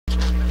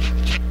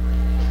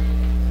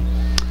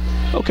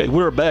Okay,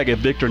 we're back at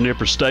Victor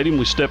Nipper Stadium.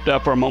 We stepped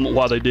out for a moment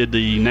while they did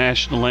the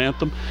national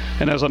anthem.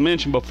 And as I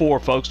mentioned before,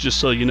 folks, just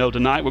so you know,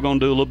 tonight we're going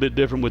to do a little bit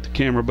different with the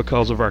camera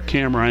because of our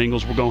camera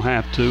angles. We're going to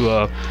have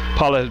to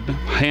probably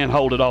hand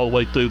hold it all the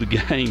way through the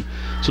game.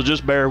 So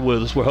just bear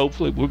with us.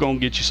 Hopefully we're going to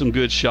get you some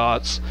good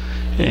shots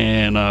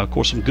and, of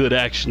course, some good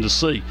action to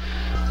see.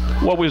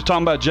 What we were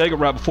talking about, Jacob,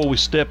 right before we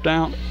stepped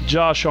out,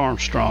 Josh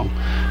Armstrong.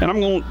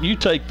 And you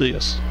take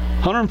this.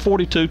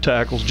 142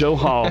 tackles, Joe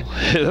Hall,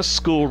 that's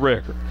school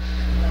record.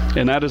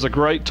 And that is a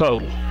great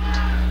total.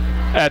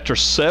 After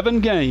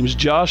 7 games,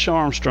 Josh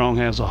Armstrong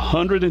has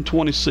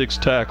 126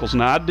 tackles.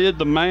 Now, I did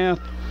the math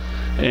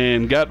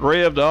and got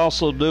Rev to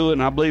also do it,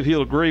 and I believe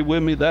he'll agree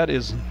with me. That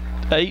is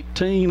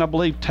 18, I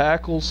believe,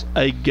 tackles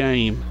a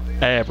game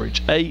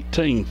average.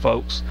 18,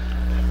 folks.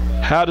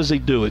 How does he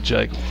do it,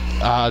 Jacob?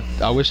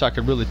 I wish I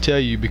could really tell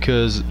you,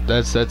 because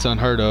that's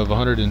unheard of.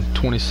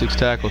 126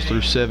 tackles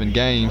through 7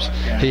 games.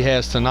 He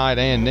has tonight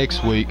and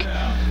next week.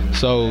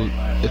 So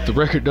if the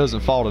record doesn't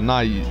fall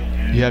tonight,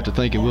 you have to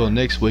think it will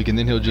next week, and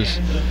then he'll just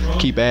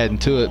keep adding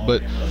to it.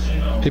 But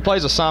he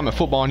plays assignment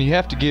football, and you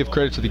have to give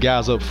credit to the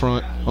guys up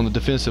front on the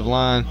defensive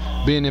line,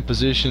 being in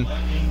position.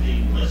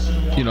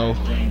 You know,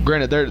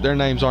 granted, their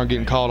names aren't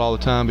getting called all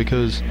the time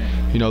because,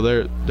 you know,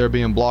 they're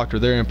being blocked, or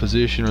they're in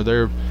position, or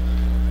they're,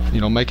 you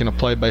know, making a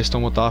play based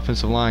on what the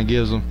offensive line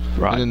gives them.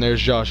 Right. And then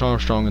there's Josh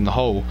Armstrong in the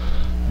hole.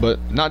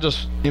 But not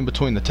just in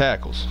between the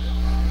tackles.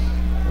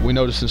 We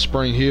noticed in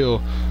Spring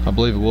Hill, I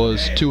believe it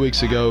was 2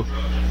 weeks ago,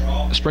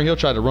 Spring Hill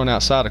tried to run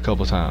outside a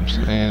couple of times,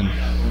 and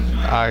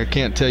I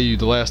can't tell you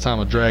the last time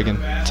a Dragon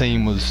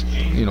team was,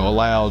 you know,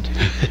 allowed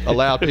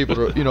people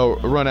to, you know,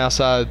 run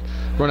outside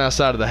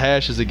of the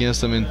hashes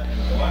against them. And,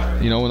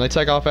 you know, when they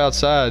take off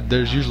outside,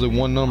 there's usually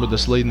one number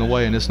that's leading the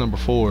way, and it's number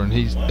 4, and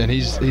he's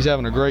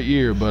having a great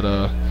year. But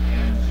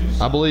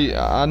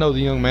I know the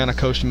young man. I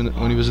coached him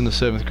when he was in the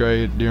 7th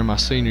grade during my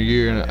senior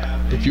year,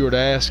 and if you were to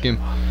ask him,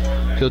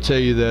 he'll tell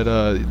you that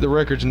the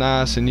record's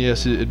nice, and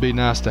yes, it'd be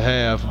nice to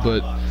have,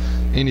 but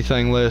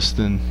anything less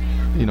than,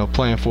 you know,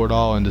 playing for it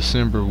all in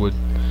December wouldn't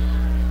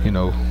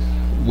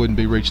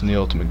be reaching the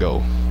ultimate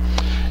goal.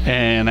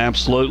 And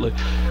absolutely,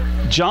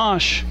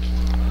 Josh,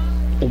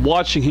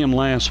 watching him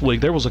last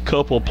week, there was a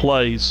couple of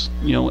plays,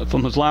 you know,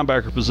 from his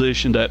linebacker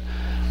position that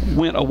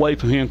went away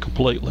from him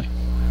completely.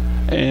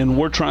 And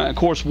we're trying, of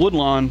course,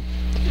 Woodlawn,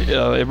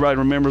 everybody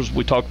remembers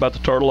we talked about the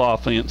Turtle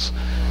offense.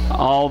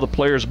 All the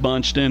players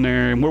bunched in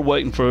there, and we're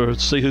waiting to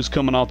see who's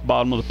coming off the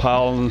bottom of the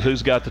pile and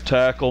who's got the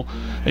tackle.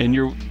 And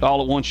you're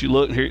all at once, you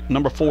look, and here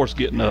number 4 is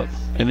getting up,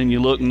 and then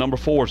you look, and number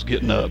 4 is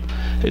getting up.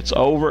 It's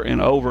over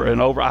and over and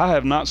over. I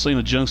have not seen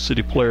a Junction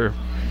City player,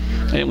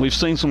 and we've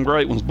seen some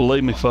great ones,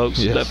 believe me, folks,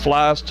 yes, that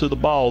flies to the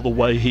ball the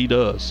way he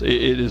does.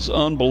 It is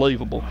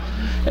unbelievable.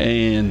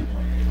 And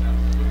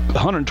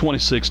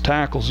 126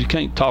 tackles, you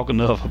can't talk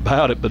enough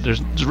about it, but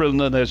there's really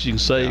nothing else you can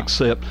say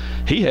except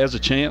he has a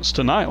chance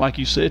tonight, like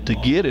you said, to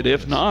get it.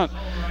 If not,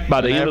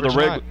 by the end of the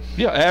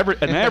regular,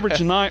 an average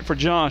night for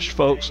Josh,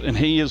 folks, and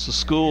he is the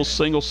school's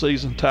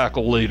single-season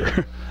tackle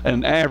leader.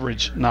 An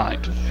average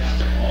night.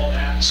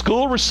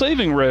 School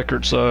receiving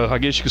records, I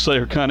guess you could say,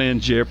 are kind of in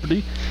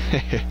jeopardy.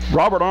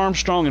 Robert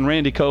Armstrong and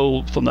Randy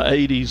Cole from the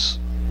 80s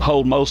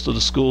hold most of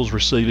the school's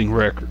receiving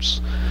records.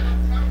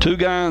 2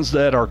 guys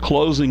that are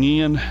closing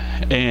in,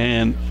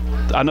 and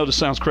I know this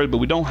sounds crazy, but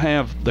we don't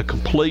have the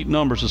complete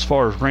numbers as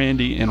far as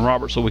Randy and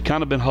Robert, so we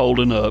kind of been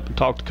holding up. And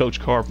talked to Coach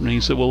Carpenter, and he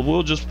said, well,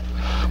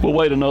 we'll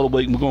wait another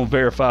week, and we're going to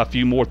verify a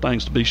few more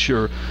things to be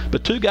sure.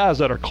 But 2 guys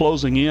that are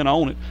closing in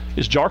on it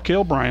is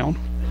Jarkel Brown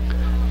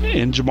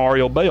and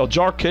Jamario Bell.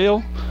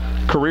 Jarkel,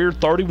 career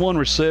 31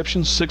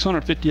 receptions,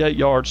 658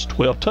 yards,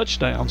 12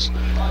 touchdowns.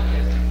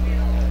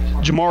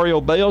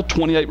 Jamario Bell,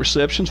 28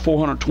 receptions,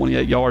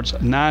 428 yards,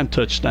 9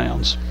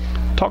 touchdowns.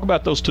 Talk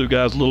about those 2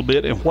 guys a little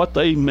bit and what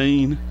they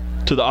mean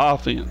to the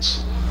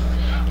offense.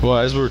 Well,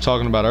 as we were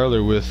talking about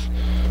earlier with,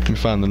 let me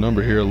find the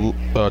number here,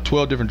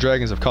 12 different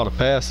Dragons have caught a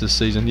pass this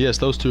season. Yes,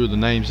 those 2 are the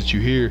names that you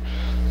hear.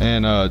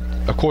 And,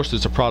 of course,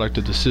 it's a product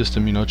of the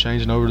system, you know,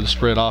 changing over to the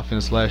spread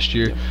offense last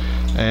year.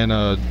 And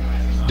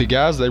the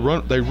guys, they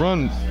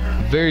run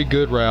very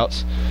good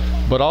routes,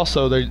 but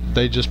also they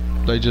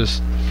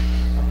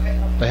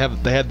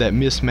have that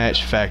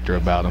mismatch factor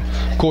about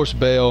him. Of course,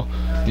 Bell,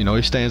 you know,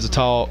 he stands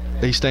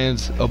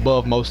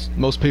above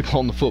most people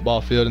on the football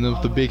field, and then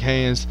with the big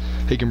hands,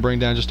 he can bring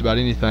down just about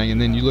anything.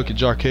 And then you look at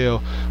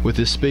Jarkel with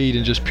his speed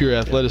and just pure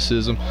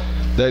athleticism,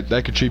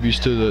 that contributes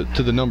to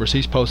the numbers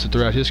he's posted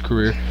throughout his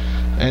career.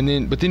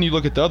 But then you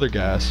look at the other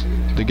guys,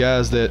 the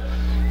guys that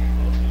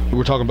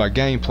we're talking about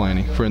game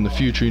planning for in the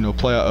future. You know,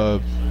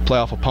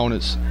 playoff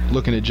opponents,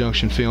 looking at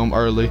Junction film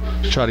early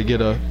to try to get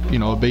a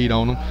beat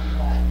on them.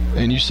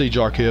 And you see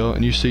Jarkel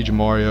and you see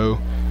Jamario.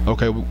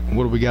 Okay,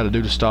 what do we got to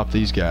do to stop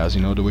these guys?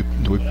 You know, do we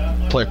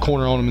play a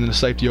corner on them and then a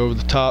safety over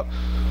the top?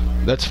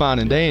 That's fine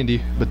and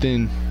dandy, but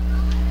then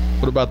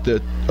what about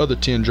the other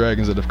 10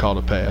 Dragons that have caught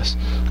a pass?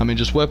 I mean,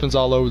 just weapons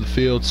all over the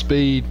field,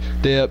 speed,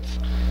 depth.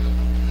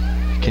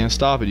 Can't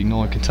stop it. You can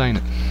only contain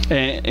it.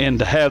 And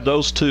to have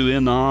those two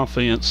in the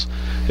offense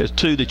is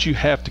two that you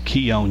have to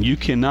key on. You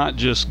cannot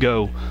just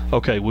go,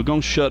 okay, we're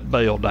going to shut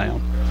Bell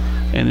down.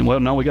 And then, well,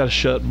 no, we got to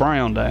shut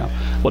Brown down.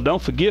 Well,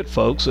 don't forget,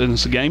 folks, and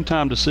it's a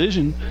game-time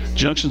decision,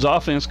 Junction's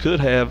offense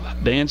could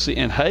have Dancy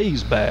and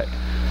Hayes back.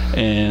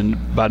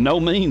 And by no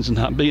means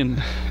not being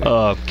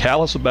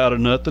callous about it or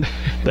nothing,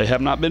 they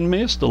have not been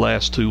missed the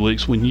last 2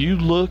 weeks. When you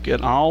look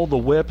at all the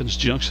weapons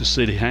Junction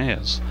City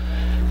has,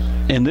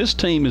 and this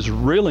team is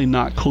really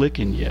not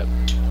clicking yet,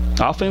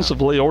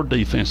 offensively or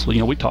defensively.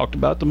 You know, we talked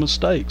about the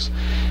mistakes.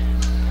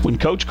 When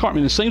Coach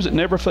Cartman, it seems it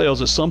never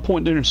fails, at some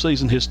point during the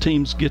season, his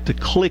teams get to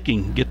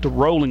clicking, get to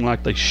rolling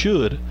like they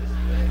should.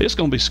 It's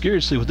going to be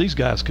scary to see what these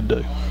guys could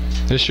do.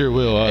 It sure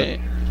will.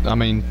 I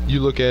mean,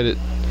 you look at it,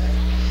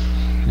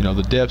 you know,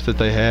 the depth that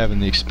they have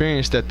and the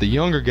experience that the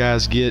younger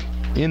guys get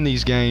in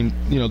these games,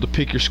 you know, the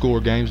pick your score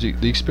games,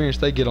 the experience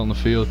they get on the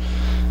field.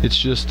 It's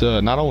just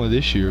not only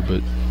this year,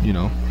 but, you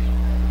know,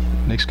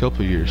 next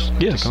couple of years.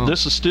 Yes,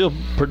 this is still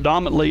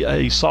predominantly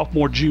a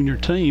sophomore junior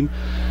team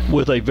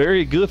with a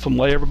very good, from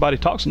the way everybody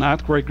talks,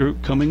 ninth grade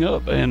group coming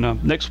up.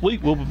 And next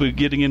week we'll be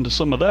getting into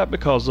some of that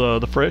because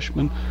the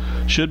freshmen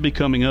should be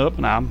coming up.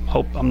 And I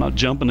hope I'm not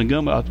jumping the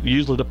gun, but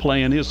usually the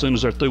plan is as soon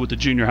as they're through with the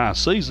junior high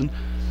season,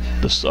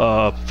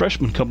 the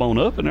freshmen come on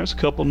up, and there's a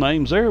couple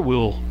names there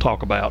we'll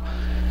talk about.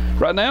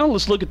 Right now,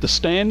 let's look at the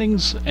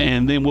standings,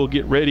 and then we'll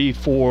get ready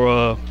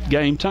for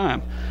game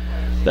time.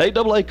 The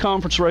 8AA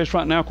conference race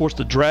right now, of course,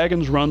 the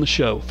Dragons run the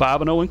show.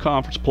 5-0 in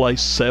conference play,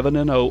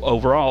 7-0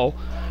 overall.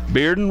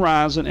 Bearden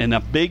rising, and a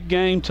big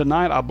game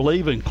tonight, I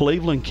believe, in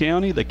Cleveland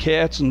County. The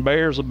Cats and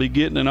Bears will be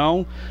getting it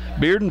on.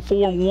 Bearden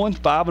 4-1,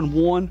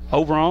 5-1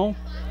 overall.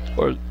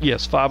 Or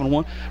yes,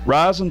 5-1.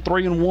 Rising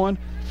 3-1,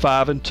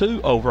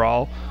 5-2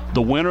 overall.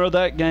 The winner of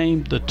that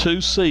game, the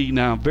 2C.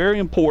 Now, very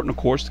important, of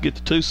course, to get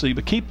the 2C,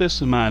 but keep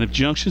this in mind. If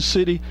Junction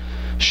City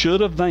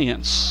should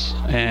advance,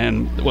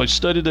 and we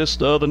studied this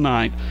the other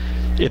night,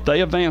 if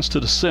they advance to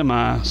the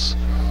semis,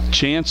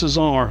 chances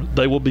are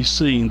they will be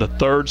seeing the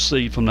 3rd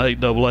seed from the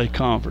 8AA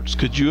conference.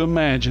 Could you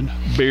imagine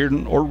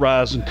Bearden or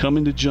Rising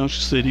coming to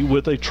Junction City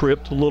with a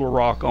trip to Little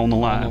Rock on the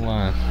line?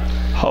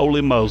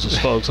 Holy Moses,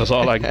 folks, that's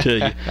all I can tell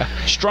you.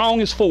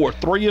 Strong is 4,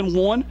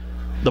 3-1.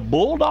 The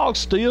Bulldogs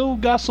still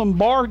got some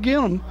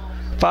bargain.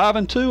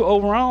 5-2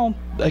 overall.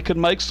 They could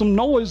make some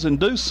noise and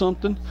do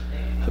something.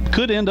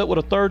 Could end up with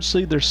a 3rd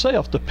seed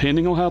themselves,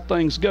 depending on how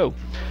things go.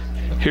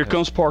 Here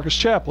comes Parkers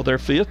Chapel. They're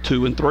 5th,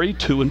 2-3,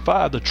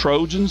 2-5. The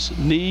Trojans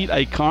need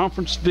a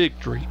conference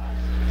victory,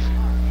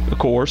 of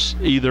course,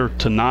 either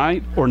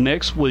tonight or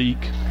next week.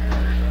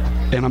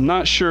 And I'm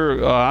not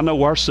sure. I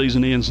know our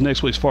season ends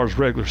next week as far as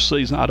regular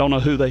season. I don't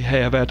know who they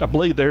have at. I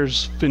believe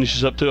theirs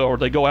finishes up to, or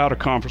they go out of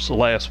conference the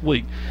last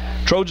week.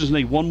 Trojans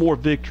need one more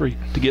victory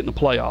to get in the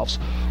playoffs.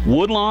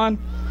 Woodlawn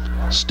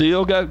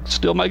still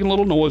making a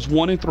little noise.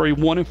 1-3,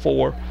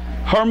 1-4.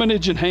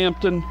 Hermitage and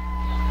Hampton.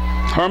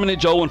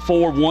 Hermitage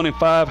 0-4,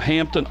 1-5.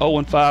 Hampton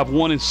 0-5,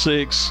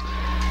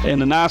 1-6.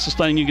 And the nicest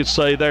thing you can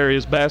say there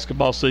is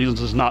basketball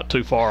season is not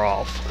too far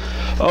off.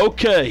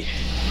 Okay.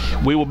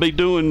 We will be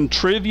doing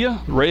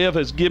trivia. Rev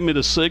has given me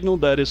the signal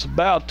that it's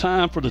about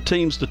time for the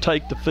teams to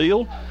take the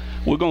field.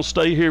 We're going to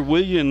stay here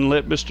with you and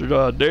let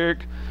Mr.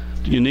 Derek,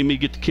 do you need me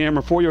to get the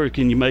camera for you, or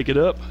can you make it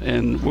up?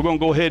 And we're going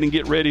to go ahead and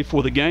get ready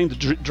for the game.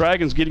 The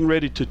Dragons getting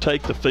ready to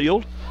take the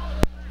field.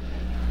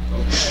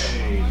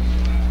 Okay. You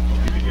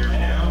can hear me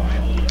now.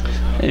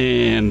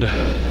 And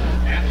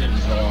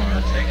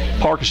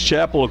Parkers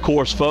Chapel, of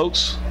course,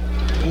 folks.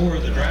 For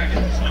the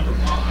Dragons, number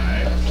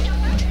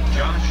 5,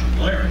 Josh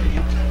Larry.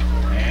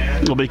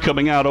 Will be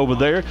coming out over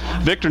there.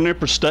 Victor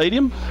Nipper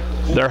Stadium,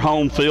 their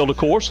home field, of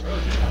course.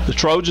 The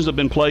Trojans have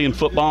been playing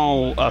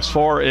football as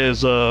far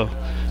as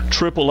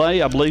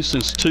AAA, I believe,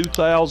 since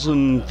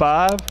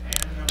 2005.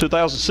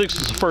 2006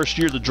 was the first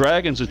year the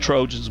Dragons and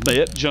Trojans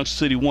met. Junction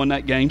City won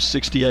that game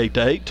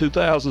 68-8.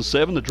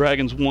 2007, the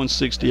Dragons won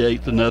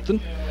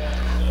 68-0.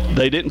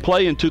 They didn't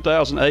play in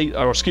 2008,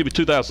 or excuse me,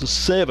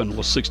 2007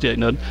 was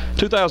 68-0.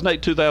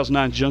 2008,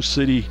 2009, Junction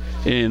City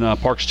and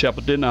Parkers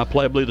Chapel did not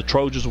play. I believe the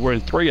Trojans were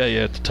in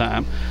 3A at the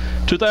time.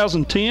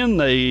 2010,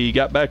 they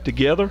got back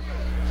together.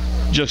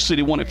 Junction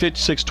City won at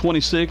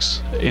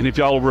 56-26, and if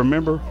y'all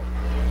remember,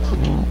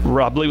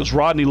 I believe it was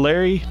Rodney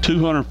Larry,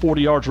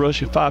 240 yards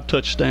rushing, 5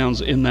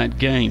 touchdowns in that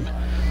game.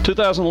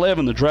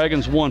 2011, the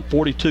Dragons won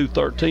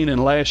 42-13,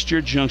 and last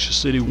year Junction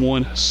City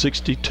won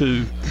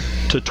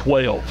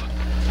 62-12.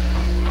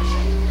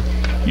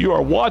 You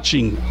are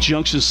watching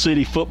Junction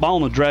City Football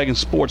on the Dragon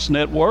Sports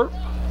Network,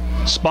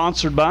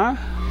 sponsored by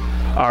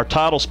our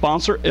title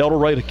sponsor, El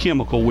Dorado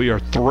Chemical. We are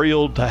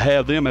thrilled to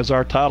have them as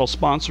our title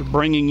sponsor,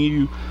 bringing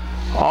you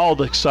all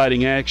the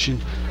exciting action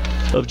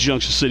of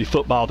Junction City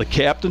football. The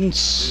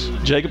captains,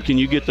 Jacob, can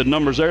you get the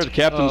numbers there? The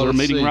captains are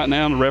meeting right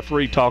now, and the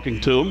referee talking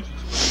to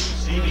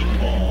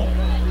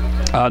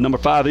them. Number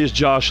 5 is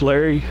Josh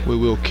Larry. We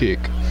will kick.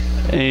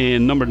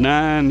 And number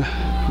 9,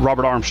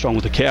 Robert Armstrong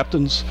with the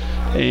captains.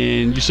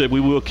 And you said we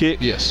will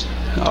kick? Yes.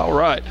 All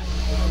right.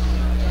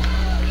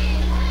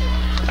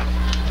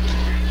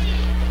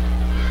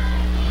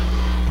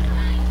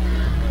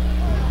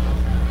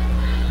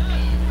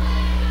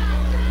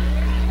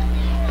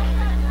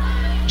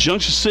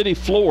 Junction City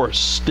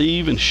Florist,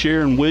 Steve and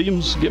Sharon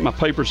Williams. Get my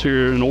papers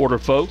here in order,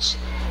 folks.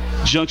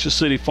 Junction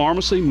City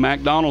Pharmacy,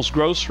 McDonald's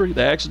Grocery,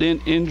 the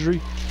Accident,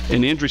 Injury,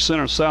 and Injury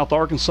Center of South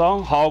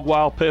Arkansas, Hog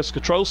Wild Pest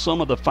Control, some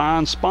of the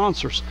fine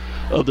sponsors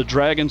of the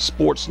Dragon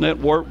Sports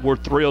Network. We're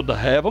thrilled to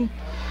have them.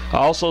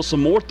 Also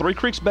some more, Three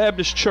Creeks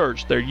Baptist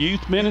Church, their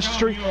youth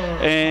ministry,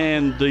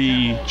 and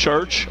the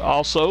church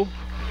also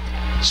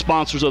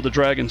sponsors of the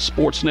Dragon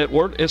Sports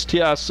Network.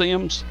 STI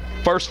Sims,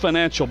 First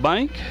Financial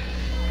Bank.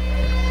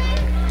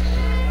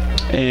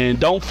 And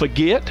don't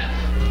forget,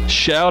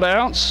 shout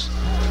outs.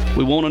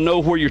 We want to know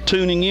where you're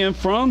tuning in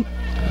from.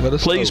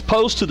 Please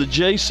post to the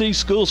JC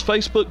Schools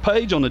Facebook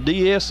page on the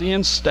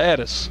DSN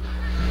status.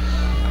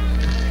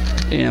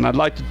 And I'd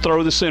like to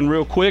throw this in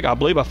real quick. I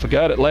believe I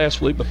forgot it last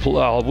week, but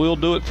I will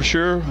do it for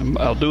sure.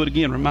 I'll do it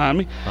again, remind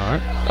me. All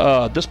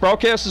right. This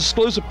broadcast is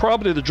exclusive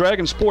property of the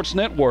Dragon Sports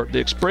Network. The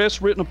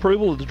express written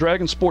approval of the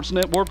Dragon Sports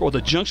Network or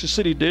the Junction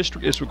City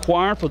District is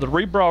required for the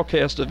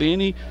rebroadcast of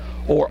any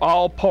or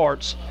all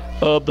parts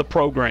of the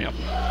program.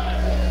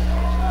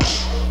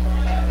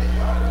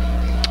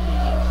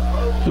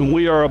 And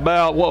we are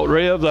about, what,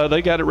 Rev?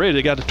 They got it ready.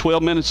 They got the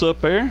 12 minutes up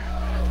there.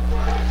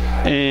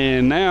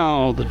 And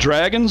now the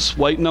Dragons,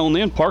 waiting on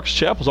them. Parkers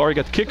Chapel's already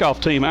got the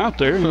kickoff team out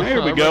there. And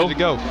there we go. Ready to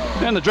go.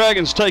 And the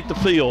Dragons take the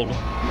field.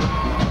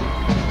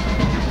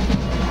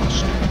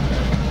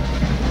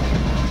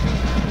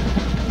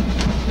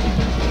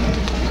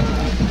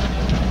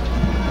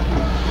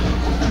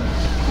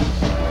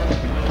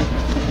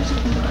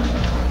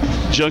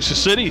 Junction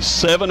City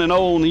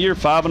 7-0 in the year,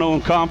 5-0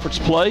 in conference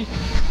play.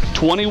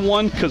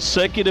 21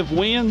 consecutive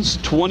wins,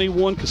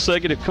 21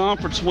 consecutive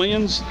conference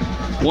wins.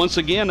 Once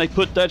again, they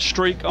put that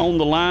streak on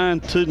the line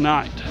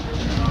tonight.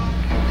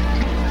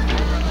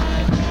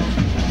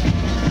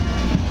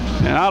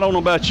 And I don't know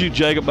about you,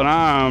 Jacob, but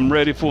I'm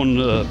ready for them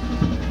to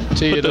put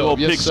the little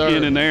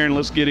pigskin in there and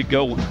let's get it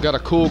going. Got a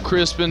cool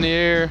crisp in the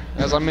air.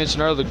 As I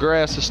mentioned earlier, the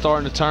grass is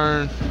starting to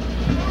turn.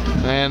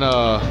 And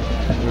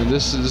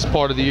this is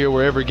part of the year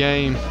where every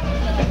game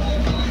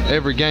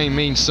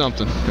means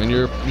something, and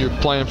you're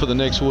playing for the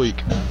next week.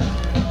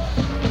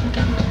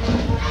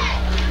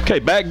 Okay,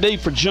 back deep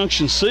for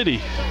Junction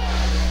City.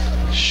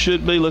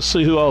 Should be, let's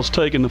see who all's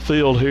taking the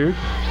field here.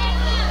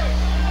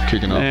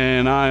 Kicking up.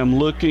 And I am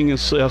looking and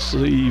see.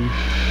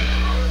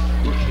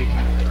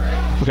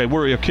 Okay,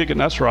 we're kicking,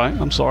 that's right,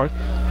 I'm sorry.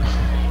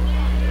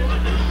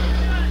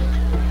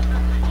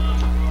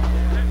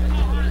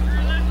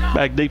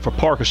 Back deep for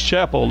Parkers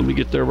Chapel. Let me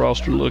get their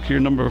roster look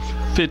here. Number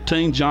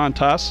 15, John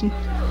Tyson.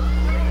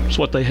 That's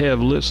what they have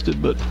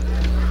listed, but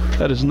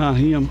that is not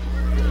him.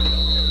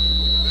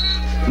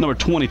 Number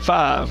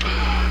 25.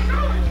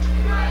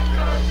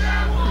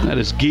 That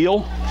is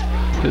Gill.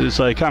 It is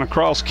a kind of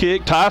cross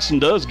kick. Tyson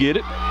does get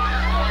it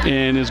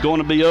and is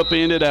going to be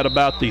upended at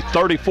about the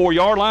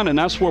 34-yard line, and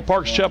that's where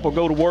Parkers Chapel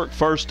go to work,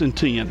 1st and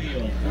 10.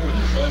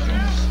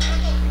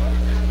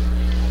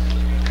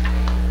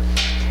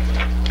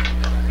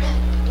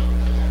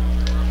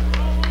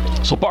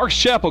 So Parkers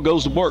Chapel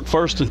goes to work,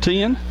 1st and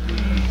 10.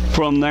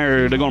 From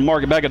there, they're going to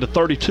mark it back at the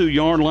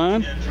 32-yard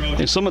line.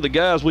 And some of the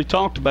guys we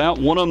talked about,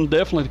 one of them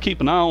definitely to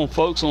keep an eye on,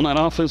 folks, on that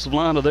offensive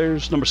line of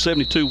theirs, number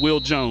 72, Will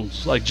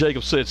Jones. Like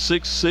Jacob said,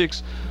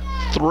 6'6",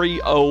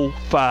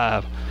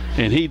 305.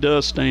 And he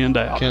does stand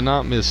out.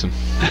 Cannot miss him.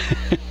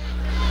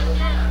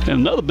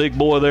 And another big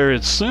boy there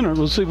at center.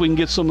 Let's see if we can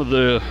get some of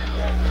the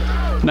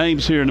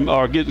names here,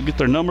 or get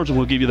their numbers, and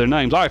we'll give you their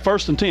names. All right,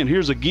 1st and 10.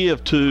 Here's a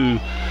give to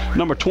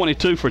number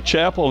 22 for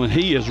Chapel, and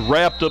he is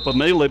wrapped up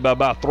immediately by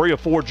about 3 or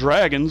 4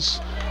 Dragons.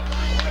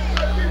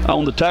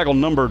 On the tackle,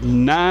 number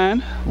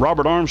 9,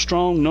 Robert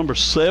Armstrong. Number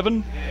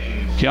 7,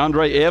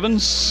 Keandre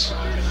Evans.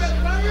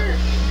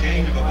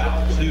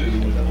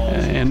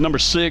 And number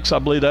 6, I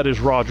believe that is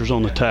Rogers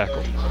on the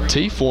tackle.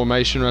 T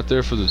formation right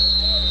there for the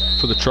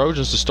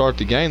Trojans to start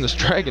the game. This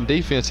Dragon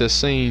defense has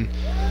seen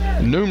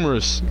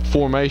numerous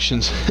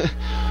formations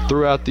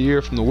throughout the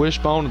year, from the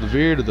wishbone to the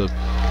veer to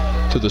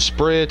the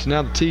spread to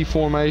now the T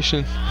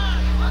formation,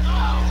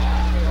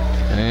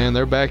 and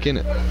they're back in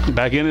it.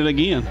 Back in it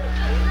again.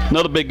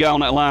 Another big guy on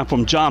that line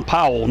from John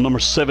Powell, number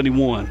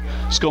 71.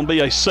 It's going to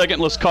be a second,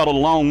 let's call it a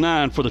long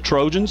 9 for the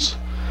Trojans.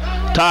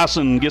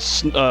 Tyson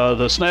gets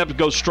the snap to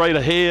go straight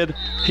ahead.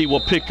 He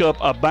will pick up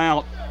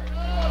about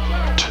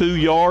 2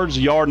 yards,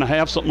 a yard and a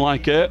half, something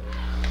like that.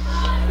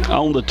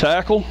 On the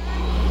tackle,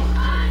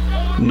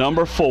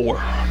 number 4.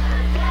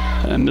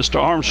 And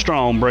Mr.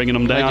 Armstrong bringing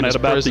them down at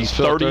about the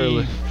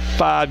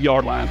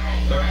 35-yard line.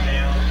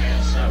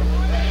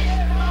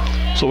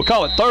 So we'll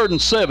call it 3rd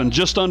and 7,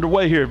 just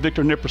underway here at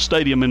Victor Nipper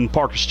Stadium in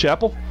Parkers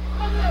Chapel.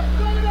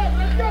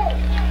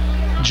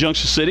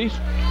 Junction City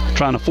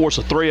trying to force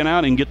a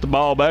 3-and-out and get the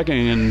ball back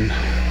and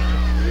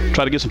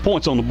try to get some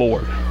points on the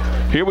board.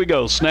 Here we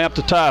go, snap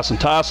to Tyson.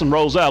 Tyson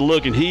rolls out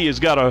looking. He has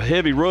got a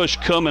heavy rush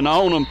coming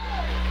on him.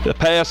 The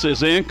pass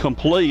is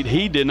incomplete.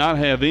 He did not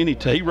have any.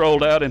 He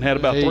rolled out and had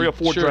about 3 or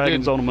 4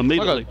 Dragons on him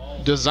immediately. Like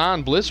a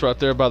design blitz right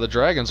there by the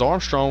Dragons.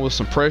 Armstrong with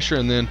some pressure,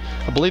 and then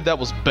I believe that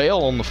was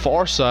Bell on the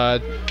far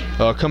side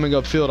coming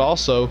upfield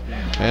also.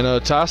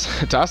 And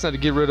Tyson had to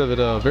get rid of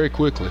it very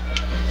quickly.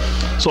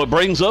 So it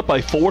brings up a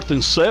 4th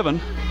and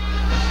 7.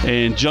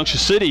 And Junction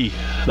City,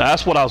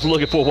 that's what I was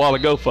looking for a while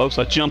ago, folks.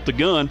 I jumped the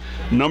gun.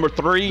 Number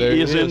 3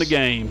 is in the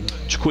game.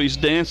 Jaquise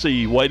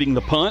Dancy waiting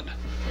the punt.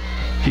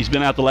 He's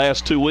been out the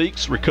last 2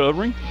 weeks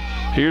recovering.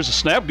 Here's a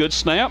snap, good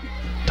snap.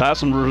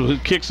 Tyson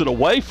kicks it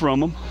away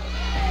from him.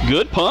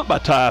 Good punt by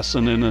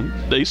Tyson, and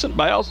a decent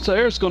bounce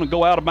there. It's going to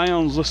go out of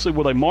bounds. Let's see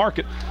where they mark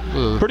it.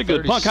 Pretty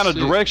good punt, kind of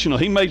directional.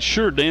 He made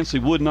sure Dancy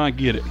would not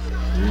get it.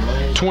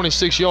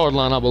 26-yard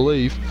line, I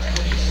believe.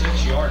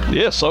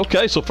 Yes,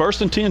 okay, so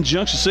 1st and 10,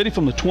 Junction City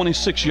from the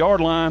 26-yard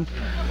line.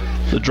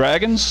 The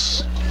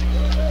Dragons,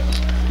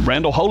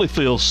 Randall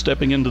Holyfield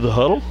stepping into the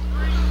huddle.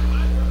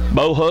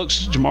 Bo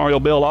Hooks,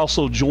 Jamario Bell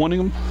also joining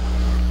them.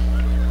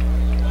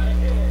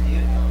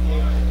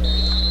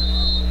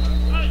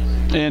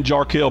 And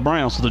Jarkel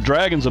Brown. So the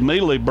Dragons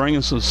immediately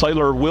bringing some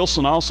Sailor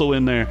Wilson also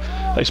in there.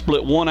 They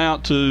split one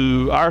out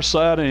to our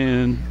side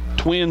and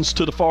twins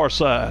to the far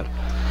side.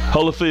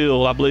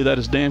 Holyfield, I believe that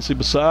is Dancy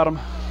beside him.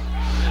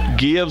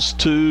 Gives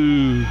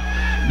to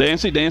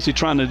Dancy. Dancy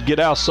trying to get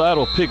outside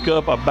will pick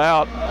up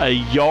about a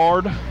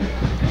yard.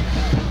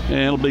 And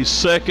it'll be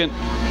 2nd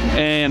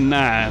and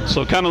 9.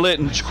 So kind of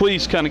letting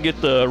Jaquise kind of get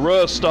the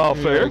rust off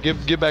there.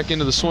 Get back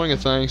into the swing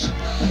of things.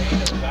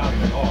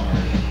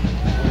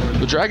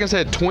 The Dragons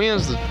had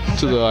twins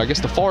to the, I guess,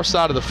 the far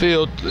side of the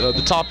field,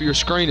 the top of your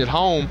screen at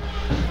home,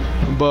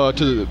 but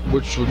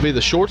which would be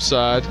the short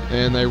side,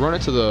 and they run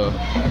it to the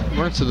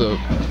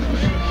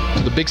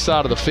big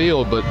side of the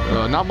field, but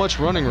not much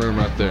running room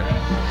right there.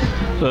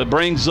 It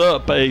brings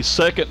up a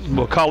 2nd,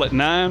 we'll call it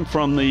 9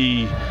 from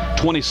the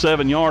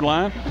 27-yard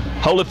line.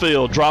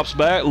 Holyfield drops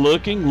back,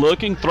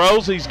 looking,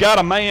 throws. He's got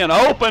a man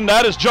open.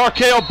 That is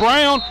Jarkel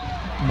Brown.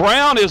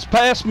 Brown is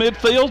past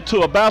midfield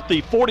to about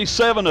the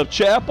 47 of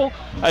Chapel.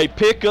 A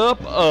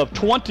pickup of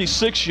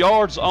 26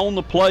 yards on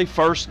the play,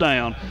 1st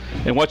down.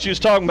 And what you was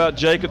talking about,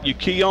 Jacob, you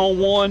key on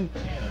one,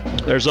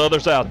 there's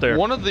others out there.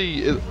 One of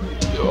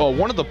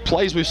the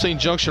plays we've seen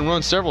Junction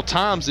run several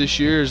times this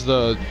year is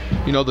the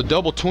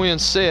double twin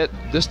set.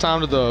 This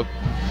time to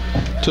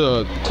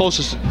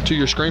closest to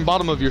your screen,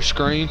 bottom of your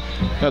screen.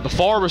 The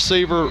far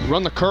receiver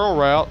run the curl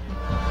route,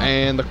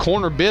 and the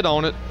corner bid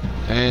on it,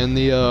 and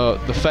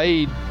the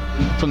fade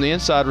from the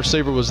inside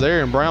receiver was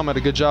there, and Brown made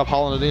a good job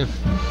hauling it in.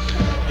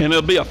 And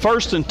it'll be a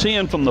 1st and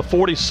 10 from the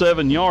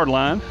 47-yard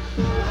line.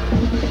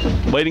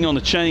 Waiting on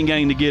the chain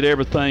gang to get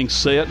everything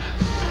set.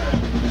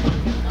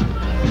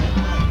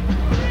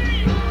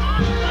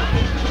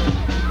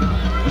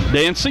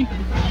 Dancy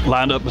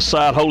lined up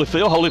beside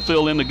Holyfield.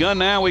 Holyfield in the gun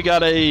now. We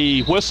got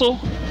a whistle.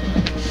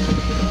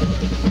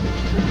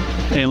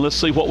 And let's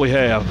see what we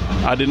have.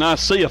 I did not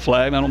see a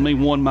flag. I don't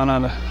mean one might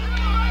not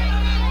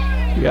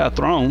have got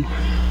thrown.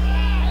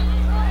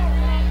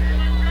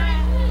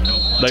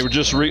 They were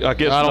just, I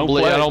guess, I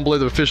don't believe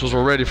the officials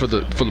were ready for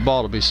the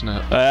ball to be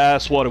snapped.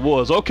 That's what it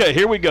was. Okay,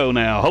 here we go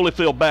now.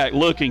 Holyfield back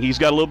looking. He's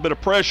got a little bit of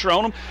pressure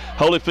on him.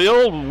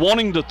 Holyfield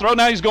wanting to throw.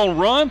 Now he's going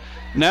to run.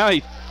 Now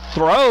he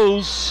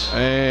throws.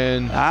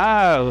 And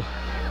I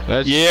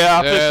hate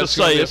to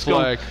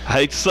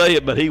say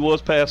it, but he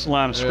was past the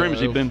line of scrimmage.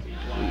 He'd been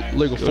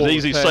legal. It was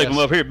easy to save him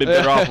up here. Been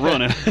better off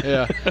running.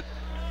 Yeah.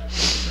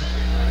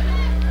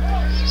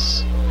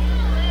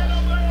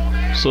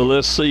 So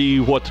let's see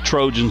what the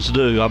Trojans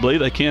do. I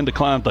believe they can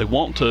decline if they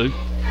want to.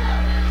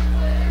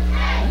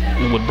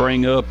 It would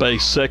bring up a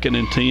 2nd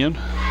and 10.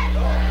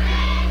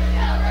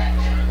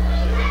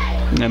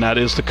 And that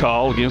is the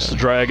call against the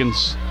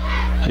Dragons.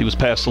 He was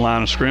past the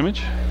line of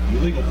scrimmage.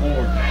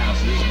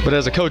 But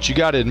as a coach, you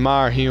got to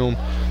admire him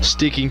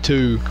sticking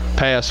to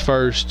pass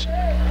first,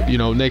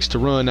 next to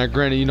run. Now,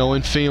 granted,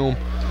 in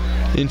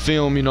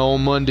film,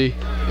 on Monday,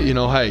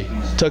 hey,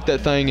 tuck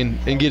that thing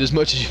and get as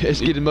much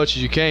as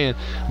you can.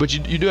 But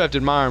you do have to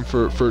admire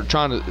him for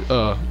trying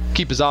to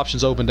keep his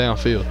options open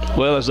downfield.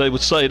 Well, as they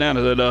would say down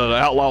at that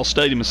Outlaw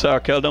Stadium in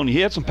South Caledonia, he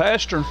had some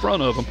pasture in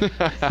front of him.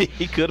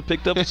 He could have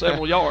picked up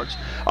several yards.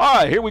 All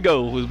right, here we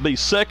go. It'll be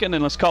 2nd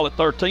and let's call it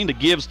 13 to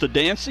Gibbs to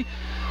Dancy.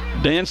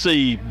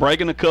 Dancy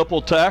breaking a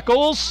couple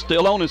tackles,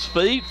 still on his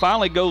feet.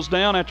 Finally goes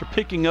down after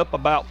picking up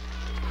about,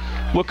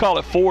 we'll call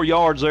it 4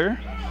 yards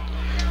there.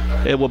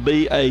 It will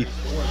be a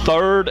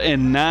 3rd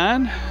and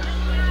 9.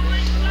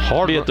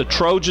 Hard be at the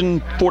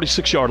Trojan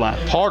 46-yard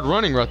line. Hard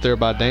running right there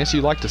by Dancy.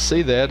 You like to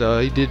see that.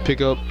 He did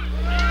pick up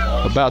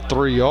about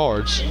 3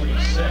 yards.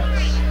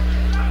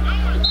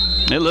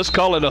 And let's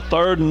call it a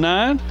 3rd and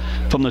 9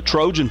 from the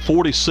Trojan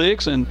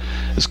 46. And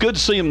it's good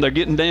to see them. They're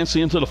getting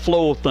Dancy into the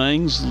flow of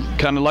things,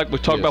 kind of like we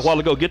talked about a while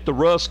ago. Get the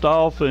rust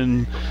off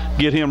and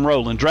get him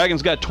rolling.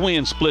 Dragons got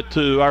twins split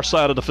to our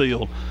side of the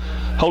field.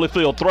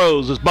 Holyfield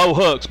throws as Bo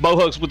Hooks. Bo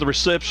Hooks with the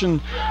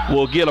reception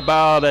will get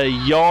about a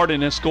yard,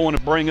 and it's going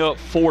to bring up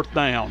 4th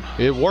down.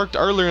 It worked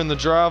earlier in the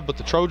drive, but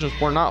the Trojans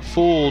were not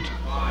fooled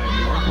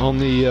on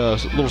the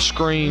little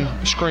screen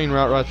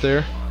route right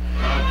there.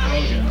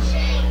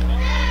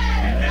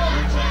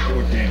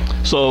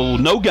 So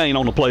no gain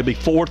on the play. Be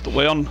fourth.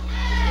 Well,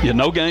 yeah,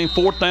 no gain.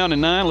 4th down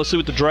and 9. Let's see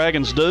what the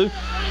Dragons do.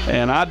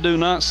 And I do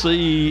not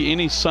see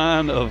any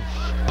sign of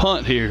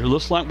punt here. It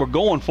looks like we're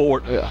going for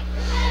it. Yeah.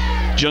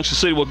 Junction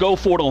City will go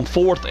for it on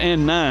 4th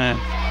and 9.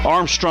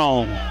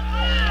 Armstrong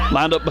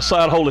lined up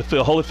beside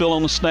Holyfield. Holyfield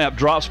on the snap,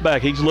 drops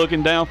back. He's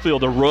looking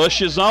downfield. The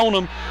rush is on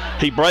him.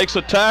 He breaks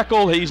a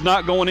tackle. He's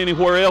not going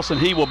anywhere else,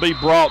 and he will be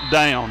brought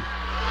down.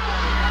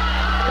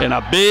 And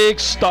a big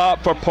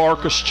stop for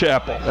Parker's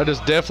Chapel. That is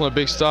definitely a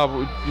big stop.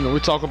 We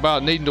talk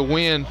about needing to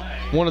win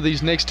one of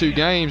these next 2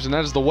 games, and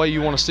that is the way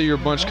you want to see your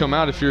bunch come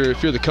out if you're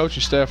the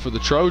coaching staff for the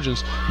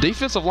Trojans.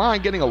 Defensive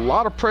line getting a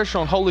lot of pressure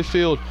on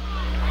Holyfield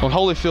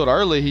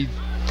early. He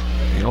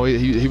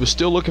was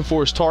still looking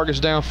for his targets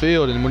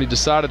downfield, and when he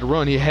decided to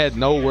run, he had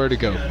nowhere to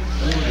go.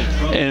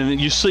 And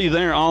you see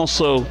there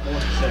also,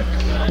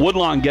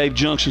 Woodlawn gave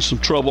Junction some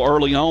trouble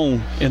early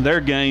on in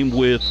their game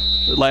with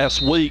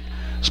last week,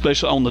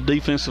 especially on the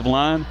defensive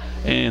line,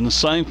 and the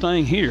same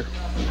thing here.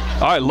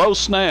 All right, low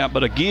snap,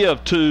 but a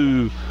give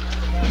to,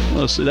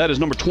 let's see, that is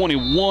number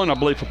 21, I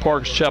believe, for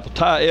Parker's Chapel,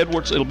 Ty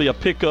Edwards. It'll be a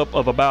pickup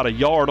of about a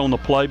yard on the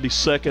play, be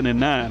 2nd and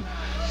 9.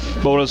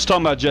 But what I was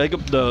talking about,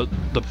 Jacob, the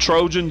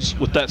Trojans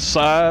with that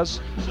size,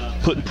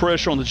 putting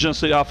pressure on the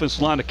Junction City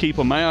offensive line to keep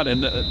them out,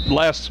 and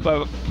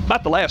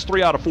about the last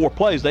 3 out of 4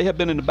 plays, they have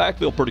been in the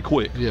backfield pretty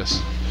quick.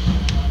 Yes.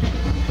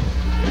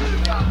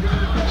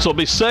 So it'll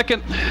be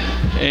 2nd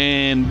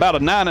and about a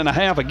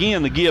 9.5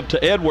 again, the give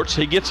to Edwards.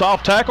 He gets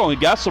off tackle, and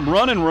he got some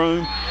running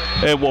room,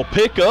 and will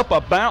pick up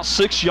about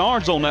 6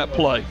 yards on that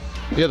play.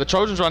 Yeah, the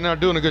Trojans right now are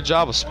doing a good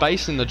job of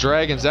spacing the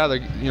Dragons out.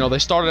 They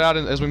started out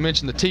in, as we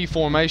mentioned, the T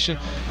formation.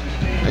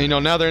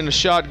 And, now they're in the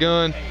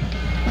shotgun.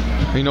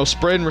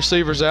 Spreading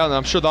receivers out, and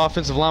I'm sure the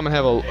offensive linemen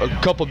have a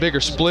couple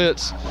bigger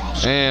splits.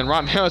 And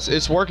right now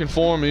it's working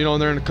for them.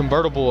 And they're in a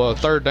convertible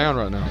 3rd down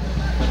right now.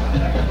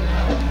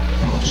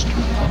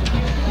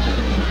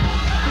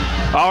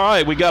 All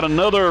right, we got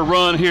another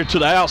run here to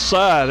the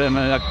outside,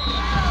 and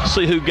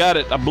see who got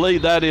it. I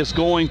believe that is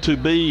going to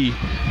be,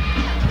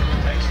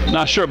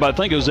 not sure, but I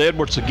think it was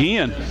Edwards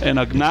again, and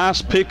a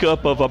nice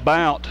pickup of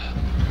about.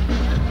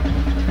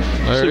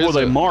 See where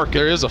they mark it.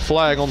 There is a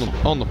flag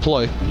on the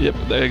play. Yep,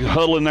 they're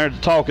huddling there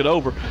to talk it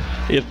over.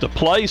 If the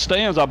play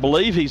stands, I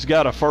believe he's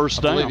got a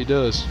 1st down. I believe he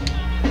does.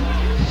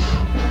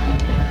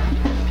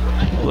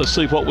 Let's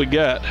see what we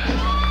got.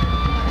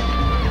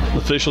 The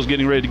official's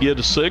getting ready to give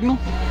the signal.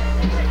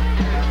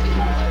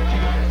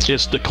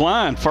 It's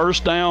declined.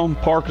 1st down,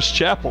 Parker's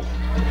Chapel.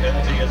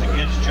 Penalty is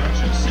against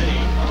Junction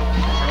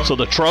City. So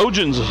the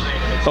Trojans,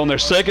 on their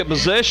 2nd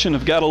possession,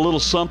 have got a little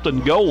something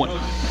going.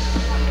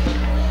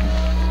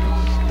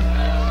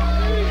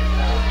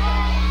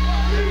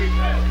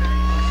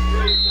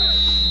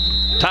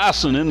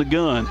 Tyson in the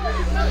gun.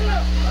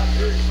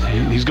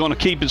 He's going to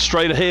keep it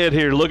straight ahead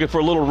here, looking for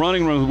a little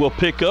running room. Will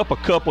pick up a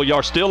couple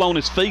yards. Still on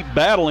his feet,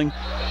 battling.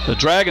 The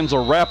Dragons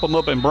will wrap him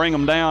up and bring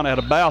him down at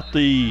about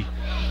the,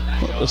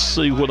 let's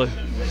see what they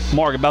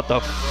mark, about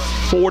the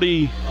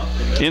 40,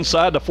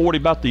 inside the 40,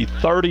 about the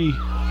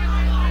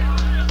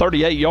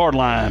 38-yard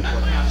line.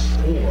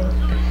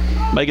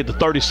 Make it the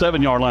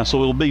 37-yard line.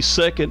 So it'll be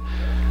 2nd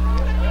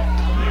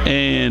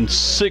and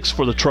 6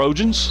 for the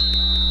Trojans.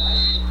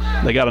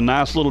 They got a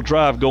nice little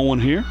drive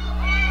going here.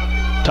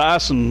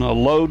 Tyson, a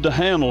load to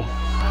handle.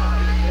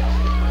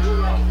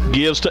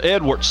 Gives to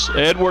Edwards.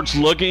 Edwards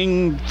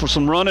looking for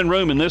some running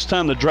room, and this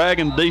time the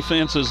Dragon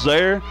defense is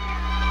there.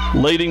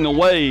 Leading the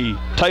way,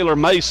 Taylor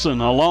Mason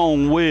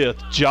along with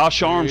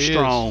Josh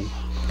Armstrong.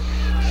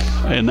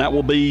 And that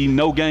will be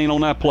no gain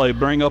on that play.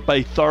 Bring up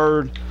a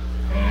 3rd.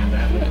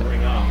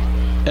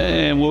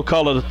 And we'll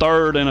call it a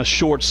 3rd and a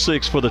short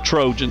 6 for the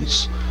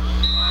Trojans.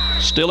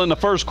 Still in the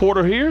 1st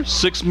quarter here,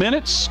 6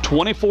 minutes,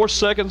 24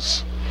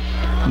 seconds,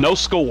 no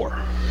score.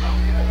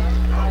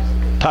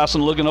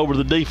 Tyson looking over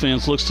the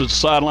defense, looks to the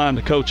sideline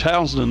to Coach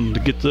Housden to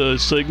get the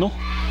signal.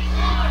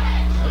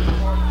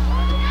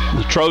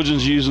 The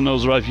Trojans using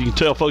those, right? You can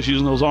tell folks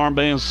using those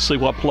armbands to see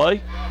what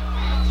play.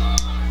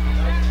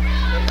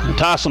 And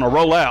Tyson will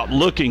roll out,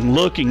 looking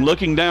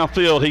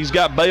downfield. He's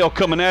got Bale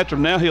coming after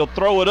him. Now he'll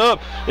throw it up.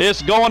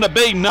 It's going to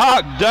be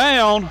knocked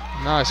down.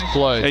 Nice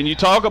play. And you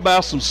talk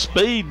about some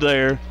speed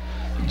there,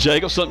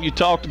 Jacob, something you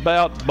talked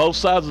about, both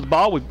sides of the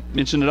ball. We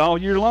mentioned it all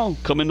year long.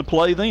 Come into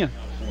play then.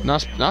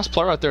 Nice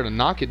play right there to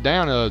knock it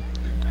down.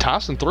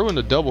 Tyson threw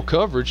into double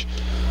coverage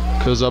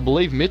because I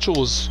believe Mitchell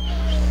was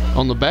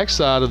on the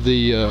backside of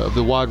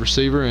the wide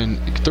receiver and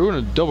threw in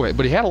a double,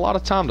 but he had a lot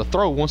of time to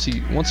throw once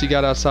he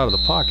got outside of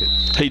the pocket.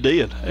 He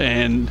did,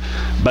 and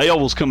Bale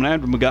was coming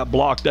after him and got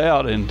blocked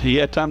out, and he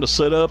had time to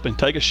set up and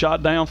take a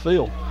shot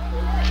downfield.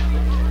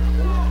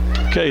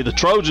 Okay, the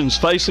Trojans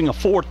facing a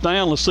 4th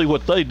down. Let's see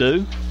what they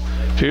do.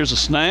 Here's a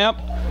snap.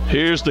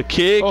 Here's the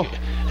kick. Oh.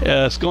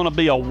 It's going to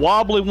be a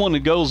wobbly one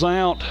that goes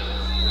out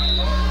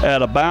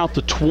at about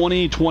the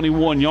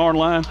 21-yard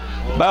line.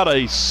 About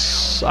a,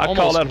 I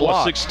call that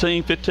what,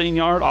 16, 15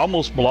 yard,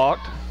 almost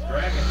blocked.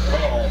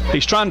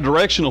 He's trying to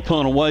directional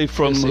punt away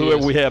from Yes, he whoever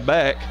is. we have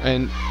back.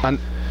 And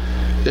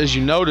as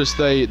you notice,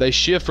 they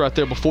shift right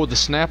there before the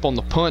snap on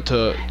the punt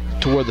to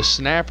where the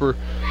snapper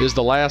is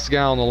the last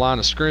guy on the line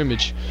of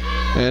scrimmage.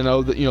 And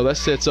that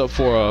sets up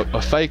for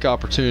a fake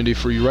opportunity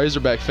for you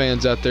Razorback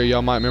fans out there.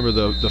 Y'all might remember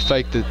the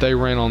fake that they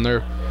ran on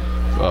their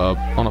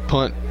on a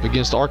punt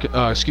against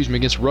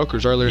against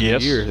Rutgers earlier in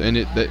the year, and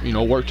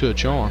it worked to a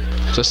charm.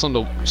 So that's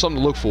something to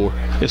look for.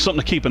 It's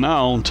something to keep an eye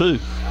on too.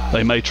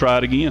 They may try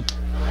it again.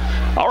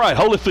 All right,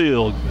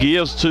 Holyfield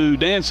gives to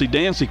Dancy.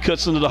 Dancy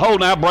cuts into the hole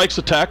now, breaks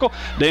the tackle.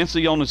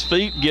 Dancy on his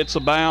feet gets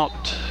about,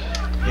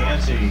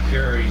 Dancy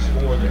carries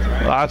for the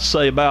Dragons. I'd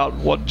say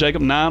about,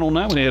 Jacob, 9 on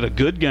that one. He had a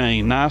good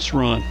gain. Nice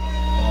run.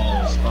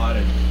 Ball is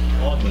spotted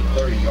on the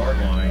 30-yard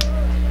line.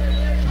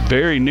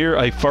 Very near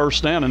a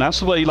first down, and that's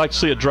the way you like to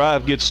see a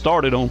drive get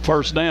started, on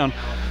first down.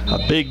 A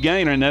big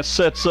gainer, and that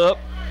sets up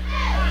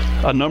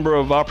a number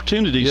of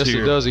opportunities yes, here.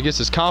 Yes, it does. It gets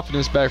his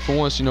confidence back for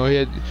once. He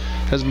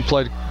hasn't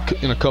played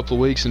in a couple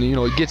of weeks, and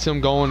it gets him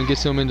going and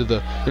gets him into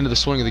the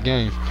swing of the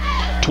game.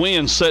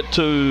 Twins set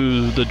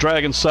to the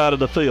Dragons side of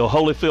the field.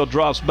 Holyfield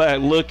drops back,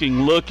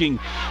 looking.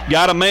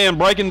 Got a man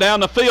breaking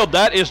down the field.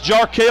 That is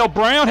Jarkel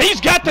Brown.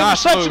 He's got the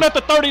reception at the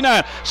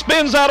 39.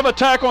 Spins out of a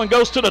tackle and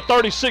goes to the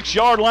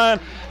 36-yard line.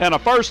 And a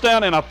first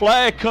down, and a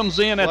flag comes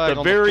in at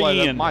the very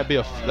end.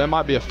 That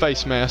might be a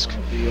face mask.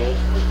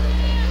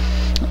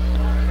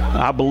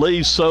 I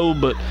believe so,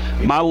 but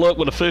my luck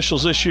with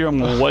officials this year, I'm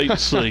going to wait and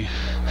see.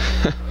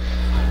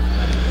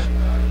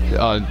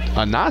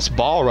 A nice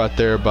ball right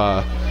there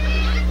by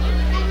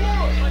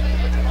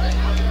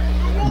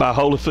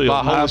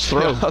Holyfield. Nice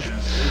throw.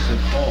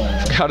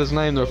 Got his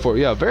name there for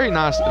it. Yeah, very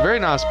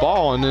nice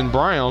ball. And then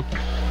Brown,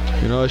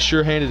 as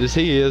sure-handed as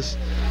he is,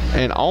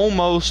 and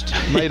almost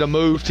made a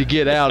move to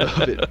get out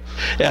of it.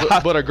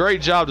 But a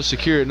great job to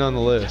secure it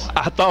nonetheless.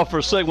 I thought for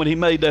a second when he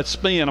made that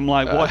spin, I'm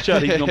like, watch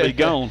out, he's going to be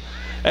gone.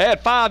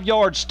 Add 5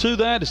 yards to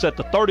that. It's at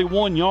the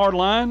 31-yard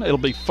line. It'll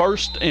be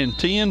 1st and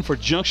 10 for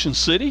Junction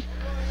City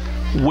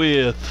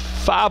with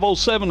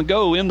 5:07 to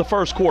go in the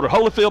first quarter.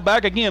 Holyfield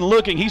back again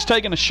looking. He's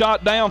taking a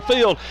shot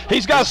downfield.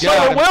 He's got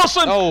Sailor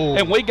Wilson,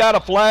 and we got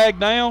a flag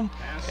down.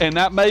 And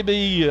that may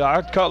be,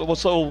 I'd call it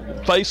what's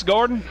old face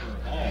guarding.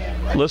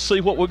 Let's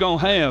see what we're going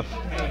to have.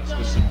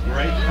 With some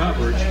great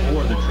coverage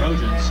for the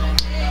Trojans.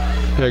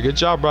 Yeah, good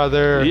job right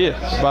there.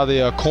 Yes. By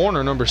the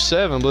corner, number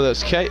 7. I believe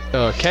that's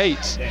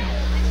Cates.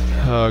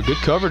 Good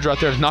coverage right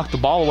there to knock the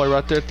ball away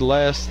right there at the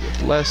last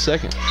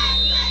second.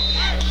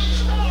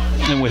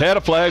 And we had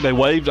a flag. They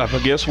waved, I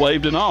guess,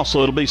 waved it off.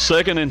 So it'll be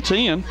 2nd and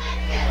 10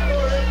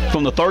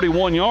 from the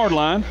 31-yard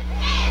line.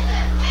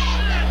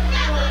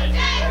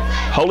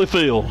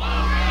 Holyfield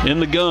in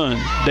the gun.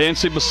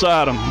 Dancy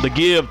beside him. The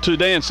give to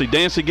Dancy.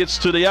 Dancy gets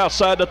to the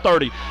outside the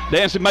 30.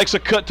 Dancy makes a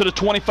cut to the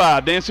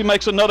 25. Dancy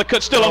makes another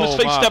cut, still on his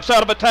feet, steps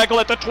out of a tackle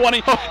at the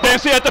 20.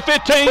 Dancy at the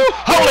 15.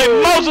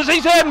 Holy Moses,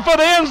 he's heading for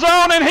the end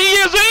zone, and he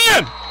is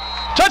in.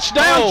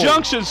 Touchdown,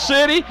 Junction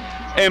City.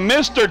 And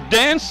Mr.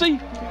 Dancy,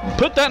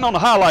 put that on the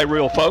highlight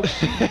reel, folks.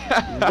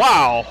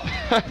 Wow.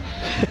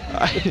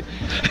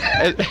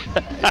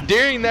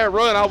 During that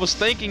run, I was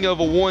thinking of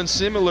a one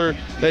similar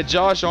that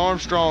Josh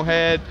Armstrong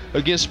had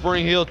against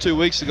Spring Hill 2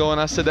 weeks ago,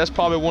 and I said that's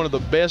probably one of the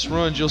best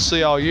runs you'll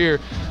see all year.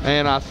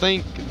 And I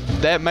think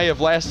that may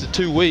have lasted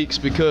 2 weeks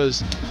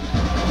because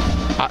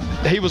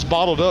he was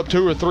bottled up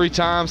 2 or 3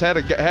 times,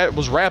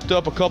 was wrapped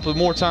up a couple of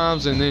more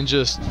times, and then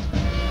just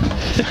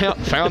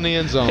found the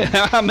end zone.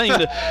 I mean,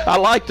 I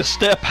like to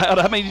step out.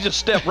 I mean, he just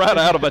stepped right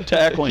out of a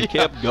tackle and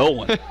kept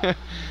going.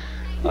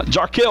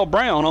 Jarkel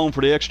Brown on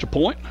for the extra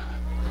point.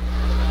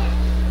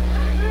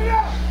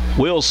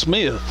 Will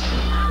Smith,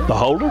 the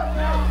holder.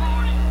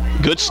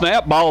 Good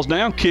snap, ball's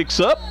down, kicks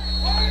up,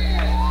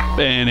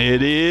 and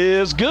it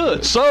is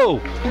good. So,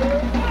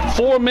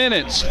 4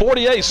 minutes,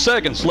 48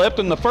 seconds left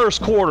in the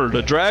first quarter.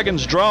 The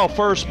Dragons draw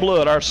first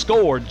blood. Our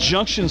score,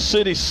 Junction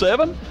City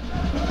 7,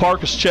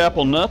 Parkers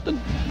Chapel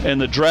nothing. And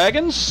the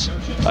Dragons,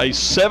 a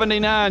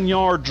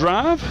 79-yard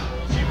drive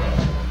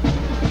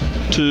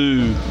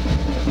to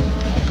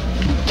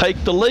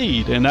take the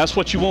lead. And that's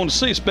what you want to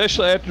see,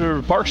 especially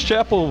after Parkers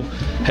Chapel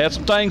had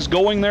some things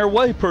going their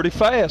way pretty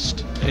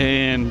fast.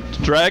 And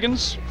the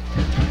Dragons,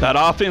 that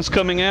offense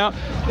coming out,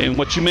 and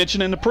what you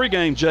mentioned in the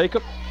pregame,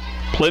 Jacob,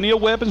 plenty of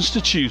weapons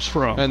to choose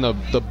from. And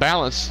the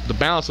balance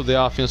of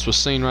the offense was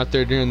seen right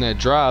there during that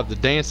drive. The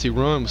Dancy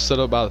run was set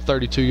up by the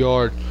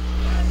 32-yard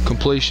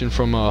completion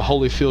from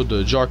Holyfield to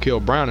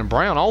Jarkel Brown, and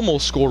Brown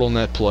almost scored on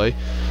that play,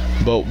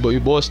 but he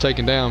was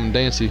taken down, and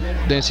Dancy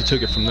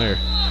took it from there.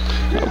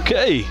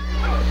 Okay,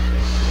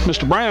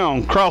 Mr.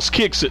 Brown cross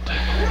kicks it.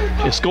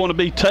 It's going to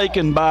be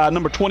taken by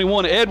number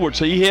 21 Edwards.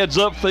 He heads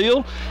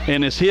upfield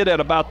and is hit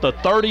at about the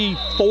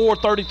 34,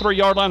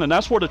 33-yard line, and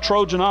that's where the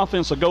Trojan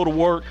offense will go to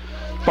work,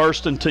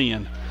 1st and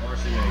 10.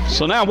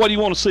 So now what do you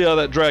want to see out of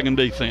that Dragon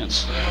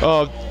defense?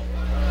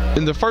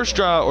 in the first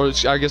drive, or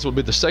I guess it would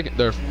be the second,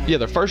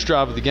 the first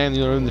drive of the game,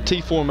 in the T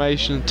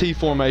formation,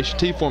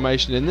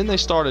 and then they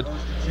started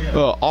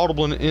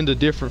audibling into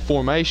different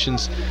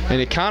formations, and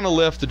it kind of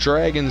left the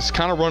Dragons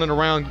kind of running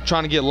around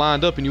trying to get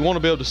lined up, and you want to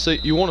be able to see,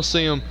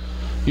 them,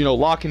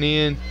 locking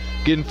in,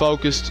 getting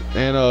focused,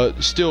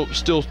 and still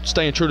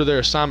staying true to their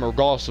assignment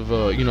regardless of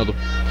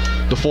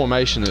the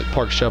formation that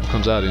Parkers Chapel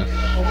comes out in.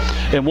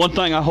 And one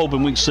thing I'm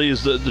hoping we can see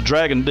is the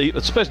Dragon,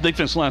 especially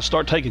defensive line,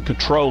 start taking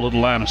control of the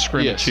line of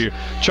scrimmage here.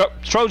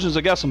 Trojans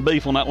have got some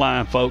beef on that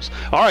line, folks.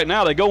 All right,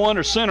 now they go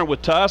under center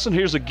with Tyson.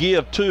 Here's a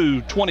give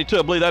to 22.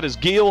 I believe that is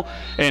Gill,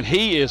 and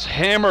he is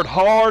hammered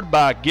hard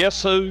by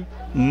guess who?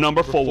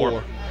 Number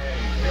 4.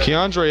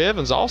 Keandre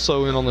Evans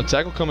also in on the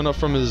tackle, coming up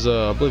from his,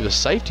 I believe, his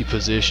safety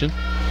position.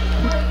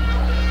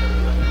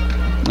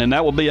 And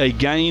that will be a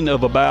gain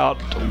of about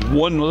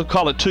we'll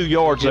call it 2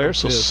 yards there,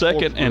 so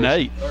 2nd and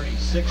 8.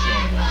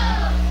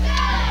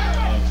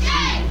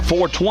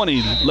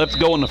 4:20 left to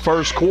go in the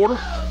first quarter.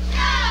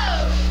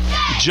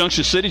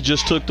 Junction City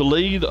just took the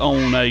lead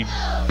on a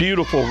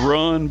beautiful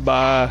run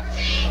by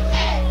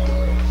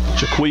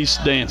Jaquise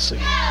Dancy.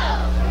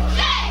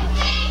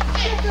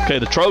 Okay,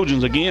 the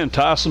Trojans again,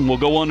 Tyson will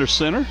go under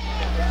center.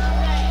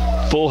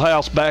 Full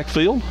house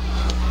backfield.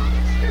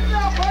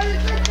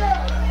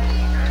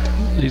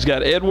 He's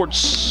got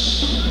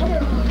Edwards,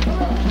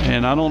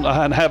 and I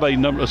have a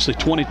number, let's see,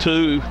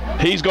 22.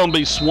 He's going to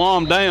be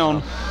swarmed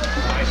down.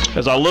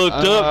 As I looked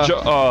up,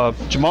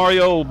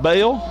 Jamario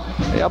Bale.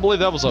 Yeah, I believe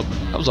that was a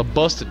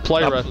busted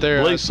play right there.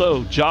 I believe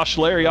so. Josh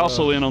Larry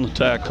also in on the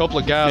tackle. A couple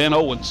of guys. And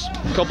Owens.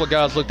 A couple of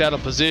guys looked out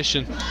of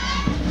position.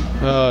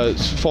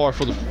 As far as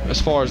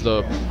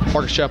the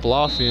Parkers Chapel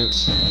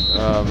offense,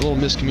 a little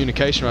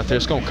miscommunication right there.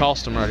 It's going to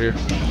cost them right here.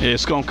 Yeah,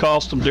 it's going to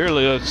cost them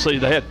dearly. Let's see,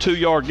 they had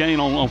 2-yard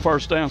gain on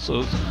first down,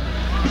 so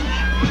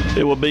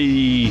it will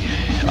be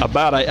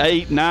about an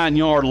 8-9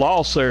 yard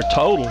loss there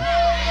total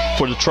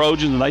for the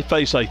Trojans, and they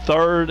face a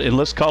 3rd and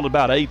let's call it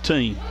about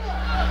 18.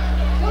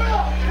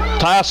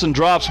 Tyson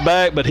drops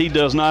back, but he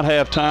does not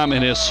have time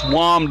and is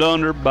swarmed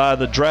under by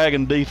the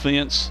Dragon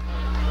defense.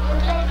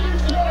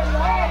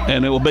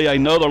 And it will be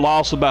another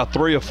loss about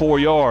 3 or 4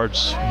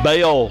 yards.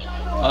 Bale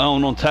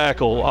on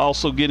tackle.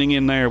 Also getting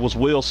in there was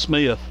Will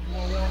Smith.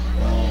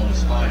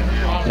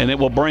 And it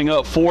will bring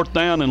up 4th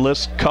down, and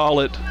let's call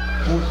it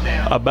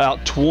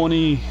about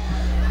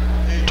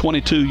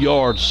 22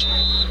 yards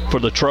for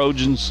the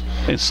Trojans.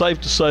 It's safe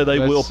to say they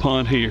will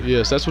punt here.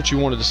 Yes, that's what you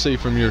wanted to see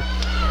from your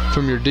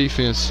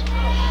defense.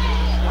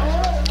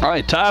 All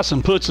right,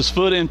 Tyson puts his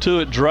foot into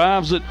it,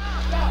 drives it.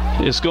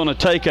 It's going to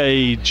take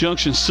a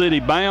Junction City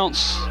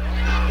bounce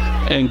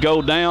and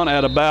go down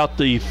at about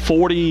the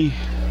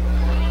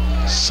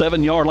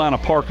 47-yard line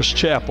of Parkers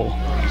Chapel.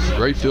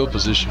 Great field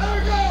position.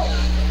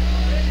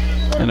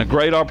 And a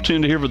great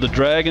opportunity here for the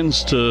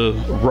Dragons to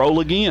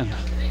roll again.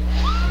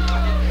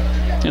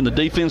 And the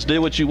defense did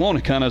what you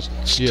wanted, kind of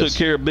took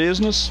care of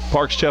business.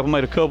 Parkers Chapel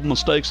made a couple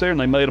mistakes there, and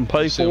they made them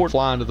pay for it.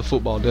 Flying to the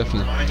football,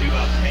 definitely.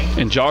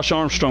 And Josh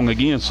Armstrong,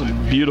 again,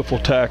 some beautiful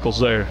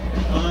tackles there.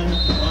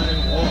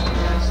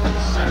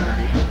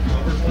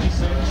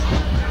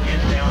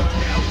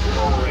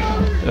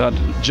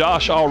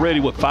 Josh already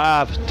with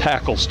 5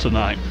 tackles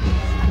tonight.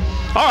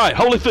 All right,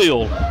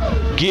 Holyfield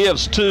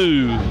gives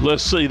to,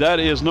 let's see, that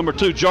is number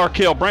 2,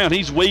 Jarkel Brown.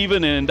 He's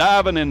weaving and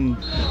diving and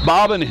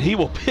bobbing, and he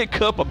will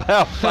pick up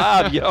about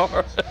 5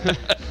 yards.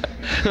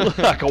 Look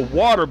like a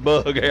water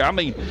bug here. I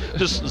mean,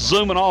 just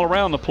zooming all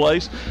around the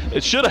place.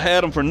 It should have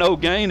had him for no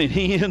gain, and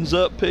he ends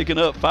up picking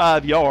up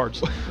 5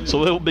 yards.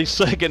 So it will be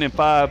 2nd and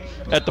 5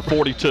 at the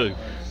 42.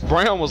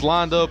 Brown was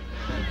lined up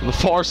on the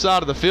far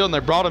side of the field, and they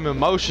brought him in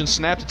motion,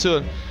 snapped it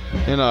to him,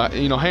 and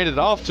handed it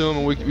off to him.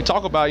 And we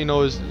talk about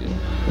his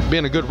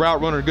being a good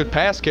route runner, a good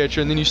pass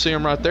catcher, and then you see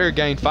him right there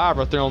gain 5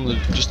 right there on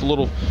just a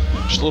little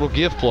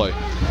give play.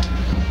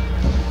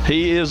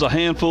 He is a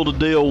handful to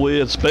deal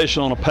with,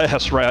 especially on a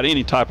pass route,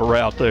 any type of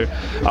route there.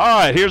 All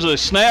right, here's a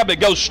snap that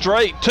goes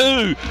straight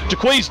to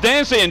Jaquise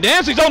Dancy, and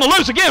Dancy's on the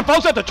loose again,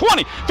 folks, at the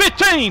 20,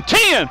 15,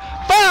 10,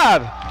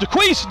 5.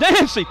 Jaquise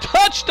Dancy,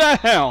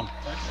 touchdown.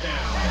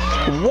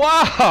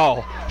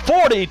 Wow,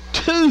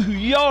 42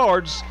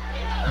 yards,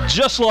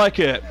 just like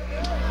it.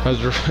 A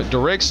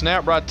direct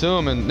snap right to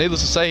him, and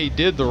needless to say, he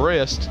did the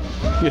rest.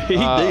 Yeah, he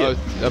did.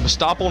 A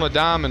stop on a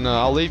dime, and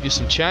I'll leave you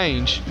some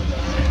change.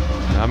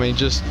 I mean,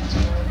 just...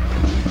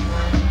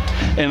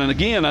 And then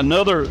again,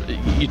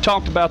 you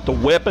talked about the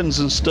weapons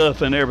and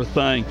stuff and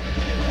everything.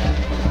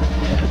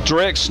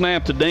 Direct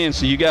snap to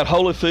Dancy. You got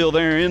Holyfield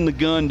there in the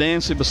gun,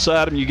 Dancy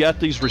beside him. You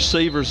got these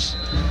receivers,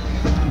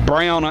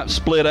 Brown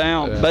split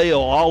out, Bale,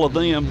 all of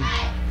them.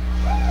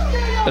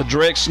 A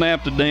direct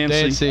snap to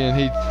Dancy.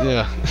 And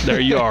there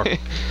you are.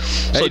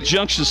 So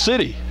Junction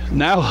City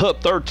now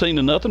up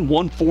 13-0,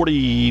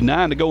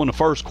 1:49 to go in the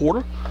first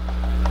quarter.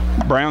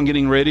 Brown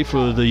getting ready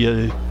for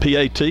the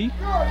PAT.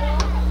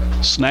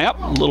 Snap,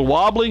 a little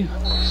wobbly.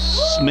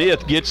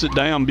 Smith gets it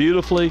down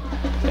beautifully,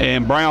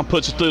 and Brown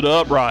puts it through the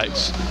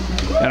uprights.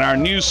 And our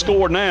new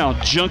score now,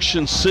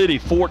 Junction City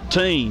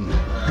 14,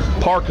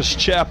 Parkers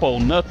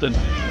Chapel nothing.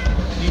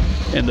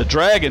 And the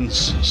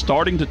Dragons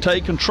starting to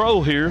take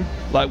control here,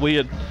 like we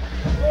had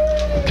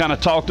kind of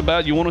talked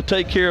about. You want to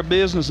take care of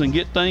business and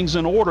get things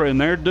in order, and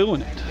they're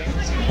doing it.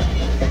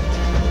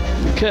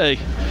 Okay,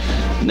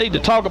 need to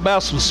talk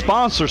about some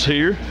sponsors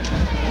here.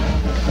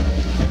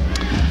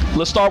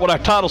 Let's start with our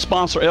title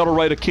sponsor, El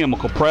Dorado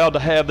Chemical. Proud to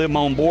have them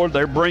on board.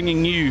 They're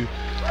bringing you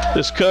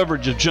this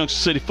coverage of Junction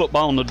City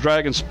football on the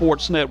Dragon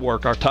Sports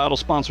Network. Our title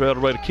sponsor, El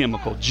Dorado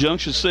Chemical.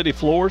 Junction City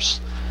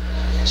Florists,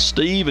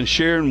 Steve and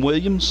Sharon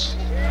Williams.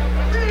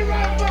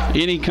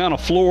 Any kind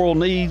of floral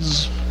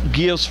needs,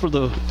 gifts for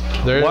the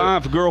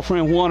wife,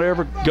 girlfriend,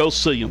 whatever, go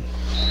see them.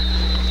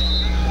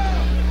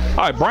 All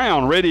right,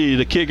 Brown ready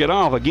to kick it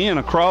off. Again,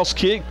 a cross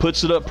kick,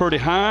 puts it up pretty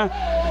high.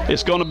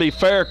 It's going to be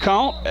fair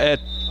count at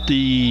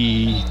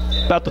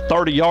about the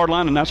 30-yard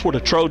line, and that's where the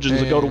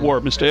Trojans will go to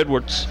work. Mr.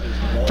 Edwards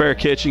fair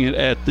catching it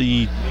at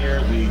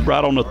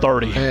right on the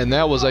 30. And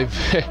that was a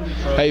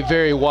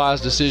very wise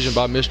decision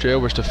by Mr.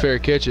 Edwards to fair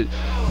catch it.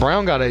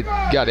 Brown got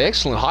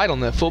excellent height on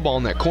that football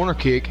on that corner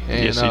kick,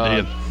 and yes, he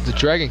did. The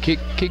Dragon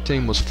kick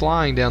team was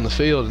flying down the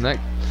field, and that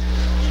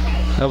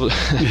was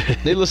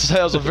needless to say,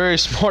 that was a very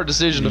smart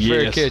decision to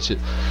fair catch it.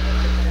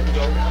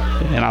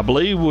 And I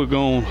believe we're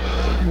going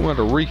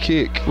to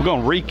re-kick. We're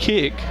going to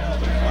re-kick.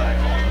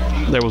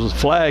 There was a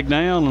flag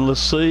down, and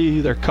let's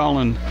see, they're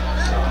calling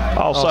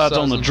all sides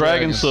on the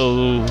Dragons.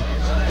 So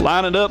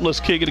line it up, let's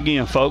kick it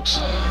again, folks.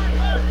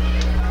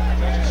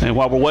 And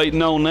while we're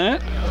waiting on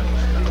that,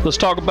 let's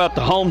talk about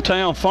the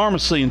hometown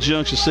pharmacy in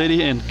Junction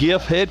City and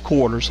gift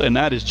headquarters, and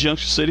that is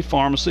Junction City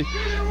Pharmacy.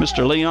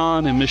 Mr.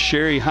 Leon and Miss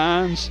Sherry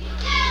Hines.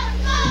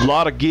 A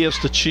lot of gifts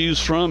to choose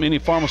from. Any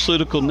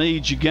pharmaceutical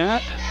needs you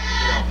got,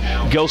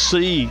 go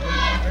see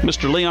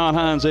Mr. Leon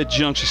Hines at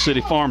Junction City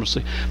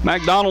Pharmacy.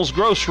 McDonald's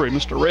Grocery,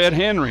 Mr. Red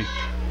Henry.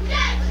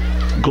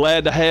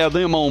 Glad to have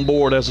them on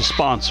board as a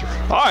sponsor.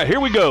 All right,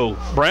 here we go.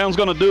 Brown's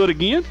going to do it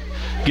again.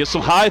 Get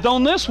some height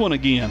on this one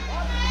again.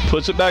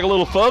 Puts it back a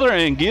little further,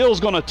 and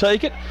Gill's going to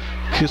take it.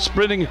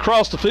 Sprinting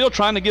across the field,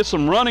 trying to get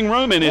some running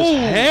room, and is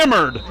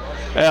hammered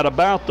at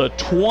about the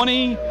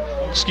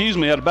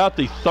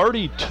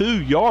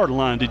 32-yard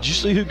line. Did you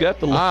see who got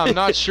the line? I'm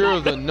not sure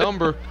of the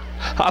number.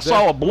 I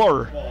saw a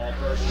blur.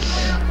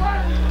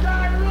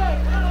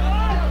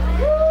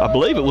 I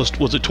believe it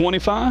was it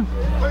 25?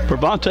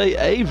 Pravante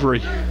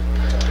Avery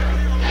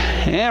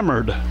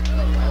hammered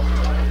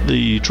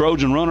the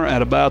Trojan runner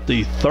at about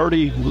the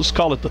 30, let's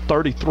call it the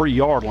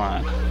 33-yard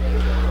line.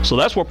 So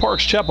that's where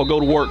Parks Chapel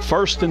go to work,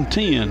 1st and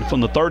 10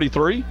 from the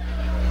 33.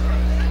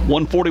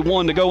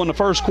 1:41 to go in the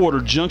first quarter.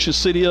 Junction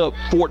City up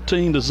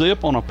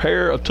 14-0 on a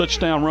pair of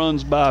touchdown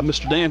runs by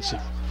Mr. Dancy.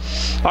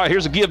 All right,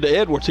 here's a give to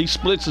Edwards. He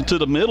splits into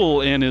the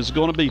middle and is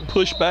going to be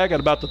pushed back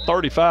at about the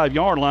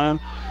 35-yard line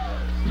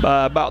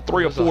by about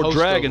 3 or 4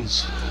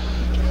 Dragons.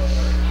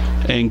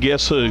 And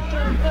guess who?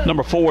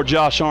 Number 4,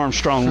 Josh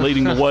Armstrong,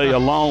 leading the way,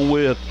 along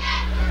with,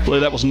 I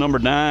believe that was number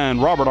 9,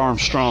 Robert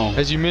Armstrong.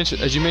 As you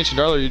mentioned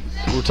earlier,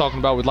 we were talking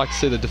about we'd like to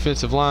see the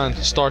defensive line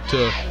start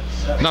to,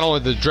 not only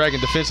the Dragon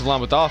defensive line,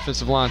 but the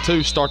offensive line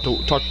too, start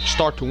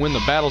to win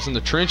the battles in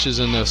the trenches.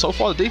 And so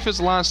far, the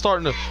defensive line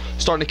starting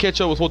to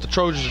catch up with what the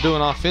Trojans are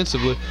doing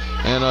offensively.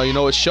 And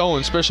it's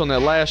showing, especially on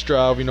that last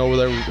drive. Where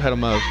they had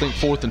them, I think,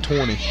 4th and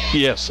 20.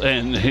 Yes,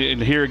 and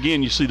here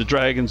again, you see the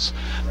Dragons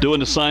doing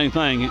the same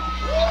thing.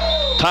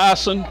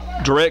 Tyson,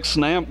 direct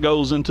snap,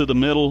 goes into the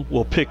middle,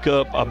 will pick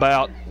up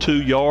about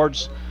 2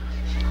 yards.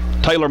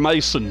 Taylor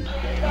Mason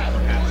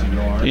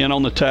in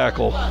on the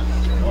tackle.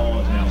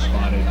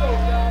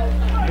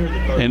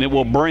 And it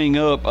will bring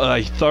up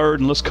a 3rd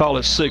and let's call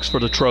it 6 for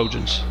the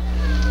Trojans.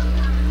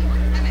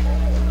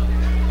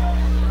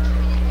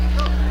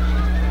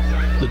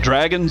 The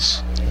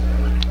Dragons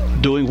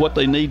doing what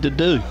they need to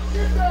do.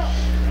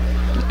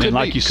 And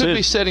like you said, could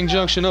be setting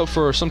Junction up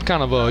for some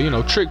kind of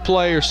a trick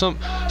play or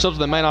something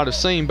they may not have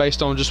seen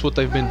based on just what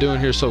they've been doing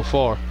here so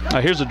far.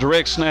 Here's a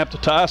direct snap to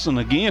Tyson.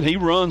 Again, he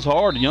runs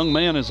hard. The young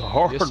man is a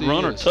hard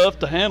runner, tough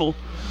to handle.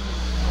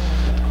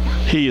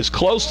 He is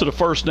close to the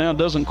first down,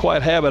 doesn't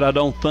quite have it, I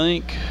don't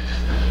think.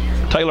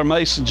 Taylor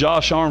Mason,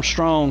 Josh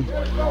Armstrong,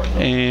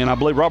 and I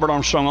believe Robert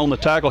Armstrong on the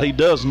tackle. He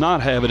does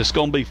not have it. It's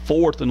going to be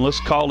 4th and let's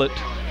call it,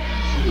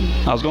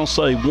 I was going to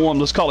say 1,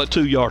 let's call it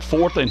 2 yard.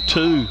 4th and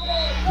 2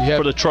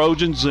 for the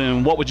Trojans.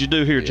 And what would you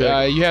do here,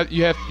 Jake?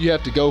 You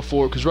have to go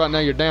for it because right now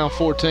you're down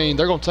 14.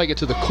 They're going to take it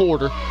to the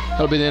quarter.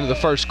 That'll be the end of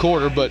the first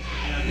quarter. But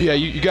yeah,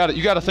 you got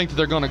to think that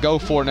they're going to go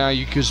for it now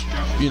because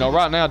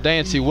right now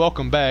Dancy,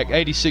 welcome back,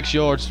 86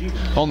 yards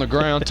on the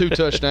ground, 2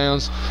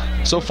 touchdowns.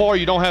 So far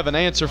you don't have an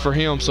answer for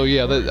him. So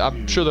yeah,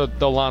 I'm sure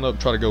they'll line up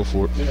and try to go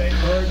for it.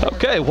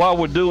 Okay, while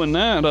we're doing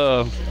that,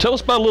 tell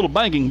us about a little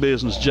banking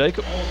business,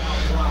 Jacob.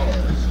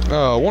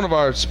 One of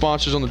our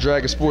sponsors on the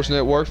Dragon Sports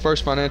Network,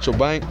 First Financial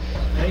Bank,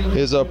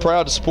 is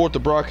proud to support the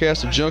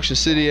broadcast of Junction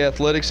City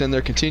Athletics and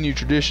their continued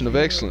tradition of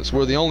excellence.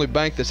 We're the only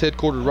bank that's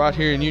headquartered right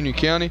here in Union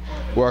County,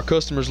 where our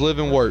customers live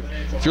and work.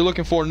 If you're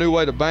looking for a new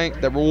way to bank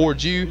that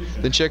rewards you,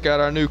 then check out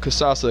our new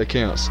Kasasa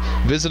accounts.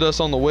 Visit us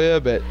on the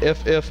web at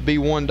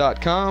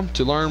ffb1.com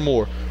to learn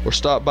more, or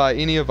stop by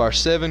any of our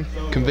 7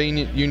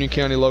 convenient Union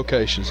County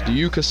locations. Do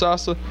you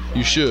Kasasa?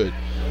 You should.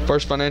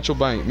 First Financial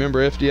Bank,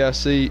 member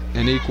FDIC,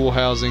 and equal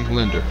housing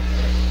lender.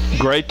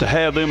 Great to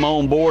have them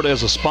on board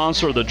as a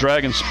sponsor of the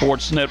Dragon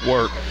Sports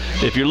Network.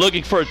 If you're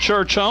looking for a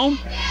church home,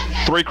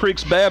 Three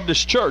Creeks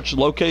Baptist Church,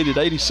 located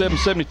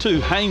 8772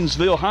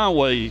 Haynesville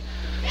Highway,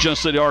 Junction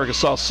City,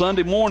 Arkansas.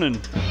 Sunday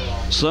morning,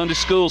 Sunday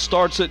school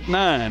starts at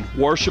 9,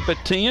 worship at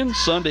 10,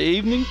 Sunday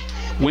evening,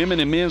 women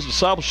and men's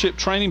discipleship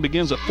training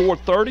begins at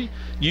 4:30,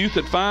 youth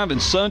at 5,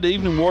 and Sunday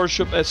evening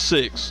worship at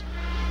 6.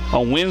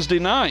 On Wednesday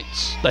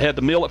nights, they had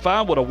the meal at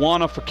 5 with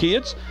Awana for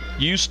kids,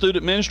 youth,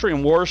 student ministry,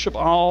 and worship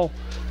all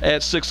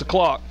at 6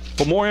 o'clock.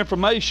 For more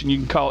information, you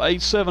can call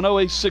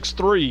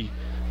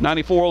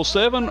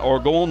 870-863-9407 or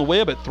go on the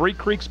web at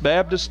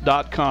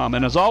threecreeksbaptist.com.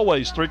 And as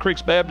always, Three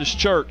Creeks Baptist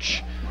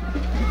Church,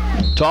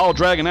 to all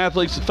Dragon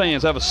athletes and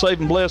fans, have a safe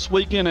and blessed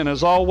weekend, and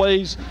as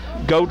always,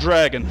 go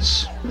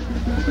Dragons.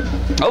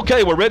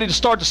 Okay, we're ready to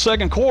start the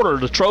second quarter.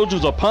 The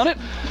Trojans will punt it,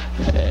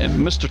 and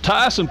Mr.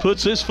 Tyson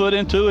puts his foot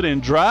into it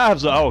and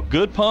drives a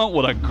good punt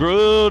with a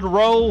good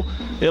roll.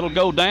 It'll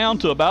go down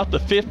to about the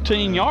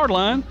 15-yard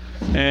line,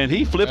 and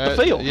he flipped the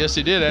field. Yes,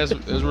 he did.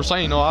 As we're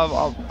saying,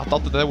 I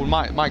thought that they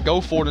might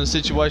go for it in a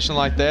situation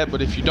like that,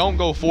 but if you don't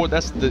go for it,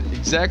 that's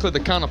exactly the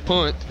kind of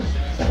punt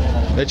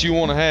that you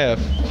want to have.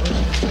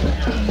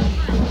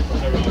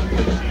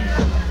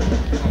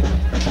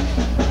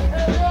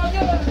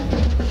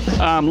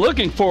 I'm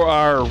looking for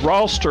our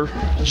roster.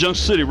 Junction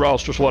City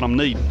roster is what I'm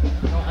needing.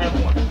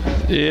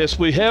 Yes,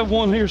 we have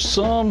one here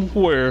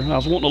somewhere. I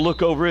was wanting to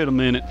look over it a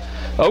minute.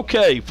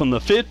 Okay, from the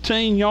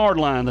 15-yard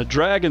line, the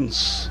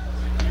Dragons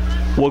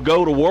will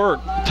go to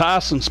work.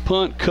 Tyson's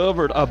punt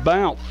covered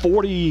about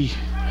 40,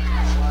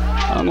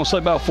 I'm going to say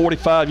about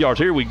 45 yards.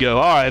 Here we go.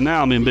 All right,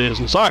 now I'm in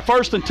business. All right,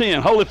 1st and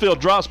 10. Holyfield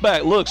drops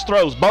back, looks,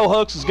 throws. Bo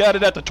Hooks has got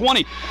it at the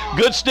 20.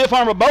 Good stiff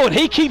arm of Bo, and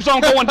he keeps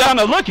on going down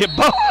there. Look at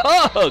Bo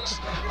Hooks.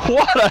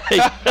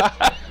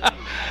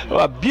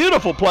 What a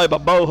beautiful play by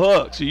Bo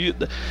Hooks.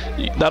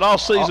 That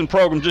all-season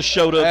program just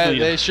showed up to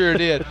you. They sure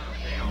did.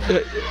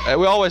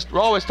 We're always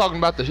talking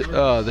about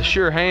the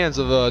sure hands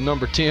of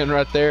number 10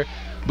 right there,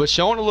 but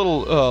showing a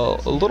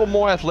little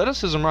more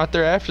athleticism right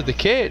there after the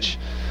catch.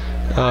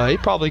 He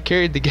probably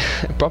carried the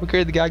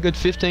guy a good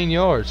 15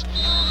 yards.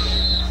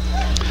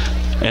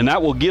 And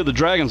that will give the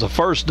Dragons a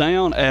first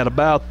down at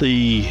about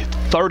the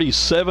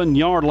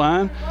 37-yard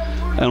line.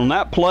 And on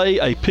that play,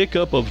 a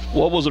pickup of,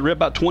 what was it,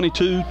 about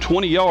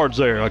 20 yards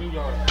there.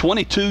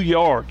 22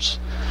 yards.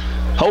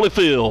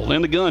 Holyfield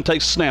in the gun,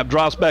 takes a snap,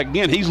 drops back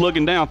again. He's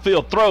looking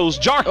downfield, throws.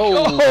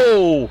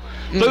 Through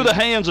the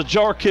hands of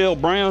Jarkel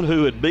Brown,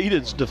 who had beat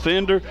his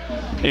defender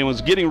and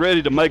was getting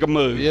ready to make a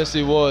move. Yes,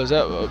 he was.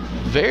 That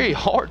very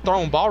hard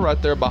thrown ball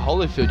right there by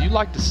Holyfield. You'd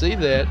like to see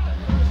that.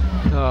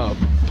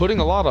 Putting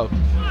a lot of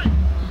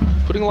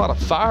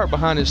fire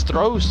behind his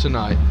throws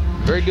tonight.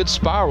 Very good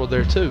spiral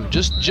there too,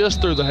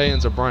 just through the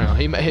hands of Brown.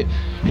 He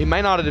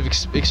may not have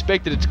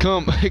expected it to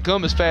come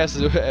as fast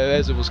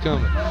as it was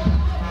coming.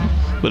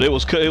 But it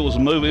was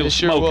moving. It was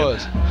sure smoking.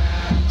 Was.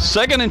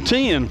 2nd and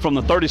 10 from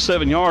the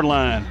 37-yard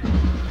line.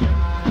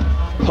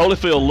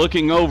 Holyfield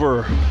looking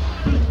over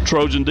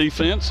Trojan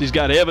defense. He's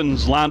got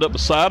Evans lined up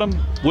beside him.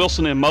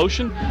 Wilson in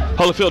motion.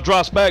 Holyfield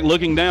drops back,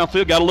 looking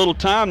downfield. Got a little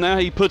time now.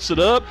 He puts it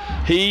up.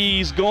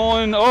 He's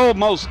going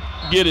almost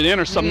get it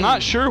intercepted. I'm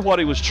not sure what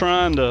he was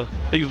trying to.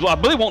 He was, I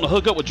believe, wanting to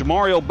hook up with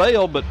Jamario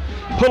Bell, but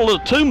put a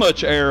little too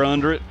much air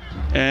under it,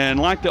 and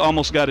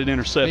almost got it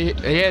intercepted.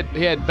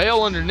 He had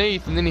Bell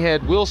underneath, and then he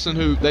had Wilson,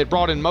 who they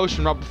brought in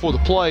motion right before the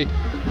play,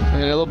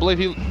 and I believe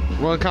he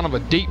run kind of a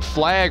deep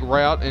flag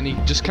route, and he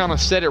just kind of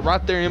set it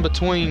right there in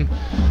between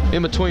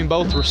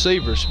both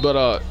receivers.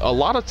 But a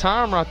lot of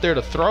time right there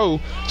to throw.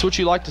 It's what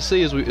you like to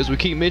see as we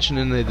keep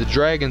mentioning the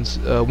Dragons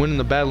winning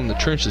the battle in the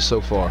trenches so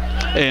far.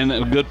 And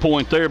a good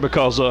point there,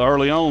 because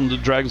early on the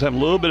Dragons have a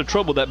little bit of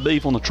trouble with that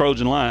beef on the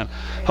Trojan line.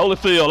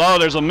 Holyfield,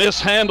 there's a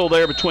mishandle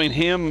there between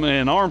him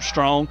and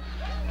Armstrong,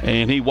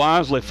 and he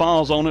wisely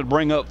falls on it to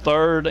bring up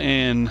 3rd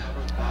and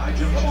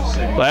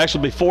will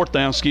actually be 4th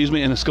down,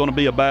 and it's going to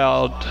be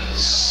about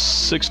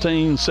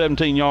 16,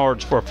 17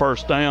 yards for a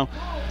first down.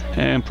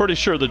 And pretty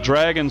sure the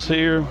Dragons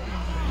here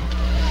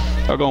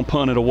are going to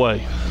punt it away.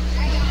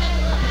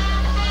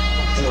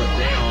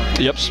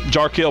 Yep,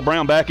 Jarkel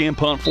Brown back in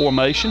punt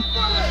formation.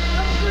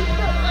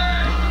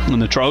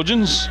 And the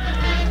Trojans,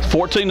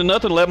 14-0,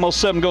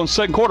 11:07 going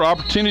second quarter.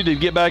 Opportunity to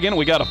get back in it.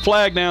 We got a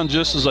flag down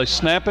just as they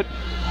snap it.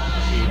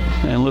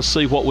 And let's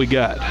see what we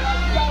got.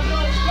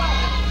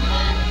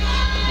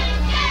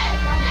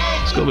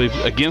 It's going to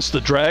be against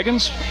the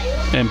Dragons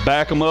and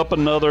back them up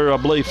another, I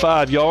believe,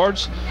 5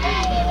 yards.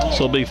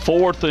 So it'll be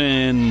 4th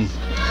and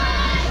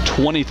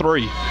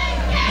 23.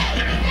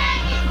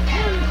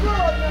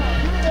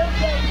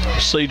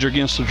 procedure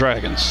against the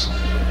Dragons.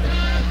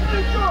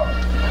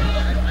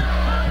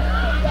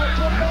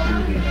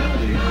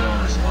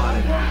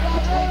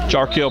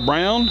 Jarkel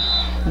Brown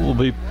will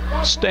be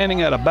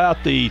standing at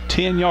about the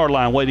 10-yard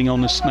line waiting on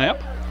this snap.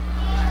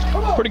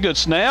 Pretty good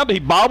snap. He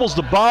bobbles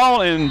the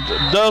ball and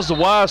does the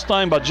wise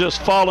thing by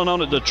just falling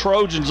on it. The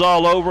Trojans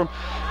all over him,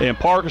 and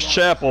Parker's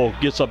Chapel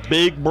gets a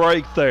big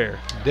break there.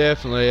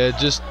 Definitely. It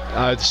just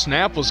the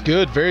snap was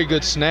good, very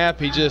good snap.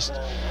 He just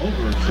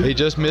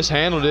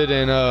mishandled it,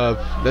 and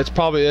that's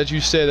probably, as you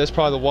said, that's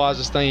probably the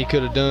wisest thing he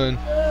could have done.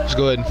 Just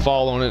go ahead and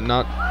fall on it, and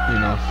not,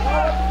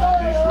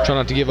 try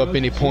not to give up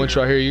any points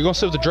right here. You're gonna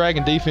see what the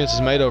Dragon defense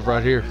is made of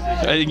right here.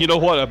 And you know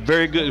what? A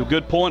very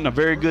good point and a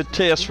very good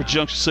test for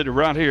Junction City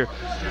right here.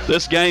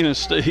 This game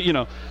is,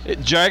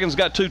 Dragons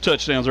got 2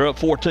 touchdowns. They're up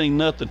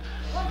 14-0.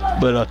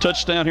 But a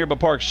touchdown here by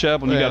Parker's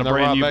Chapel, and you got a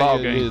brand new ball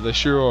game. They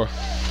sure are.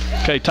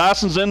 Okay,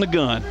 Tyson's in the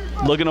gun,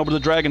 looking over the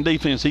Dragon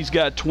defense. He's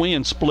got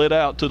twins split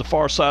out to the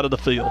far side of the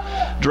field.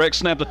 Direct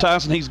snap to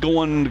Tyson. He's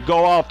going to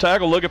go off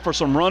tackle, looking for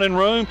some running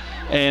room.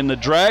 And the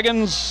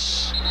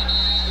Dragons,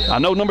 I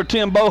know number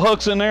 10, Bo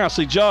Huck's in there. I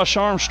see Josh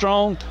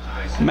Armstrong,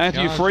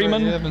 Matthew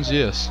Freeman. Evans,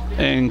 yes.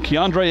 And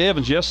Keandre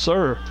Evans, yes,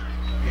 sir.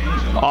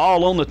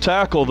 All on the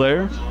tackle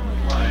there.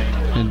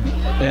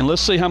 And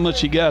let's see how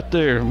much he got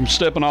there. I'm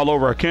stepping all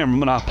over our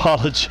cameraman. I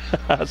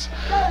apologize.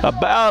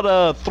 About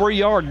a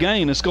 3-yard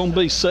gain. It's going to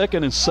be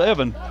 2nd and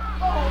 7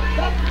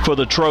 for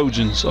the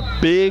Trojans. A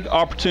big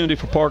opportunity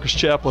for Parker's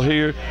Chapel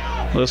here.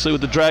 Let's see what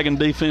the Dragon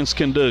defense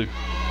can do.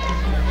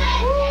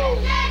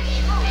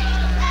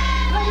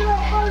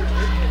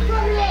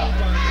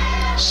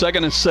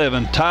 Second and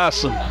 7.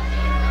 Tyson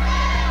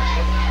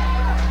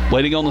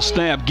waiting on the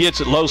snap. Gets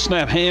it. Low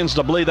snap. Hands,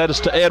 I believe that is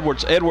to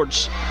Edwards.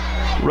 Edwards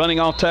running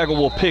off tackle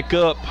will pick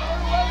up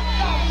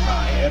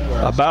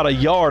about a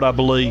yard, I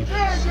believe.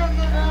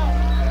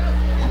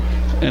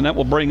 And that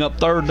will bring up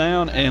 3rd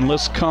down, and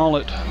let's call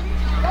it,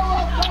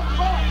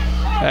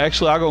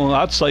 actually,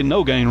 I'd say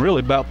no gain, really,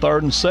 about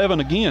 3rd and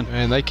 7 again.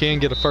 And they can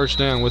get a 1st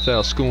down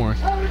without scoring.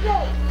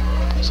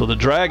 So the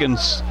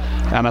Dragons,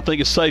 and I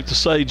think it's safe to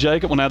say,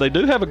 Jacob, well, now they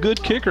do have a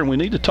good kicker, and we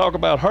need to talk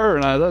about her,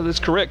 and that is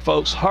correct,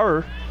 folks,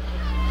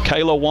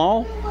 Kayla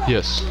Wall.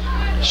 Yes.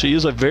 She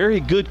is a very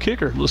good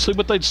kicker. Let's see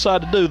what they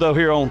decide to do, though,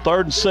 here on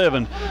 3rd and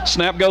 7.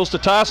 Snap goes to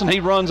Tyson. He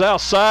runs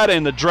outside,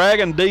 and the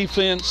Dragon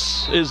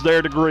defense is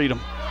there to greet him.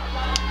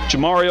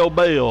 Jamario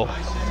Bell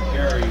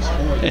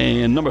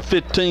and number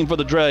 15 for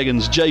the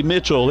Dragons, Jay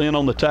Mitchell, in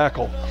on the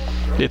tackle.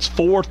 It's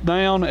 4th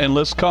down, and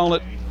let's call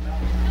it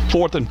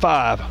 4th and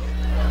 5.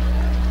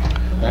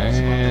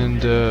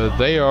 And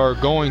they are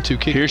going to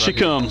kick it. Here she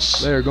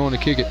comes. They are going to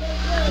kick it.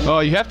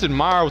 You have to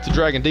admire what the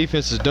Dragon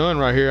defense has done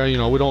right here.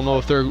 We don't know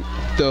if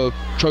the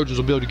Trojans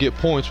will be able to get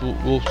points.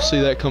 We'll see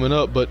that coming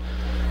up. But,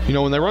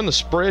 when they run the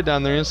spread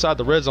down there inside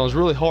the red zone, it's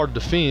really hard to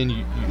defend.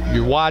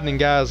 You're widening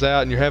guys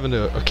out, and you're having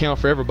to account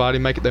for everybody.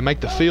 They make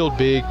the field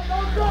big,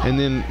 and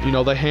then,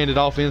 they hand it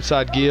off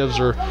inside gives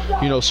or,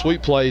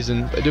 sweep plays,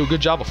 and they do a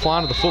good job of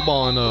flying to the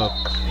football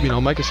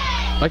and,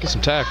 making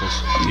some tackles.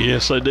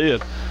 Yes, they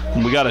did.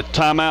 And we got a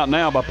timeout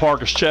now by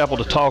Parker's Chapel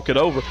to talk it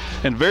over.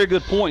 And very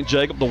good point,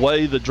 Jacob, the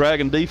way the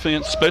Dragon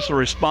defense especially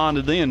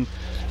responded then,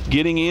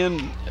 getting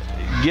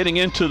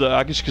into the,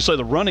 I guess you could say,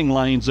 the running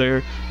lanes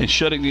there and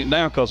shutting it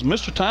down, because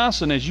Mr.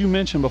 Tyson, as you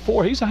mentioned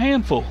before, he's a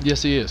handful.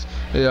 Yes, he is.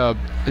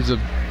 He's a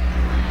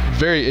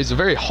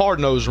very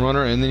hard-nosed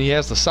runner, and then he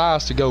has the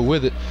size to go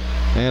with it.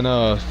 And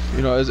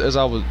as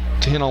I was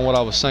to hint on what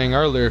I was saying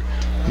earlier,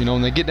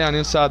 when they get down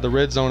inside the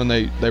red zone and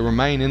they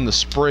remain in the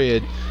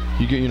spread,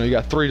 you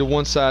got 3 to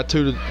one side,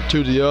 2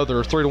 to the other,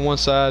 or 3 to one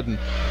side, and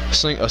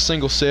a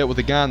single set with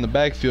a guy in the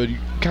backfield. You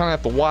kind of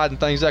have to widen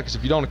things out, because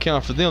if you don't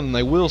account for them, then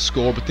they will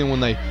score. But then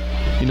when they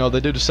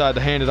do decide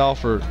to hand it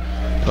off for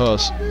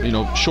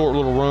short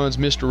little runs,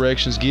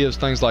 misdirections, gives,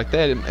 things like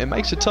that, it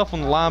makes it tough on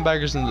the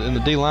linebackers and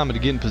the D linemen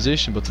to get in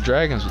position. But the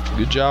Dragons,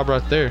 good job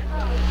right there.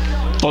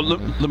 Well,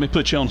 let me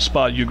put you on the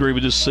spot. You agree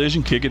with this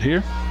decision? Kick it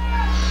here.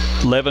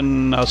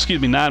 9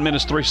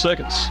 minutes, 3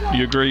 seconds.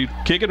 You agree,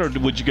 kick it, or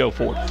would you go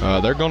for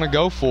it? They're going to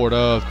go for it.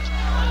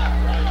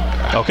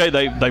 Okay,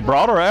 they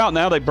brought her out.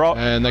 Now they call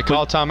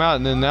timeout,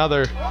 and then now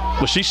they're.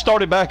 Well, she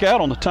started back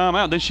out on the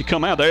timeout. Then she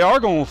come out. They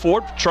are going for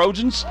it.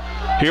 Trojans.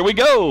 Here we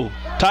go.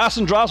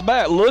 Tyson drops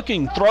back,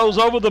 looking, throws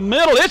over the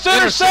middle. It's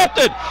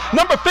intercepted.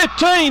 Number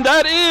 15.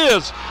 That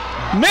is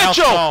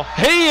Mitchell.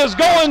 He is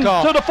going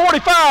to the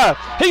 45.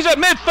 He's at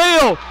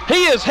midfield.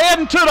 He is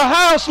heading to the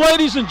house,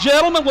 ladies and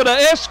gentlemen, with an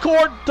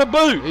escort to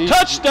boot.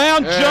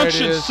 Touchdown,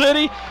 Junction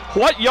City.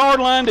 What yard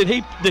line did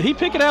he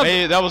pick it out?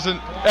 Hey, that was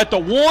at the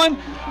 1.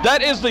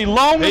 That is the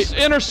longest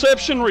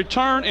interception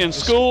return in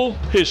school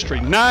history.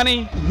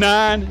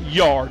 99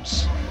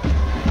 yards.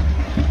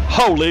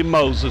 Holy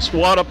Moses,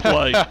 what a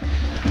play.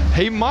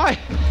 He might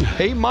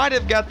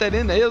have got that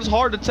in there. It was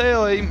hard to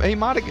tell. He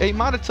might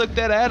have took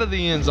that out of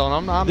the end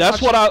zone. I'm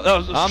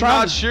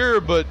not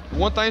sure, but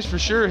one thing's for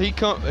sure, he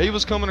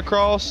was coming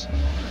across.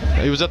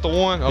 He was at the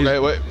 1. Okay,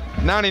 wait.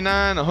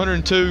 99,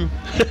 102.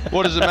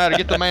 What does it matter?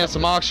 Get the man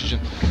some oxygen.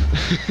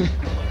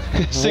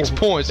 6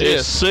 points. It's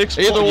Yes. 6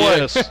 Either way.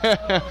 Yes.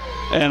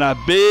 And a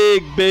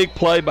big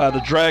play by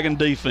the Dragon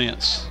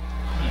defense.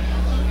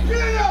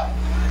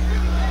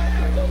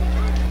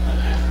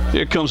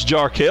 Here comes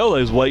Jarkel.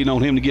 They was waiting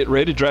on him to get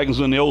ready. Dragons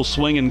in the old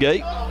swinging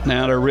gate.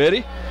 Now they're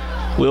ready.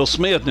 Will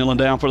Smith kneeling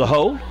down for the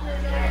hold.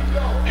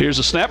 Here's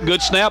a snap.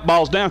 Good snap.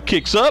 Ball's down.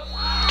 Kicks up.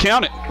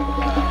 Count it.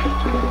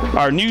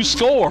 Our new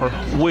score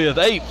with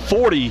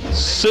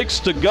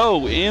 8:46 to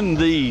go in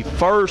the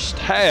first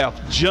half.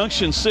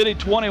 Junction City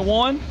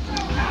 21,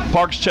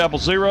 Parks Chapel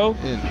 0.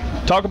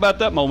 Talk about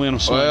that momentum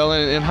swing. Well,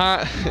 in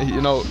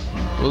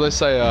they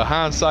say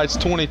hindsight's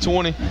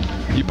 20/20.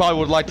 You probably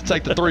would like to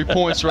take the 3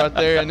 points right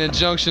there, and then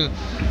Junction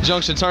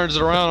turns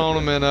it around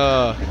on them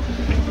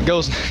and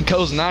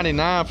goes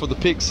 99 for the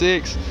pick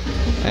 6.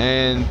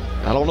 And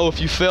I don't know if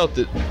you felt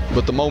it,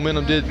 but the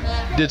momentum did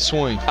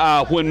swing.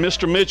 When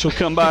Mr. Mitchell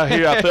come by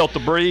here, I felt the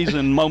breeze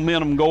and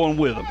momentum going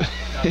with him.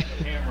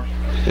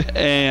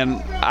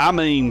 And I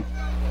mean,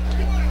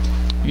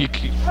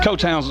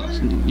 Coach Hounds,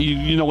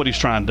 you know what he's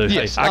trying to do.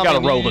 Yes, Hey, I got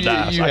to roll the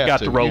dice. I got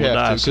to roll the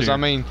dice because I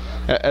mean,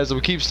 as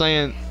we keep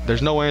saying,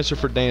 there's no answer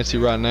for Dancy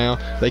right now.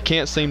 They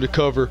can't seem to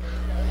cover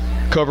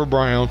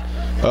Brown.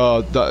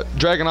 The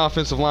Dragon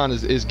offensive line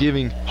is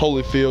giving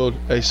Holyfield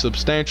a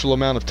substantial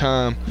amount of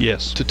time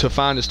to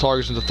find his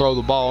targets and to throw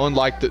the ball,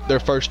 unlike their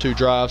first 2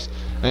 drives.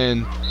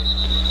 And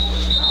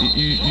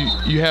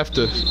you have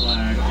to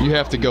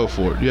go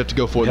for it. You have to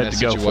go for it in that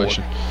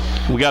situation.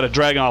 We got a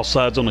Dragon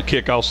offsides on the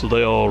kickoff, so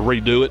they'll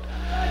redo it.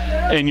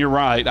 And you're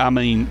right. I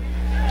mean,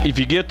 if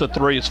you get the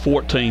 3, it's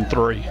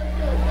 14-3.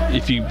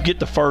 If you get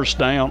the first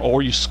down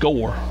or you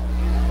score,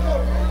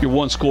 you're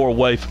 1 score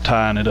away from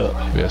tying it up.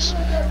 Yes.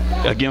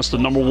 Against the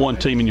 #1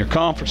 team in your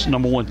conference,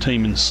 #1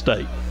 team in the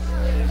state,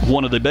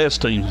 one of the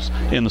best teams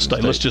in the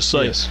state. Let's just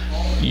say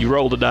you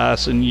roll the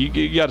dice and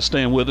you got to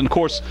stand with it. And of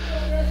course,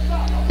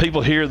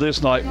 people hear this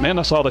and like, man,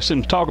 that's all they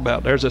seem to talk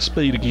about. There's that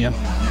speed again.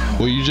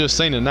 Well, you just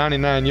seen it,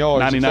 99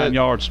 yards. 99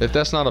 yards. If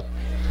that's not a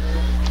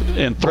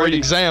and great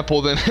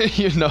example, then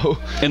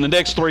And the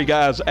next 3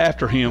 guys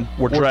after him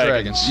were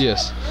Dragons.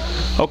 Yes.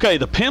 Okay,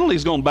 the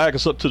penalty's going to back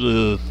us up to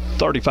the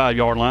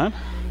 35-yard line.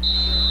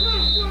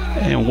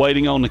 And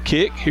waiting on the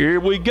kick. Here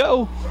we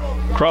go.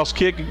 Cross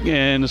kick,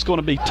 and it's going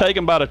to be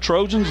taken by the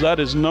Trojans. That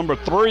is number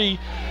 3.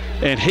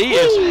 And he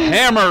is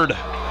hammered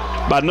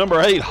by number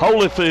 8,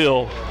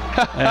 Holyfield.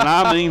 And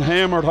I mean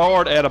hammered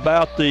hard at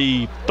about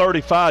the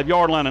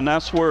 35-yard line, and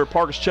that's where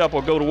Parks Chapel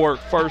will go to work,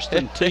 1st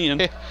and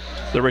 10.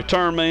 The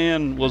return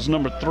man was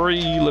number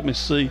 3, let me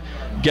see,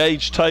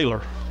 Gage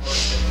Taylor.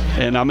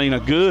 And I mean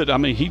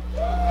he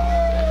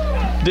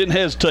didn't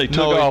hesitate,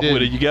 took off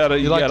with it. You gotta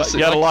like to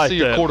see that.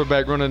 Your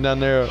quarterback running down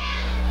there,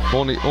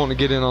 wanting to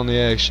get in on the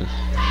action.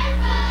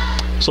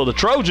 So the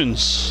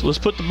Trojans, let's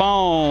put the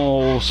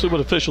ball, see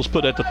what officials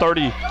put at the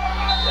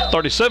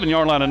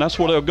 37-yard line, and that's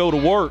where they'll go to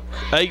work.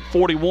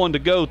 8:41 to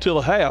go till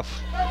the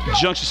half.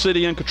 Junction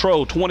City in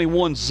control,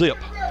 21-zip.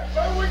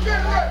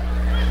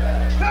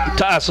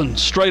 Tyson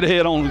straight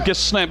ahead gets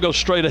the snap, goes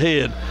straight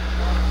ahead,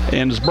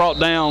 and is brought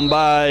down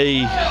by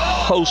a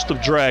host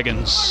of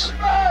Dragons.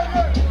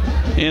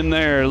 In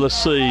there, let's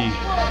see,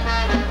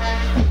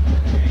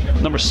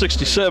 number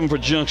 67 for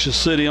Junction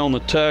City on the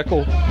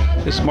tackle.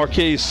 It's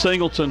Marquise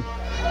Singleton.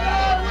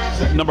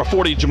 Number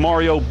 40,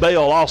 Jamario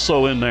Bell,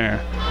 also in there.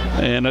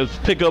 And a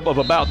pickup of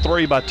about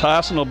 3 by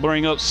Tyson will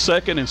bring up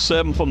 2nd and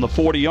 7 from the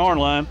 40-yard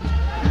line.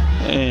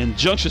 And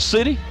Junction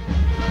City,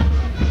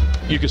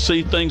 you can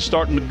see things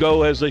starting to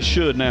go as they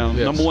should now.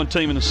 Yes. #1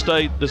 team in the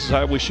state, this is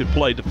how we should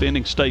play,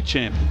 defending state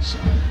champions.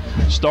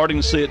 Starting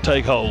to see it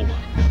take hold.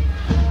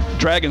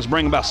 Dragons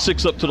bring about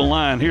 6 up to the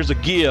line. Here's a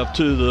give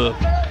to the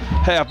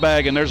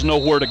halfback, and there's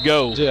nowhere to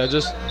go. Yeah,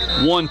 just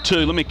 1,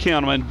 2. Let me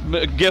count them.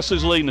 And guess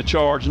who's leading the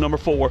charge? Number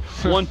 4.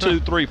 1, 2,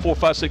 3, 4,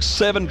 5, 6,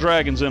 7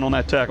 Dragons in on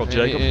that tackle,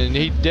 Jacob. And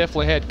he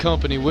definitely had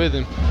company with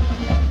him.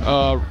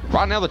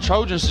 Right now, the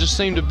Trojans just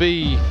seem to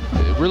be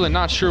really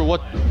not sure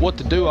what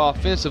to do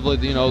offensively.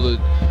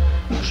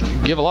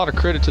 Give a lot of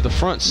credit to the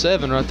front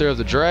 7 right there of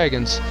the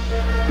Dragons.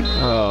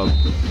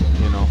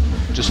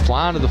 Just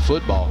flying to the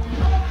football.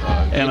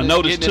 And I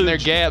noticed getting in their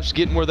gaps,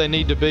 getting where they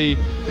need to be.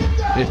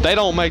 If they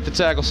don't make the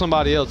tackle,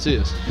 somebody else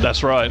is.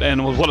 That's right.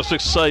 And what I was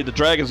fixing to say, the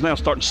Dragons now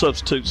starting to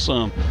substitute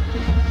some.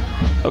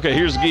 Okay,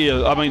 here's the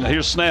give.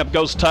 Here's snap,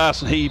 goes to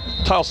Tyson. He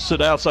tosses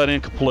it outside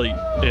incomplete,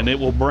 and it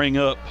will bring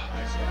up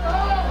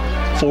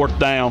 4th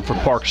down for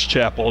Parks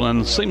Chapel.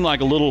 And it seemed like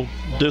a little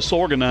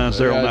disorganized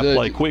there on that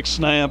play. Quick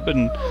snap,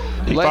 and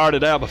he fired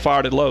it out, but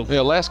fired it low.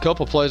 Yeah, last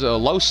couple of plays,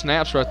 low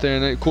snaps right there.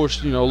 And of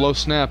course, low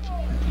snap,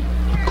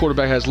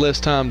 quarterback has less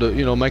time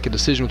to make a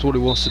decision with what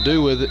he wants to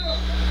do with it,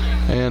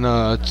 and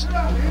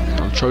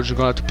Trojans are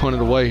gonna have to punt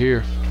it away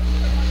here.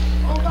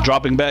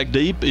 Dropping back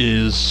deep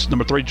is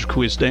number 3,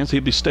 Jaquiz Dance.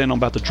 He'll be standing on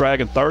about the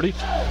Dragon 30,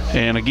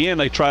 and again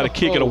they try to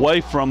kick it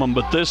away from him,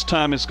 but this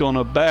time it's going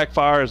to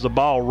backfire as the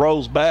ball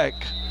rolls back.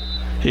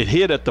 It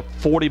hit at the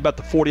 40, about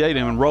the 48,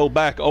 and rolled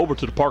back over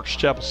to the Parks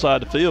Chapel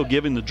side of the field,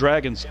 giving the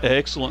Dragons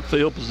excellent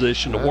field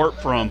position to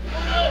work from.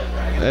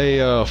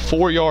 A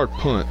 4-yard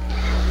punt.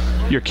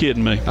 You're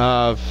kidding me.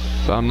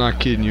 I'm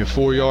not kidding you.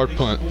 4-yard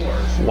punt.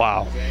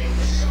 Wow.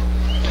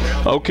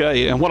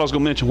 Okay, and what I was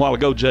going to mention a while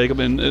ago, Jacob,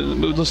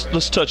 and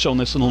let's touch on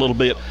this in a little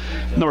bit.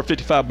 Number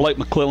 55, Blake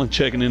McClellan,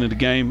 checking into the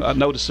game. I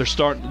noticed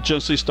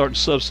Junction City starting to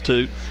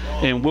substitute,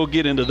 and we'll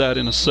get into that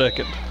in a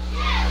second.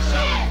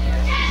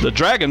 The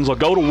Dragons will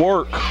go to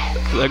work.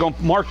 They're going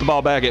to mark the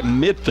ball back at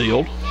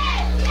midfield.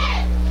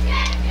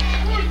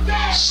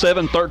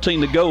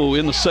 7:13 to go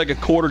in the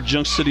second quarter.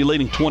 Junction City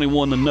leading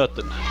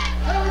 21-0.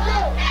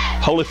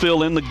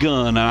 Holyfield in the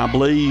gun, and I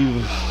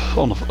believe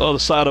on the other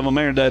side of him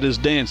there, that is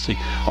Dancy.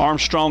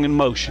 Armstrong in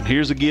motion.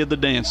 Here's a give to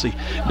Dancy.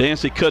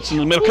 Dancy cuts in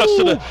the middle, cuts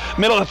to the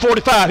middle of the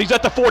 45. He's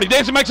at the 40.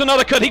 Dancy makes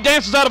another cut. He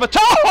dances out of a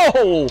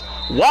tackle.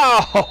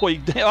 Wow,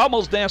 he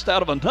almost danced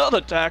out of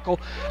another tackle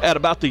at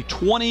about the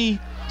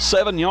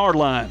 27-yard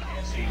line.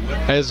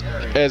 As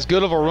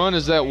good of a run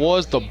as that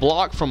was, the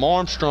block from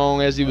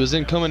Armstrong as he was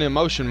coming in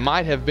motion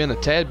might have been a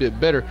tad bit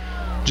better.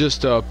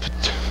 Just a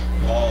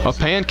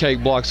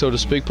pancake block, so to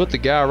speak. Put the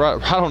guy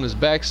right on his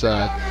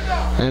backside,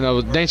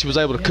 and Dancy was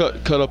able to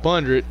cut up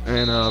under it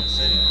and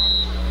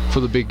for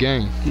the big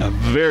gain.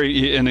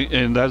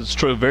 And that's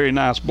true. Very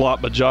nice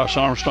block by Josh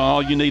Armstrong.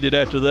 All you needed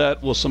after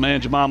that was some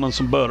Aunt Jemima and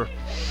some butter.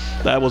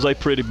 That was a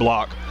pretty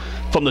block.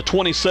 From the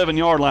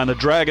 27-yard line, the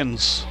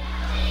Dragons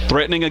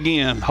threatening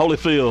again.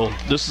 Holyfield.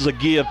 This is a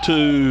give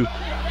to.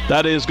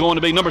 That is going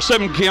to be number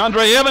 7,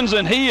 Keandre Evans,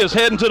 and he is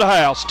heading to the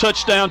house.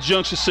 Touchdown,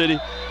 Junction City.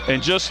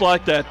 And just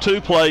like that, 2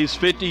 plays,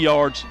 50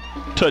 yards,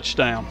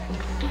 touchdown.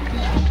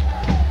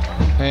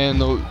 And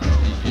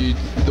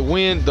the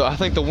wind, I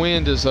think the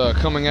wind is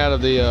coming out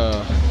of the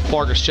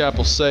Parker's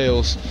Chapel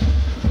sails,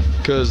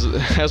 because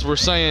as we're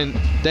saying,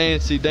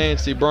 Dancy,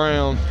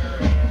 Brown,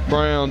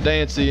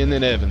 Dancy, and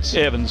then Evans.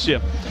 Evans, yeah.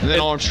 And then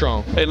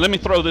Armstrong. And let me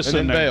throw this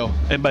in there. Bale.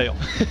 And Bale.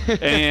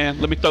 And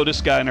let me throw this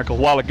guy in there, because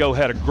a while ago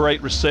had a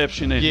great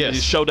reception and yes.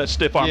 he showed that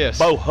stiff arm. Yes.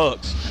 Bo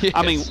Hux. Yes.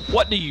 I mean,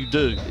 what do you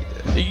do?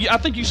 I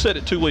think you said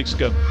it 2 weeks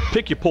ago.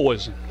 Pick your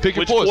poison. Pick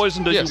your Which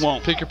poison do yes. you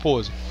want? Pick your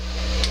poison.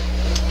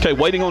 Okay,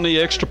 waiting on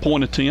the extra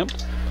point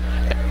attempt.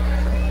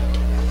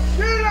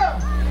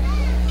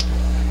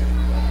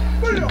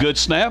 Good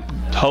snap.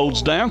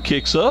 Holds down,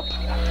 kicks up.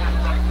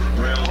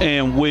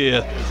 And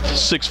with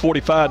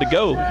 6:45 to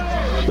go,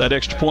 that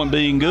extra point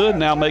being good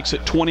now makes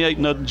it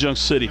 28-0 Junction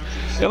City.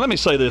 And let me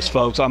say this,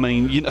 folks. I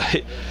mean,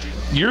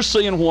 you're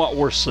seeing what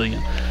we're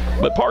seeing.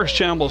 But Parker's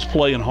Chapel's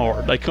playing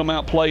hard. They come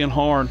out playing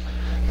hard.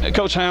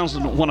 Coach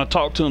Hounsden, when I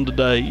talked to him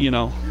today,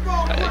 yeah,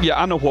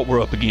 I know what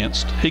we're up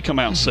against. He come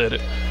out and said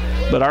it.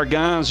 But our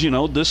guys,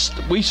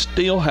 we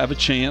still have a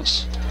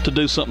chance to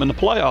do something in the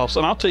playoffs.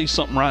 And I'll tell you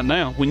something right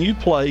now. When you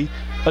play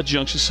a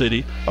Junction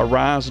City, a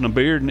Rise, and a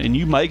Bearden, and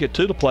you make it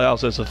to the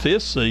playoffs as a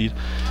 5th seed,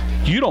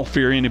 you don't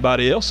fear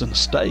anybody else in the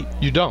state.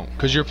 You don't,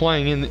 because you're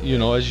playing in,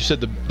 as you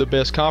said, the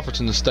best conference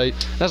in the state.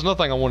 That's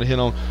another thing I want to hit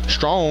on.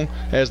 Strong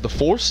as the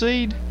 4th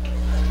seed.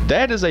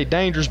 That is a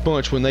dangerous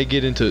bunch when they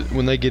get into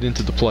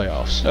the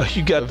playoffs.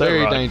 You got that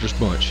very right. dangerous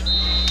bunch.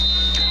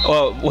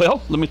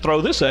 Well, let me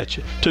throw this at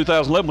you.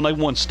 2011, when they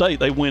won state,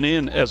 they went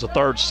in as a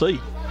 3rd seed.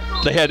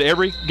 They had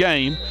every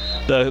game.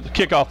 The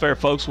kickoff there,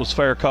 folks, was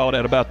fair called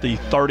at about the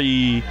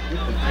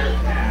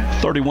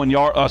 31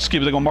 yard. They're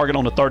going to mark it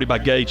on the 30 by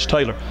Gage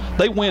Taylor.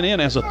 They went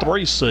in as a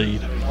 3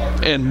 seed,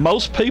 and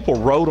most people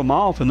wrote them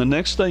off. And the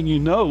next thing you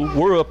know,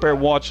 we're up there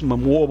watching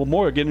Memorial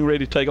Memorial getting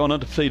ready to take on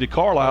undefeated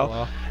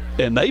Carlisle.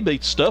 And they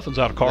beat Stuffins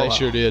out of Carlisle. They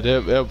sure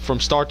did. From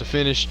start to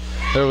finish,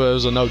 there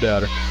was a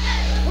no-doubter.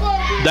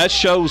 That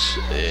shows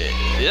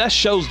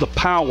the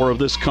power of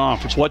this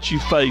conference, what you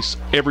face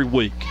every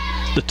week.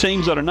 The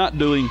teams that are not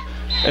doing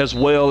as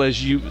well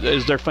as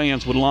their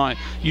fans would like,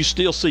 you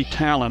still see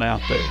talent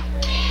out there.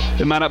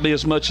 It might not be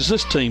as much as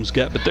this team's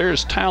got, but there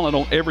is talent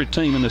on every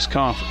team in this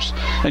conference.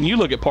 And you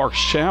look at Parker's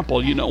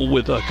Chapel,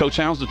 with Coach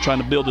Hounsden trying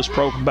to build this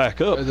program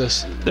back up.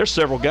 There's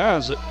several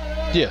guys that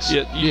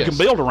you can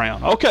build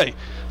around. Okay,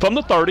 from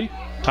the 30,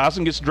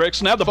 Tyson gets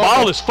direction. Now the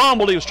ball is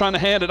fumbled. He was trying to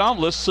hand it on.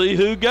 Let's see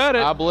who got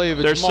it. I believe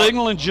it's They're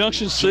signaling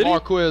Junction City.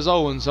 Marquez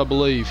Owens, I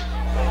believe.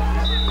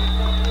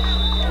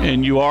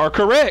 And you are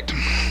correct.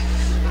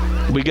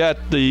 We got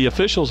the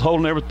officials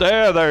holding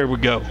everything. There we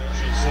go.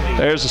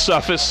 There's the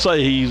stuff. Let's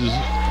say he's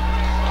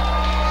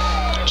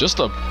just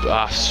a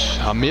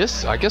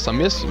miss. I guess a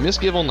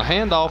misgive on the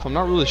handoff. I'm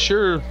not really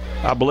sure.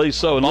 I believe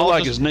so. It looked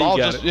like his knee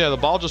got it. Yeah, the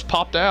ball just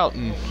popped out,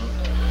 and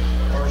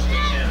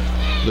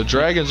the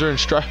Dragons are in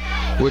strike,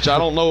 which I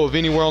don't know of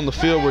anywhere on the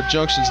field where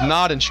Junction's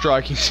not in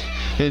striking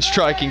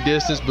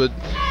distance, but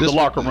the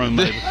locker room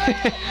maybe.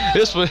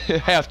 This would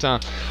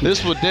halftime.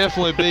 This would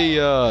definitely be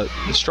the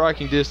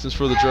striking distance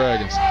for the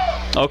Dragons.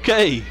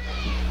 Okay.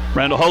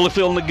 Randall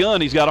Holyfield in the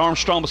gun. He's got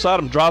Armstrong beside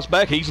him. Drops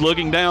back. He's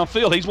looking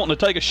downfield. He's wanting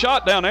to take a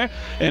shot down there,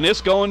 and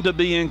it's going to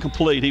be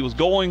incomplete. He was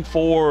going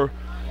for,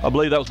 I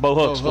believe that was Bo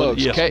Hux.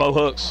 Yes, Bo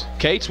Hux.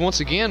 Cates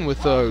once again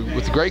with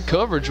great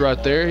coverage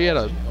right there. He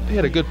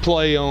had a good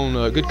play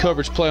on good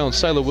coverage play on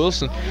Sailor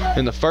Wilson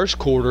in the first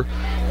quarter.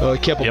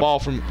 Kept a ball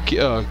from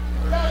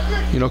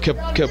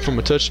kept from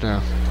a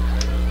touchdown.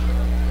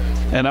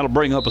 And that'll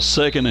bring up a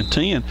 2nd and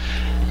 10.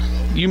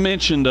 You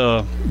mentioned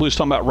we was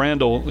talking about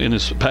Randall in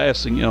his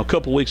passing. You know, a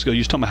couple of weeks ago, you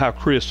was talking about how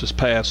crisp his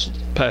passing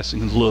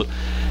has looked.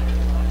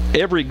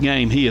 Every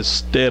game he is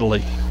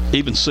steadily,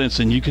 even since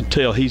then, you can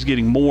tell he's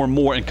getting more and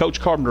more. And Coach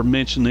Carpenter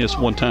mentioned this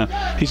one time.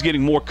 He's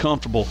getting more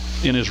comfortable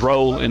in his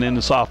role and in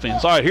this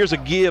offense. All right, here's a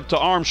give to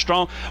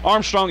Armstrong.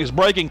 Armstrong is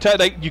breaking.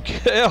 You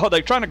tell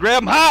they're trying to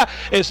grab him high.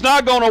 It's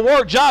not going to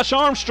work. Josh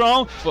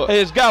Armstrong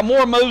has got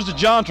more moves than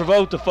John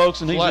Travolta,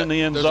 folks, and he's in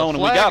the end zone.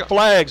 And we got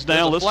flags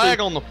down. There's a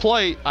flag on the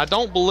plate. I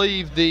don't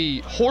believe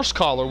the horse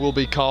collar will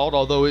be called,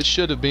 although it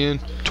should have been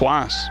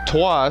twice.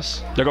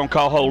 They're going to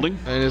call holding.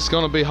 And it's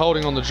going to be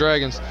holding on the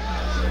Dragons.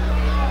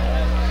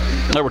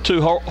 There were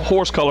two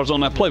horse collars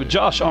on that play, but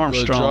Josh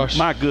Armstrong,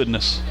 my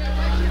goodness.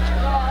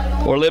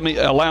 Or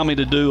allow me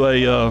to do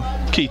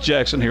a Keith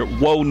Jackson here.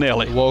 Whoa,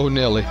 Nelly. Whoa,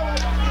 Nelly.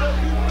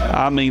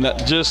 I mean,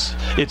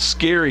 it's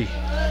scary.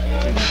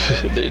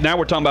 Now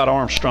we're talking about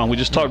Armstrong. We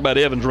just talked about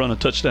Evans running a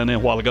touchdown there a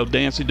while ago.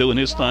 Dancy doing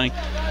his thing.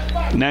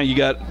 Now you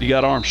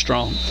got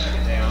Armstrong.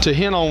 To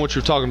hint on what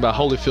you're talking about,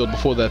 Holyfield,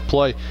 before that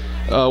play,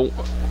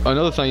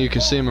 another thing you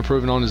can see him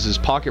improving on is his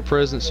pocket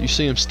presence. You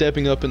see him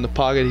stepping up in the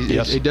pocket.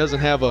 He doesn't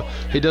have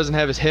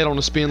his head on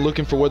a spin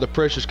looking for where the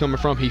pressure's coming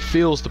from. He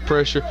feels the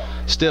pressure,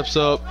 steps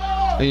up,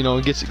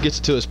 and gets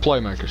it to his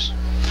playmakers.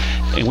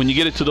 And when you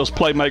get it to those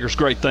playmakers,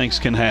 great things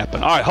can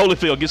happen. All right,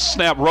 Holyfield gets the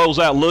snap, rolls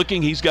out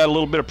looking. He's got a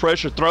little bit of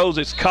pressure, throws.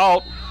 It's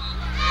caught.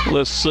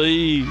 Let's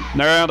see.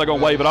 Now they're going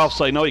to wave it off,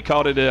 say no, he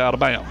caught it out of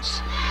bounds.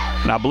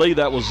 And I believe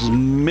that was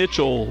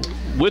Mitchell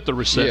with the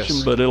reception,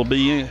 but it'll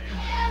be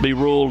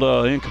ruled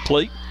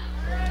incomplete.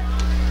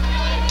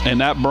 And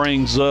that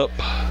brings up,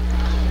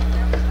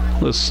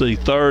 let's see,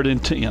 3rd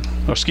and 10.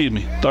 Or excuse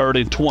me,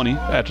 3rd and 20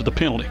 after the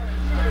penalty.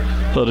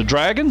 So the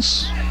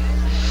Dragons,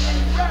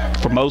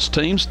 for most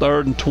teams,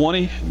 3rd and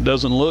 20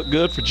 doesn't look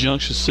good for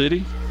Junction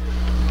City.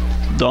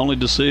 The only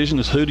decision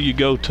is who do you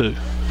go to?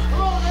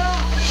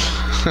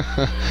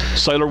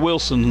 Sailor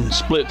Wilson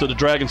split to the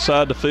Dragon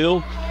side of the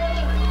field.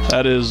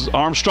 That is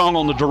Armstrong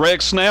on the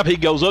direct snap. He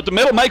goes up the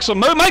middle, makes a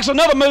move, makes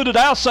another move to the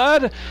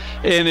outside,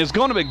 and it's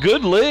going to be a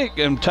good lick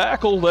and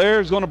tackle there.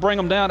 Is going to bring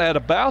them down at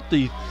about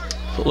the,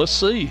 let's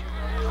see,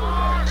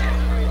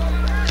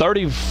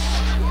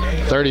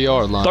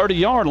 30-yard line.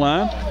 30-yard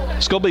line.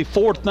 It's going to be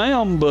 4th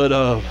down,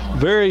 but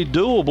very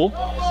doable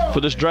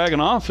for this Dragon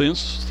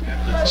offense.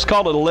 Let's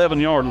call it 11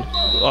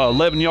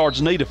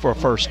 yards needed for a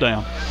 1st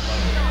down.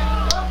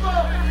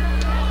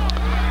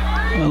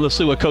 Let's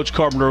see what Coach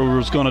Carpenter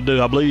is going to do.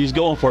 I believe he's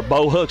going for it.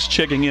 Bo Huck's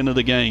checking into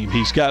the game.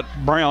 He's got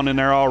Brown in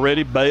there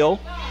already. Bale.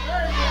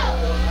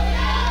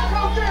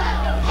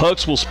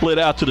 Hucks will split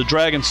out to the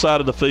Dragon side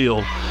of the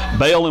field.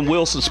 Bale and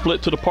Wilson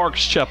split to the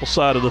Parkers Chapel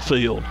side of the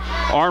field.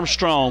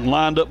 Armstrong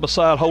lined up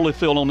beside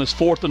Holyfield on this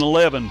 4th and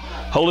 11.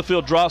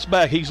 Holyfield drops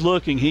back. He's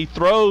looking. He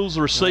throws.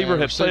 The receiver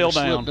had fell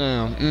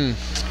down.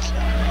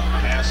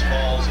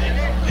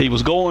 He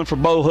was going for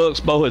Bo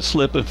Hucks. Bo had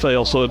slipped and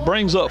fell. So it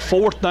brings up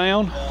 4th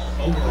down.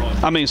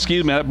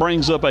 That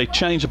brings up a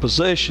change of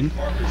possession,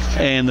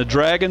 and the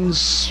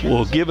Dragons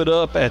will give it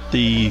up at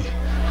the,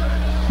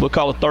 we'll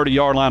call it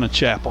 30-yard line of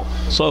Chapel.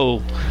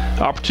 So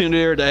opportunity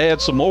there to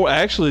add some more,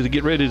 actually to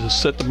get ready to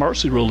set the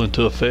mercy rule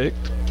into effect,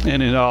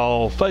 and it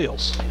all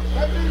fails.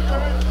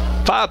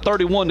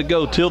 5:31 to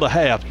go till the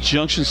half.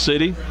 Junction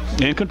City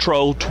in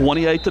control,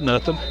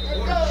 28-0.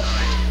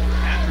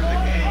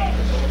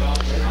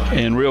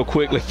 And real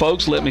quickly,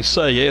 folks, let me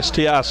say,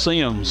 STI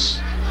Sims,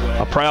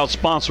 a proud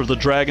sponsor of the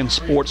Dragon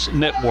Sports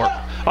Network.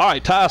 All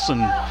right, Tyson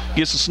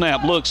gets the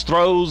snap, looks,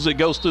 throws. It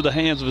goes through the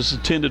hands of his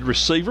intended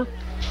receiver.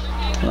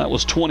 That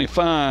was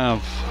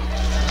 25,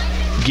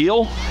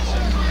 Gill.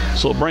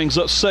 So it brings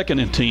up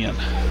 2nd and 10.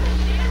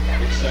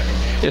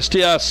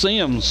 STI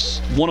Sims,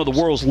 one of the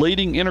world's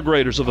leading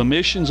integrators of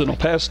emissions and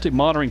opacity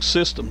monitoring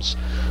systems.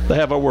 They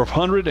have over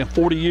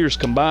 140 years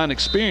combined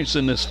experience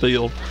in this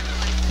field.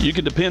 You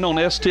can depend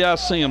on STI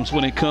Sims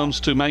when it comes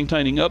to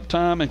maintaining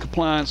uptime and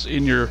compliance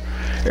in your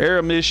air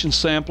emission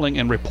sampling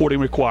and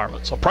reporting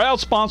requirements. A proud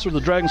sponsor of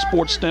the Dragon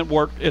Sports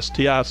Network,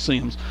 STI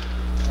Sims.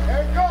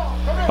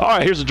 All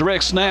right, here's a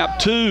direct snap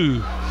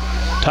to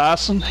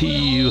Tyson.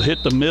 He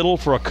hit the middle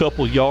for a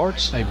couple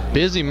yards. A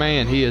busy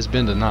man he has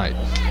been tonight.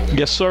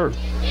 Yes, sir.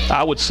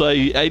 I would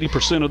say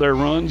 80% of their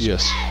runs.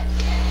 Yes.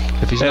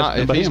 If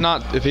he's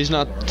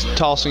not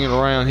tossing it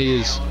around, he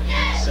is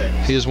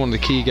one of the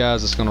key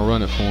guys that's going to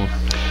run it for him.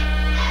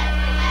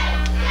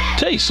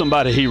 Tell you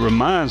somebody he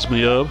reminds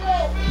me of,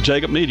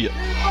 Jacob Mediate.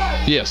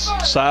 Yes.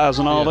 Size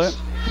and all that.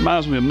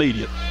 Reminds me of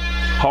Mediate.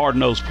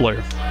 Hard-nosed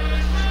player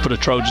for the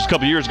Trojans a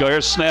couple years ago.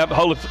 Here's a snap.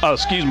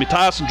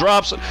 Tyson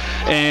drops it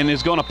and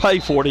is going to pay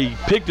for it. He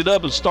picked it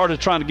up and started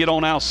trying to get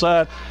on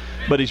outside,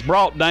 but he's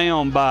brought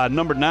down by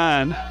number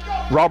 9,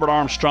 Robert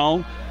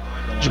Armstrong.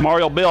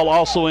 Jamario Bell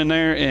also in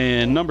there,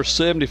 and number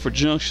 70 for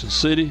Junction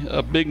City,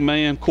 a big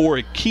man,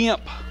 Corey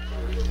Kemp,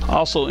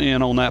 also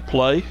in on that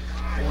play.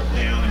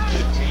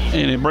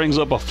 And it brings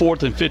up a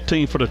 4th and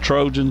 15 for the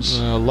Trojans.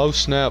 Low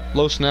snap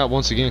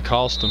once again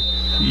cost him.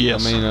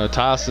 Yes. I mean,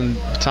 Tyson,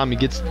 by the time he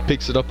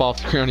picks it up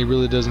off the ground, he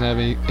really doesn't have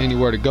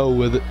anywhere to go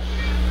with it.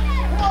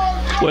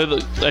 Well,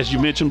 as you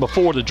mentioned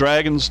before, the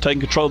Dragons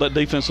taking control of that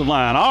defensive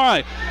line. All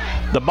right,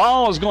 the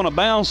ball is going to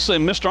bounce,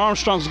 and Mr.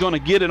 Armstrong's going to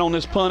get it on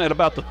this punt at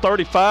about the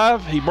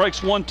 35. He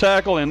breaks one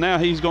tackle, and now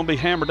he's going to be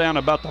hammered down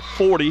at about the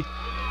 40.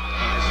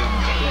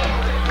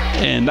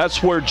 And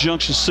that's where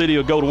Junction City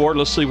will go to work.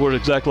 Let's see where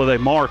exactly they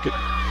mark it.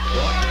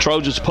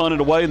 Trojans punted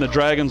away, and the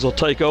Dragons will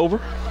take over.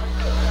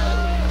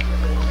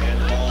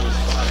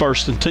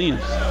 1st and 10.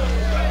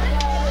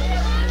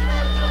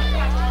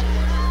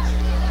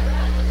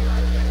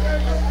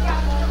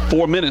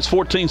 Four minutes,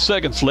 14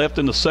 seconds left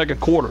in the second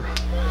quarter.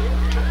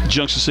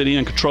 Junction City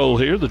in control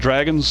here. The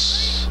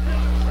Dragons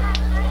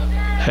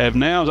have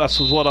now, that's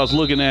what I was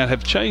looking at,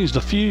 have changed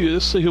a few.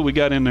 Let's see who we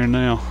got in there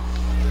now.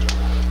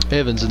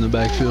 Evans in the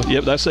backfield.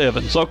 Yep, that's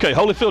Evans. Okay,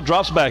 Holyfield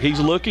drops back. He's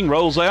looking,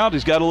 rolls out.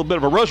 He's got a little bit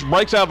of a rush,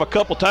 breaks out of a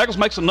couple tackles,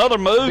 makes another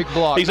move. Big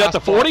block. He's at the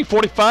 40,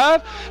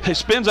 45. He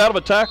spins out of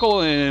a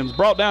tackle and is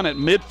brought down at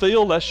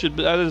midfield.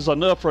 That is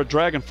enough for a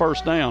Dragon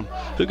first down.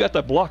 Who got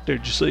that block there?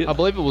 Did you see it? I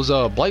believe it was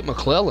Blake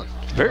McClellan.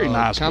 Very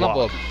nice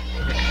block.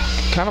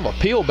 Kind of a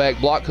peel back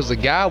block because the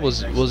guy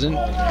was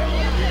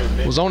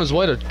on his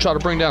way to try to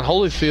bring down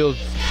Holyfield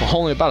for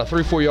only about a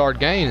 3-4 yard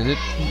gain, and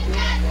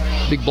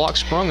big block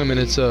sprung him, and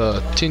it's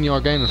a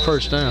 10-yard gain and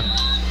first down.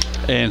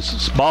 And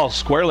ball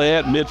squarely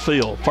at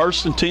midfield.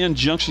 1st and 10,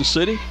 Junction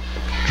City.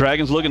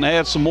 Dragons looking to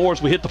add some more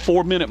as we hit the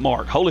 4-minute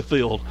mark.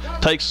 Holyfield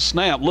takes a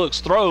snap,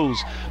 looks,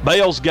 throws.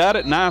 Bales got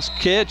it. Nice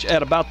catch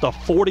at about the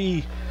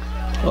 40,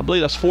 I believe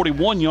that's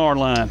 41-yard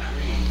line.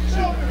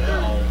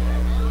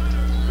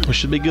 Which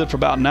should be good for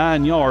about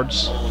 9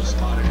 yards.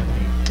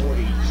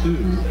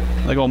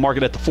 They're going to mark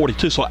it at the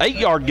 42. So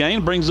 8-yard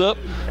gain brings up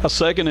a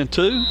 2nd and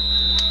 2.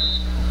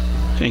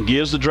 And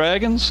gives the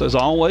Dragons, as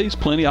always,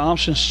 plenty of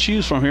options to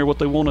choose from here what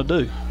they want to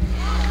do.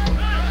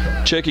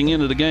 Checking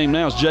into the game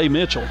now is Jay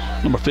Mitchell,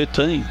 number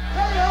 15.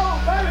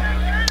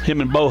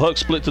 Him and Bo Huck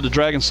split to the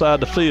Dragon side of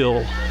the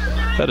field.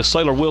 That is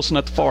Sailor Wilson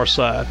at the far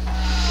side.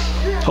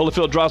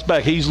 Holyfield drops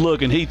back. He's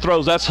looking. He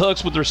throws. That's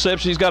Hucks with the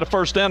reception. He's got a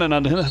first down and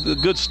a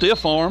good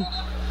stiff arm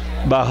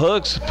by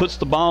Hucks. Puts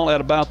the ball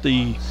at about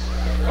the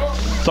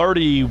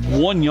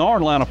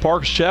 31-yard line of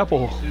Parkers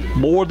Chapel.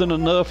 More than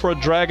enough for a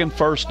Dragon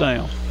first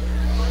down.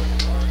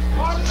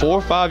 4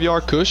 or 5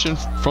 yard cushion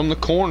from the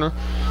corner,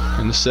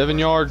 and the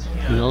 7-yard,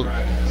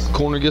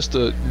 corner gets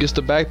the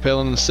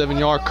backpedal and the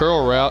 7-yard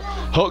curl route.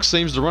 Huck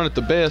seems to run it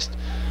the best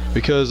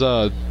because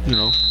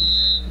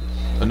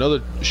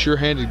another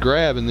sure-handed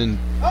grab, and then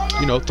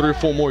 3 or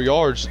 4 more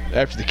yards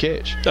after the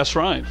catch. That's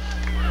right.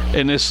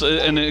 And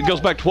it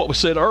goes back to what we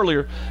said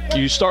earlier.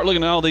 You start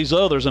looking at all these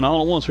others, and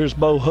all at once here's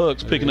Bo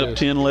Hucks picking up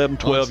 10, 11,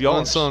 12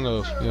 yards.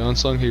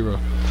 Unsung hero.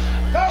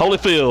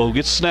 Holyfield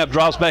gets a snap,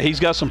 drops back.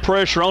 He's got some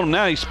pressure on him.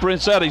 Now he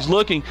sprints out. He's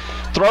looking,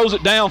 throws it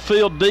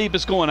downfield deep.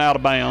 It's going out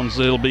of bounds.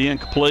 It'll be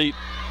incomplete.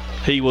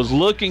 He was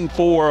looking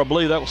for, I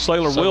believe that was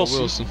Sailor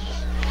Wilson.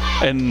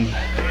 And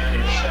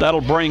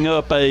that'll bring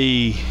up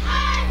a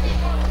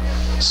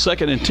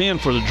 2nd and 10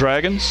 for the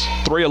Dragons.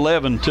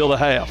 3:11 till the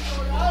half.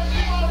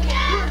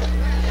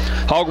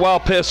 Hog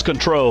Wild Pest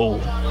Control,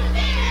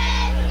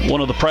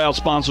 one of the proud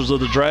sponsors of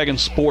the Dragon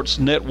Sports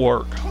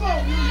Network.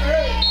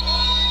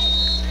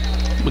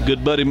 My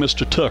good buddy,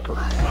 Mr. Tucker.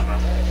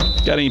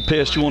 Got any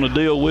pests you want to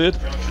deal with?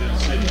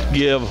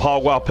 Give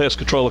Hog Wild Pest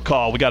Control a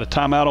call. We got a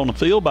timeout on the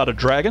field by the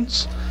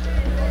Dragons.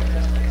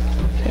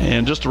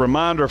 And just a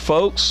reminder,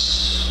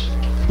 folks,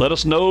 let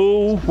us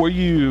know where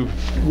you're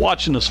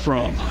watching us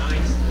from.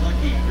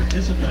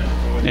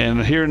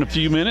 And here in a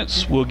few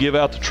minutes, we'll give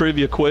out the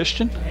trivia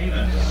question.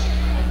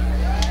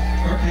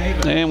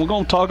 And we're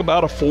going to talk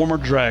about a former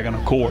Dragon,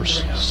 of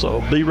course. So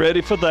be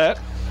ready for that.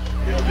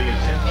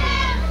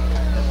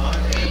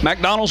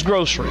 McDonald's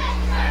Grocery.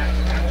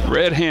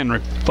 Red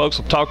Henry. Folks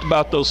have talked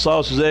about those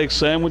sausage egg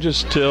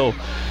sandwiches till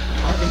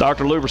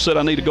Dr. Luber said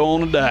I need to go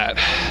on a diet.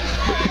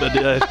 But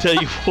I tell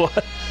you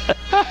what,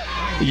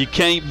 you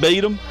can't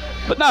beat them.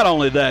 But not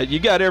only that, you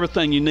got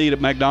everything you need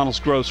at McDonald's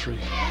Grocery.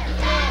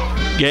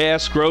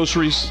 Gas,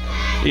 groceries,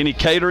 any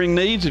catering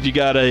needs. If you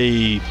got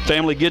a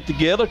family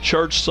get-together,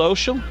 church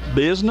social,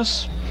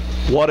 business,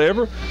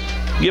 whatever,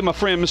 give my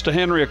friend Mr.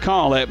 Henry a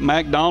call at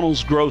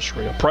McDonald's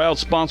Grocery, a proud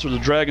sponsor of the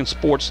Dragon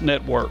Sports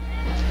Network.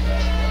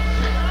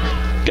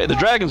 Okay, the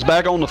Dragons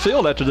back on the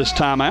field after this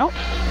timeout.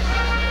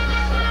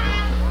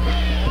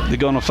 They're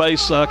going to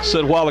face, like I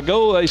said a while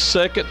ago, a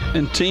 2nd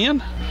and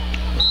 10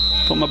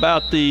 from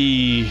about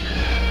the,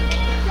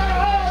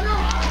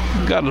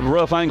 got a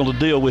rough angle to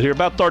deal with here,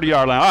 about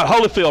 30-yard line. All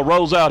right, Holyfield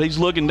rolls out. He's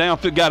looking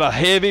downfield, got a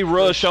heavy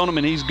rush on him,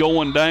 and he's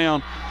going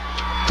down.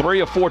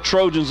 3 or 4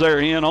 Trojans there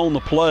in on the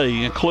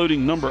play,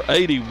 including number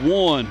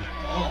 81,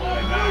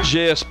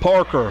 Jess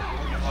Parker.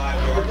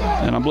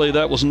 And I believe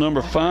that was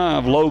number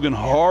 5, Logan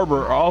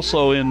Harbor,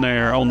 also in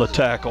there on the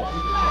tackle.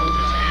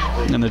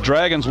 And the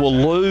Dragons will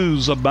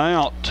lose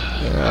about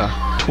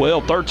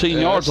 12, 13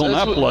 yards on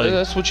that play.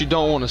 That's what you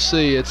don't want to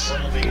see. It's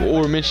what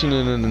we're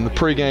mentioning in the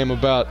pregame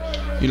about,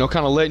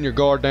 kind of letting your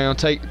guard down,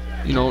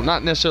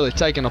 not necessarily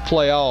taking a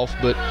play off,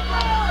 but,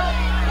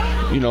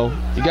 you know,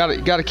 you got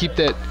to keep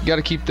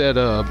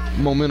that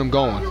momentum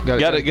going.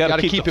 Got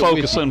to keep the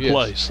focus in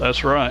place.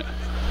 That's right.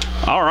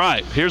 All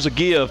right, here's a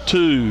give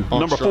to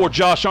number 4,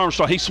 Josh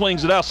Armstrong. He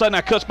swings it outside,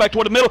 now cuts back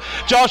toward the middle.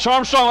 Josh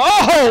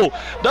Armstrong,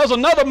 does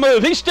another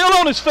move. He's still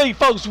on his feet,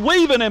 folks,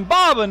 weaving and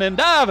bobbing and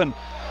diving.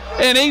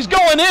 And he's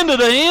going into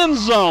the end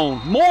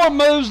zone. More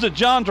moves to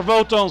John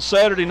Travolta on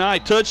Saturday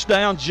night.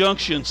 Touchdown,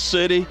 Junction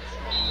City.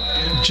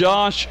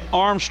 Josh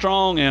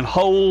Armstrong and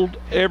hold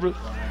every.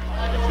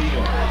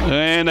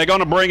 And they're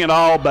going to bring it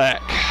all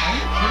back.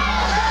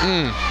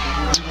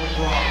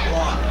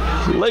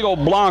 Lego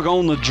block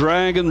on the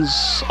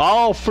Dragons,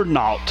 all for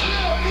naught.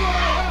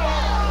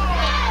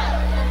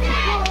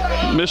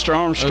 Mr.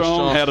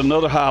 Armstrong had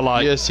another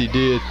highlight. Yes, he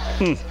did.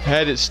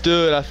 Had it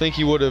stood, I think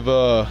he would have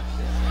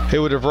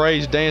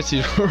raised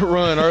Dancy's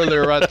run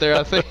earlier right there.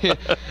 I think.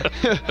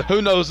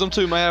 Who knows? Them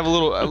two may have a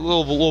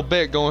little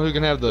bet going. Who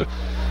can have the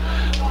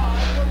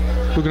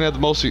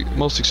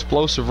most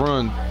explosive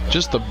run?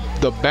 Just the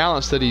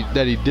balance that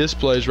he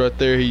displays right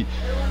there.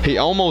 He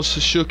almost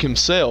shook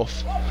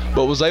himself,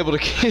 but was able to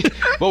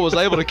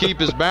keep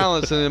his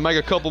balance and then make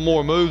a couple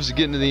more moves to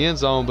get into the end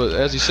zone. But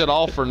as he said,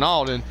 all for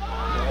naught. And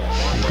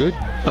good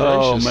gracious.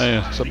 Oh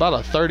man, it's about a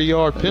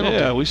 30-yard penalty.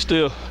 Yeah,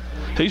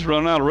 he's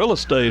running out of real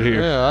estate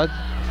here. Yeah.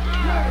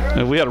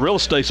 If we had a real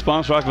estate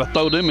sponsor, I could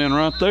throw them in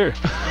right there.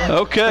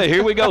 Okay,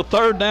 here we go.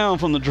 3rd down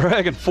from the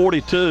Dragon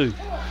 42.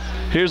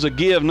 Here's a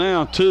give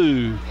now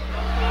to,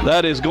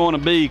 that is going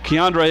to be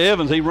Keandre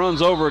Evans. He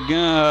runs over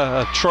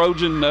a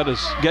Trojan, that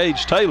is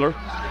Gage Taylor.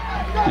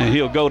 And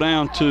he'll go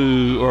down up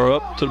to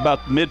about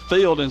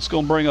midfield, and it's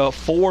going to bring up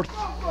 4th.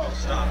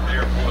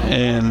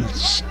 And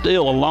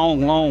still a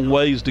long, long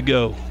ways to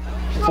go.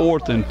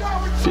 4th and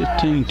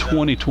 15,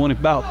 20,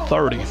 about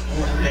 30.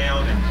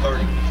 Down and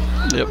 30.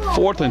 Yep,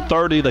 4th and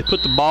 30. They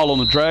put the ball on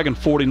the Dragon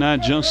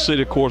 49. Junction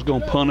City, of course,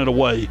 going to punt it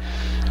away.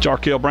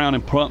 Jarkel Brown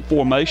in punt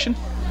formation.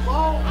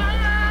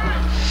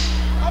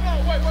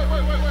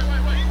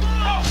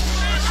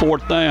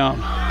 4th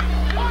down.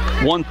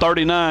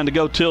 1:39 to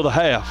go till the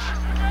half.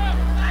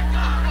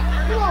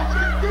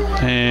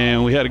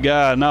 And we had a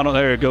guy,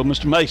 there you go.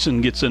 Mr.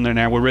 Mason gets in there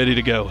now. We're ready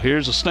to go.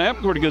 Here's a snap,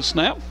 pretty good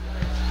snap.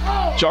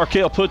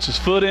 Jarkel puts his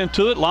foot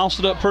into it, lost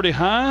it up pretty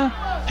high.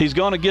 He's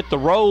going to get the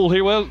roll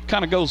here. Well, it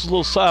kind of goes a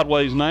little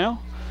sideways now.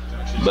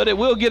 But it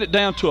will get it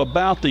down to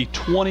about the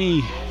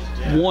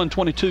 21,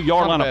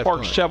 22-yard line of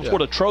Parks Chapel where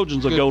the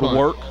Trojans will go to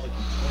work.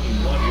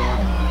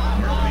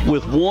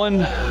 With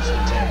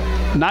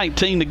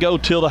 1:19 to go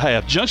till the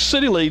half. Junction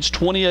City leads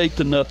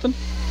 28-0.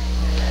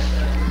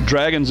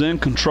 Dragons in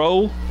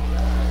control.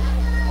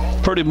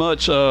 Pretty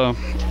much the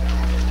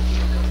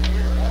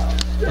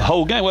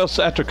whole game. Well,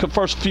 after the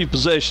first few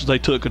possessions, they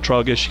took control,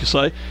 I guess you could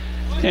say,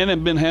 and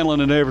have been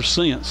handling it ever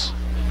since.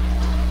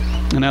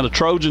 And now the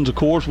Trojans, of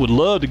course, would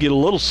love to get a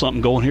little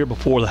something going here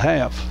before the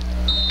half.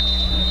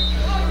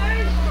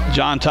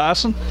 John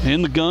Tyson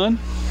in the gun.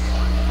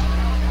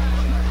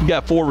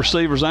 Got 4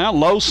 receivers out.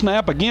 Low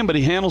snap again, but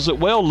he handles it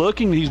well.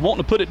 Looking, he's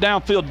wanting to put it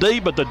downfield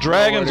deep, but the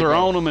Dragons are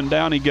on him, and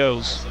down he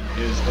goes.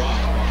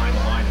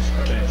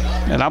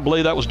 And I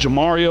believe that was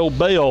Jamario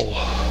Bell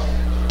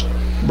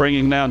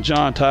bringing down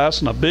John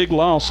Tyson. A big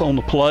loss on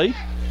the play.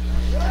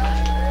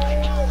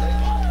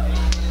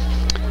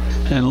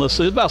 And let's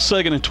see, it's about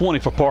 2nd and 20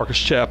 for Parkers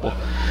Chapel.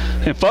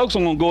 And folks,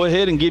 I'm going to go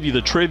ahead and give you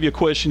the trivia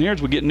question here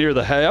as we get near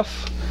the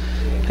half.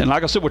 And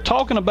like I said, we're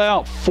talking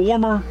about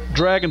former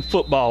Dragon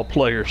football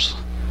players.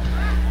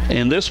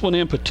 And this one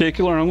in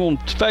particular, in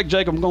fact,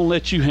 Jacob, I'm going to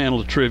let you handle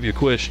the trivia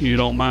question, you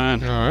don't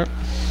mind. All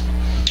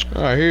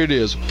right, here it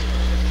is.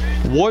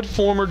 What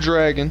former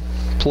Dragon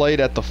played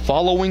at the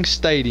following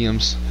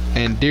stadiums,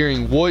 and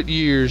during what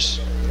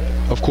years,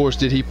 of course,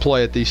 did he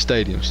play at these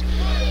stadiums?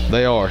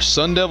 They are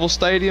Sun Devil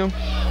Stadium,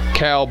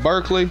 Cal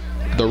Berkeley,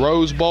 the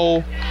Rose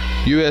Bowl,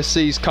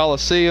 USC's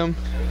Coliseum,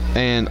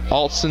 and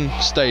Alston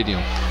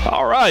Stadium.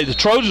 All right, the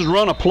Trojans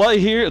run a play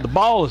here. The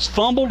ball is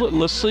fumbled.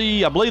 Let's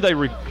see. I believe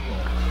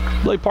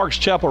Parks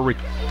Chapel.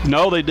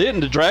 No, they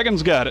didn't. The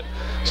Dragons got it.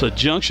 So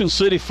Junction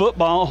City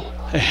football,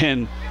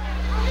 and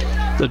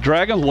the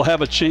Dragons will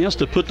have a chance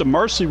to put the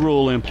mercy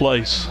rule in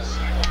place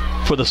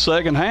for the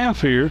second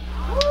half here,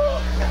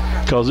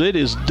 because it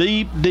is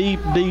deep, deep,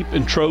 deep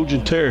in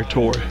Trojan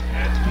territory.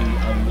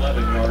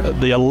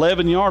 The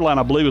 11-yard line,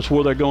 I believe, is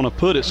where they're going to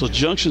put it. So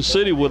Junction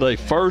City with a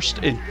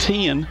 1st and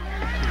 10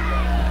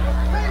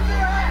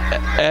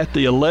 at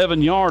the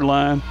 11-yard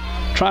line.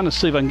 Trying to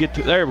see if I can get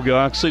to, there we go.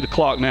 I can see the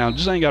clock now.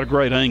 Just ain't got a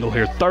great angle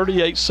here.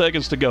 38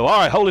 seconds to go. All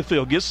right,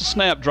 Holyfield gets the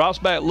snap, drops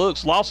back,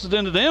 looks, lost it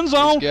into the end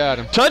zone. Got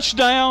him.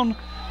 Touchdown.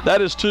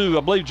 That is to,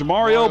 I believe,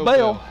 Jamario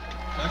Bell.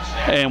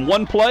 And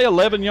one play,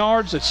 11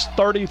 yards. It's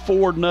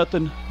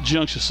 34-0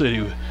 Junction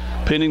City,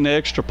 pending the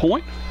extra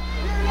point.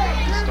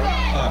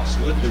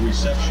 With the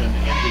reception in the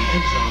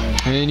end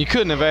zone. And you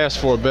couldn't have asked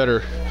for a better.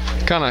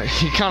 He kind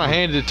of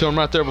handed it to him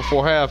right there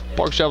before half.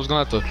 Parks Chapel was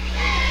going to have to,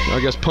 I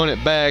guess, punt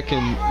it back,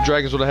 and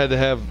Dragons would have had to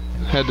have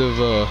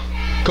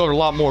covered a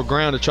lot more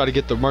ground to try to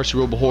get the mercy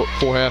rule before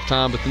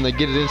halftime. But then they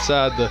get it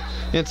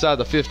inside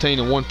the 15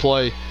 in one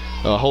play.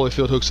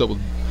 Holyfield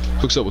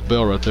hooks up with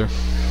Bell right there.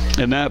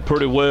 And that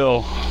pretty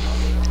well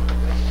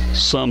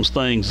sums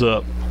things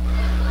up.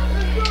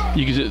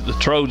 You can see the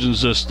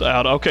Trojans just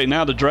out. Okay,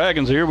 now the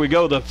Dragons, here we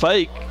go, the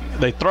fake.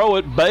 They throw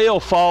it,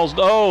 Bale falls.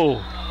 Oh,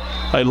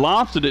 they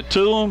lofted it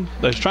to him.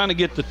 They're trying to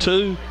get the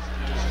 2.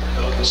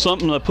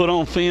 Something to put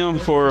on film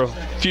for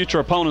future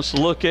opponents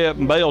to look at,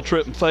 and Bale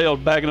tripped and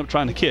failed, backing up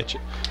trying to catch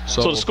it.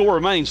 So the score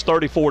remains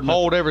 34-0.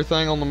 Hold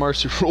everything on the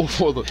mercy rule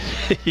for the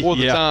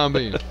time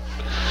being.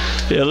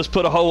 Yeah, let's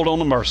put a hold on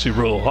the mercy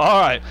rule.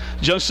 All right,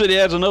 Junction City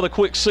adds another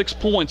quick 6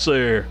 points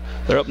there.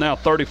 They're up now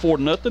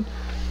 34-0.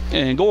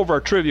 And go over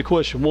our trivia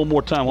question one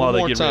more time while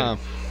they get ready.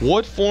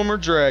 What former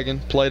Dragon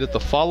played at the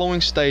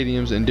following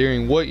stadiums, and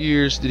during what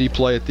years did he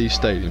play at these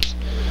stadiums?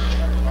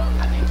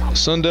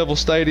 Sun Devil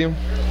Stadium,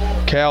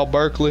 Cal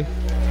Berkeley,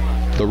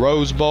 the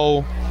Rose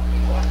Bowl,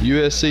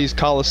 USC's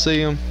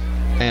Coliseum,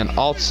 and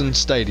Autzen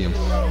Stadium.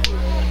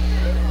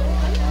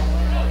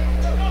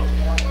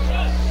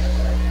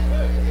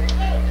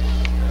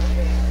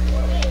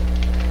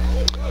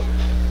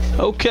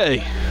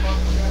 Okay.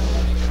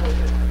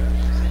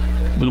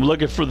 We're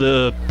looking for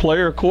the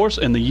player, of course,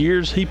 and the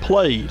years he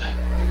played.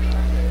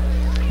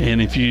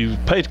 And if you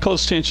pay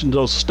close attention to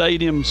those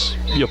stadiums,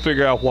 you'll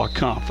figure out what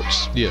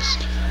conference. Yes.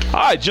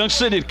 All right,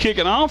 Junction City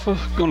kicking off.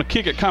 Going to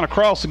kick it kind of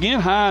cross again,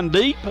 high and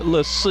deep.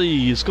 Let's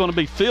see. It's going to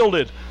be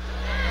fielded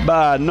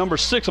by number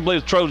 6, I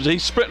believe, the Trojans.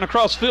 He's sprinting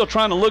across the field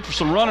trying to look for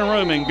some running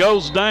room and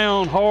goes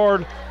down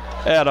hard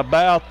at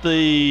about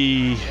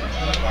the,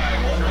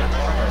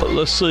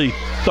 let's see,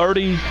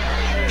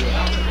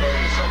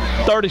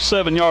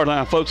 37-yard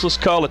line, folks. Let's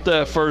call it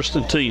that, 1st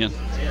and 10.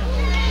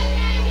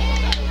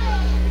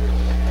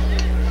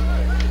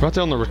 Right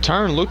there on the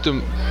return, looked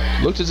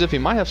as if he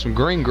might have some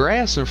green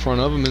grass in front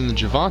of him, and then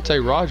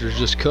Javante Rogers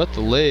just cut the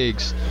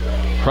legs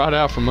right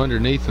out from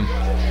underneath him.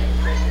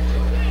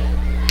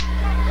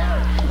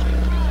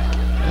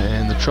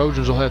 And the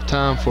Trojans will have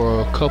time for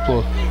a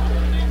couple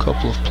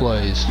of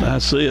plays.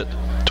 That's it.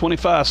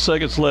 25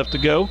 seconds left to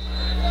go.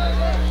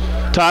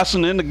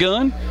 Tyson in the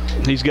gun.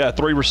 He's got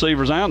 3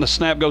 receivers out, and the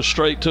snap goes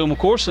straight to him, of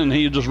course, and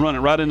he just run it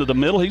right into the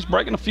middle. He's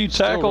breaking a few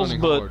tackles,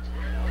 but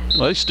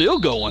well, he's still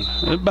going.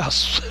 About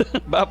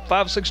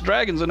 5-6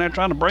 Dragons in there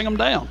trying to bring him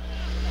down.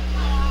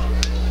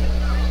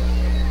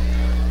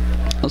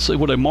 Let's see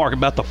what they mark,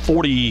 about the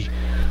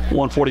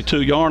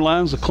 41-42-yard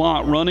lines. The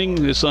clock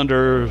running. It's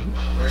under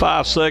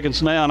 5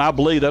 seconds now, and I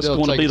believe that's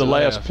going to be the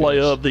last play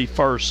of the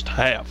first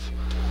half.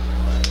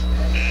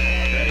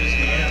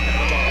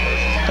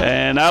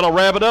 And that'll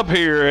wrap it up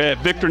here at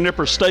Victor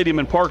Nipper Stadium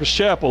in Parkers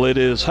Chapel. It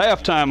is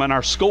halftime, and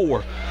our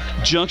score,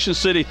 Junction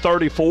City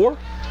 34,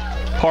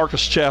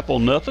 Parkers Chapel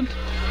nothing.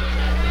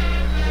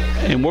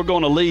 And we're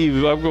going to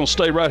leave. We're going to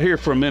stay right here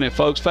for a minute,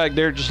 folks. In fact,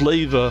 there, just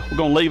leave. We're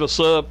going to leave us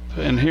up,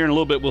 and here in a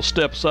little bit we'll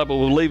step aside, but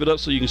we'll leave it up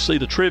so you can see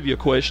the trivia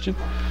question.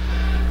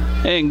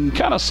 And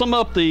kind of sum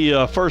up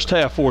the first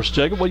half for us,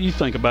 Jacob. What do you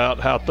think about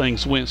how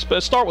things went?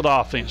 Let's start with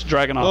offense,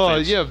 Dragon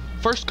offense. Yeah,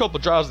 first couple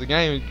of drives of the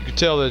game, you could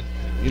tell that,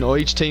 you know,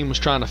 each team was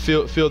trying to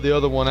fill the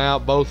other one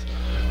out, both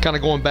kind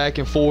of going back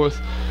and forth.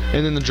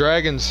 And then the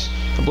Dragons,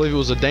 I believe it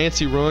was a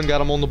Dancy run, got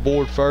him on the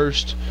board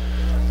first.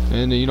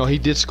 And, you know, he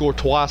did score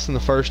twice in the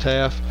first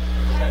half.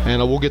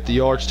 And we'll get the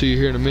yards to you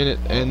here in a minute.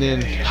 And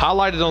then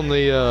highlighted on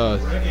the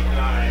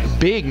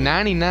big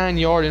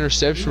 99-yard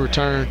interception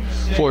return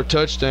for a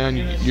touchdown.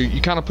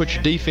 You kind of put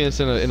your defense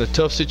in a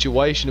tough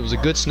situation. It was a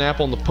good snap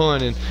on the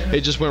punt, and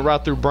it just went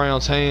right through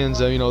Brown's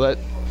hands. You know,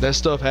 that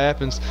stuff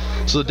happens.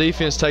 So the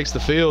defense takes the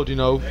field, you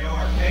know,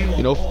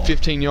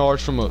 15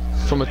 yards from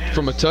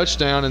a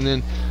touchdown, and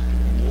then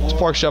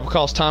Parkers Chapel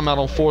calls timeout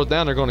on 4th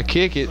down. They're going to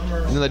kick it,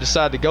 and then they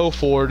decide to go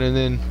for it, and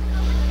then,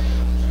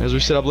 as we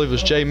said, I believe it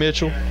was Jay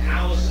Mitchell.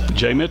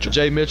 Jay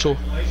Mitchell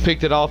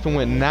picked it off and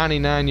went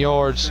 99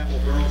 yards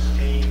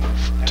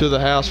to the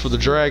house for the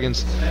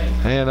Dragons.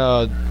 And,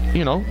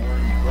 you know,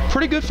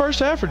 pretty good first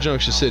half for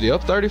Junction City.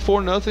 Up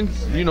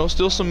 34-0. You know,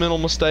 still some mental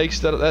mistakes.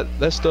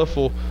 That stuff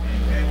will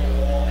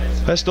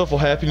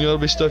happen. You know,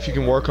 it'll be stuff you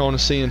can work on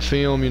and see in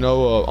film. You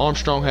know,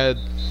 Armstrong had,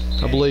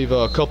 I believe,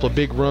 a couple of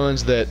big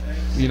runs that,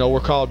 you know, were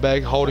called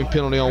back, holding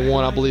penalty on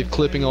one, I believe,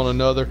 clipping on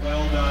another.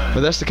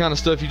 But that's the kind of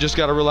stuff you just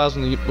got to realize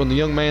when the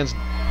young man's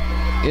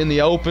in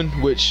the open,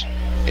 which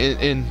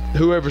in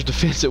whoever's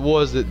defense it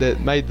was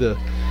that made the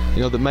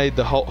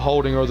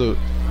holding or the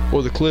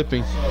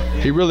clipping,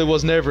 he really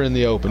was never in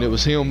the open. It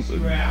was him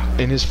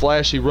in his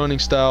flashy running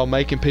style,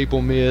 making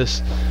people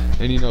miss,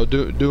 and, you know,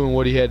 doing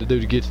what he had to do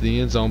to get to the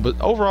end zone. But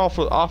overall,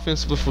 for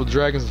offensively for the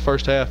Dragons, the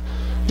first half,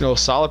 you know, a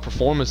solid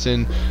performance,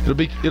 and it'll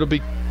be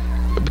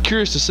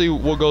curious to see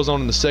what goes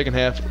on in the second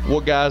half.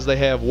 What guys they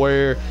have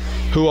where,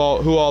 who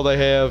all they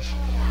have,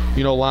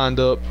 you know, lined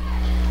up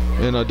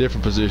in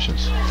different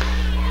positions.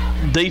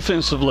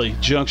 Defensively,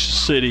 Junction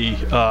City,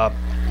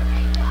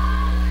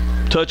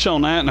 touch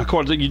on that, and of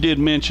course you did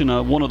mention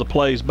one of the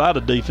plays by the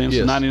defense,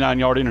 yes, the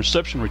 99-yard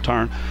interception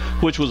return,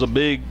 which was a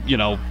big, you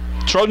know,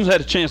 Trojans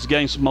had a chance to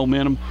gain some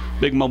momentum,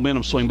 big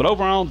momentum swing. But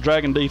overall,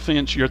 Dragon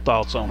defense, your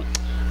thoughts on it?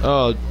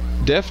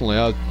 Definitely.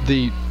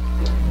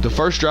 the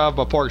first drive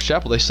by Parker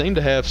Chapel, they seemed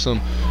to have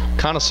some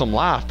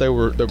life. They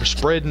were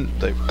spreading.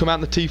 They come out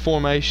in the T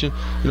formation,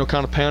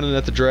 kind of pounding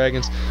at the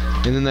Dragons,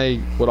 and then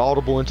they would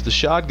audible into the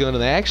shotgun,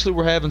 and they actually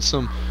were able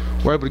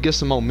to get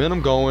some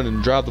momentum going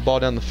and drive the ball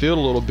down the field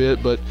a little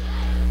bit. But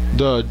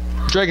the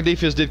Dragon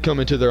defense did come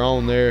into their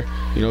own there.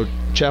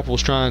 Chapel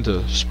was trying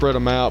to spread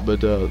them out,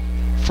 but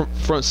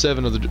front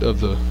seven of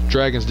the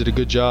Dragons did a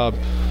good job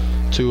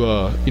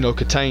to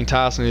contain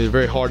Tyson. He's a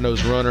very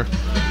hard-nosed runner,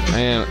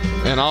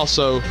 and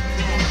also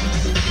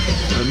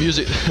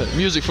music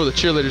for the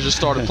cheerleaders just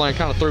started playing,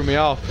 kind of threw me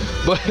off.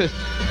 But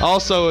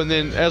also, and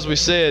then as we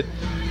said,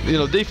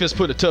 defense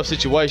put in a tough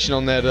situation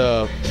on that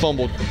the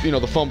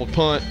fumbled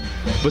punt.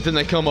 But then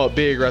they come up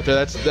big right there.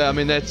 That's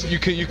you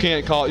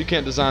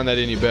can't design that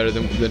any better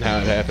than how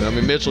it happened. I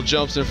mean, Mitchell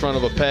jumps in front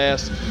of a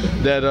pass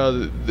that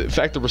in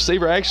fact the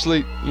receiver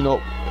actually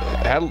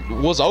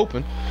was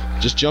open,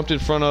 just jumped in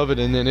front of it,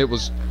 and then it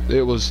was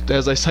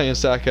as they say in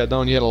South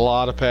Caledonia, he had a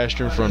lot of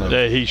pasture in front of it.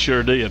 Yeah, he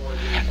sure did.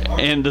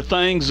 And the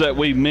things that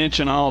we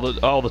mention all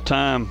the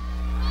time,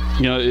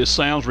 it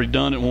sounds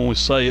redundant when we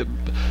say it.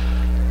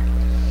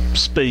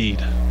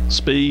 Speed.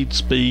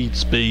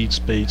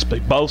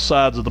 Both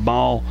sides of the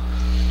ball.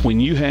 When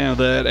you have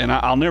that, and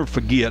I'll never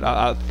forget,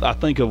 I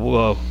think of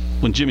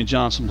when Jimmy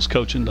Johnson was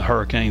coaching the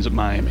Hurricanes at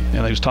Miami,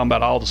 and he was talking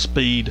about all the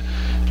speed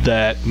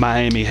that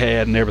Miami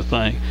had and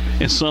everything.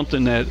 And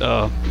something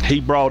that he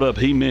brought up,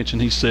 he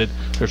mentioned, he said,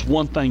 there's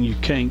one thing you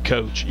can't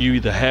coach. You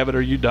either have it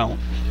or you don't,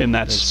 and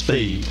that's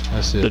speed.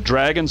 That's it. The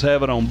Dragons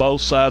have it on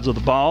both sides of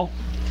the ball.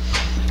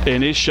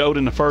 And it showed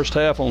in the first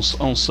half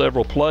on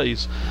several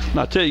plays. And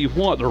I tell you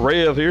what, the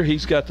Rev here,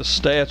 he's got the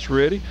stats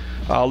ready.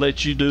 I'll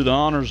let you do the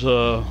honors,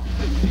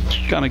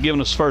 kind of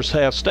giving us first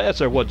half stats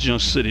there, what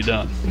Junction City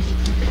done.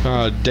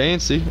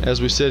 Dancy,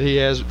 as we said, he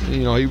has,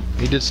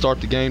 he did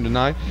start the game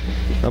tonight.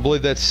 I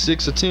believe that's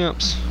 6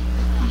 attempts,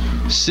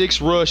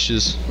 6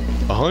 rushes,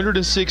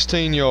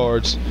 116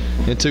 yards,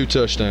 and 2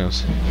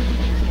 touchdowns.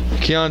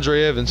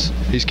 Keandre Evans,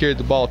 he's carried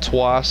the ball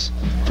twice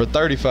for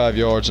 35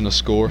 yards and a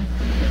score.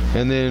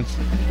 And then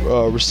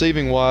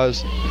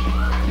receiving-wise,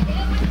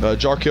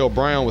 Jarkel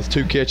Brown with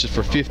 2 catches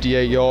for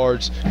 58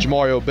 yards.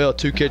 Jamario Bell,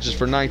 2 catches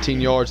for 19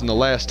 yards in the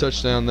last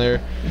touchdown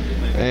there.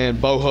 And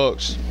Bo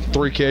Hooks,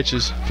 3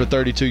 catches for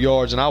 32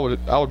 yards. And I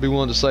would be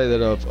willing to say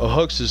that of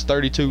Hooks'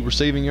 32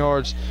 receiving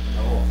yards,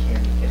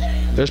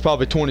 there's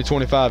probably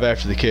 20-25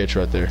 after the catch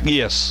right there.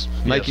 Yes.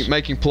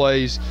 Making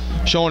plays,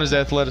 showing his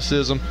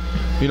athleticism.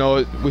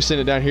 We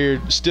sent it down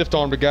here,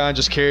 stiff-armed a guy and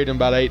just carried him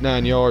about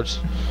 8-9 yards.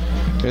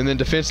 And then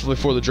defensively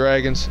for the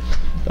Dragons,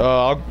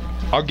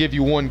 I'll give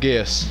you one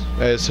guess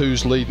as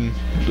who's leading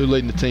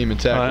the team in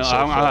tackles.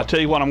 I'll tell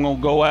you what, I'm going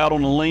to go out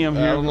on a limb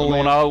here. I'm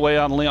going all the way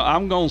out on a limb.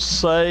 I'm going to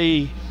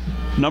say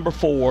number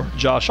 4,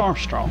 Josh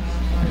Armstrong.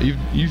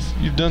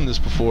 You've done this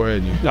before,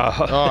 haven't you?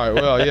 All right,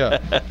 well, yeah.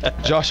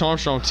 Josh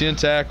Armstrong, 10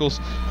 tackles.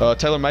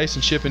 Taylor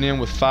Mason chipping in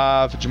with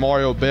 5.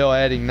 Jamario Bell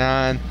adding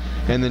 9.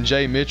 And then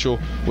Jay Mitchell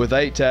with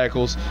 8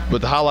 tackles. But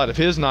the highlight of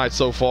his night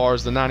so far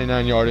is the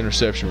 99-yard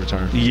interception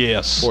return.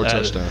 Yes. For a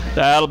touchdown.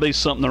 That'll be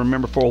something to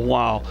remember for a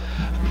while.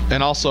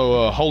 And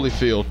also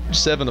Holyfield,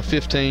 7 of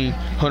 15,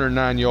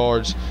 109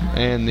 yards,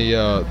 and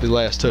the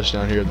last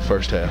touchdown here in the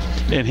first half.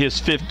 And his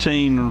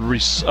 15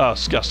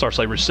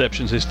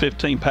 receptions, his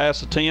 15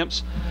 pass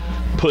attempts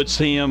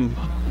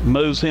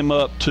moves him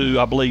up to,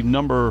 I believe,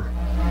 number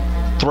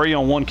 3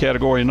 on one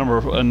category and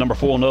number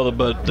 4 on another.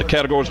 But the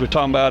categories we're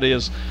talking about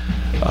is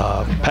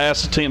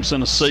pass attempts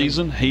in a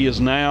season. He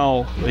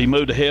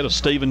moved ahead of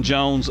Stephen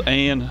Jones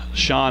and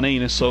Sean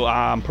Enos, so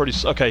I'm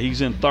he's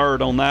in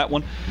 3rd on that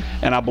one.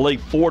 And I believe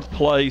 4th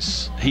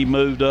place he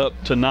moved up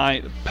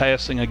tonight,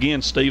 passing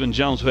again Stephen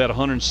Jones, who had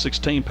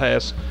 116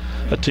 pass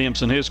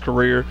attempts in his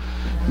career.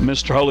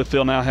 Mr.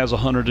 Holyfield now has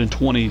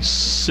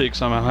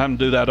 126. I'm having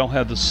to do that. I don't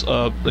have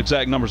the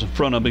exact numbers in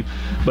front of me,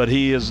 but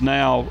he is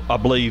now, I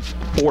believe,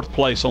 4th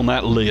place on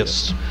that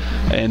list,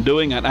 and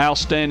doing an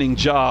outstanding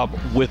job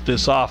with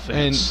this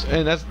offense.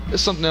 And that's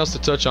something else to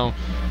touch on.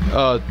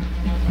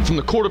 From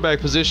the quarterback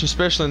position,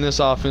 especially in this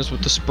offense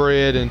with the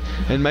spread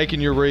and making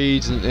your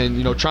reads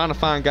and trying to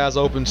find guys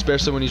open,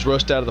 especially when he's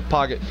rushed out of the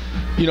pocket.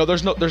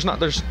 There's no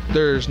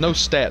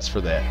stats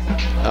for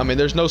that. I mean,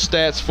 there's no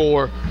stats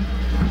for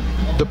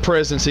the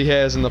presence he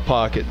has in the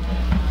pocket.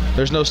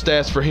 There's no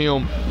stats for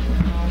him,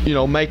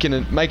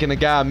 making a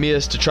guy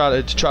miss to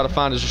try to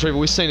find his receiver.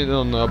 We've seen it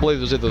on I believe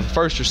it was either the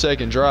first or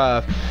second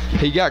drive.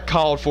 He got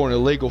called for an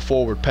illegal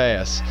forward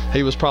pass.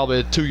 He was probably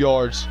at 2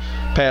 yards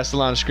past the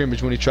line of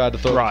scrimmage when he tried to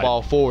throw the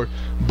ball forward.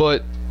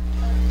 But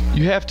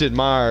you have to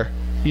admire,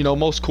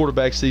 most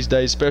quarterbacks these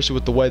days, especially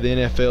with the way the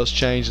NFL's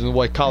changed and the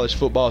way college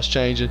football's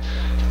changing,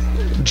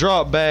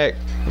 drop back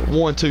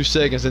 1-2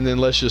 seconds and then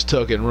let's just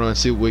tuck it and run and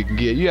see what we can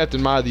get. You have to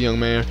admire the young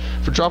man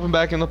for dropping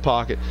back in the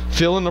pocket,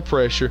 feeling the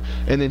pressure,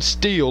 and then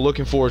still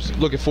looking for his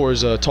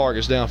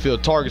targets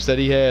downfield, targets that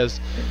he has.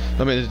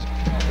 I mean,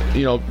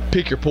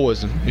 pick your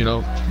poison.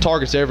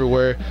 Targets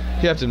everywhere.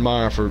 You have to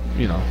admire for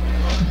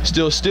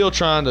still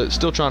trying to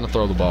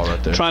throw the ball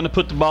right there. Trying to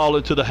put the ball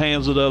into the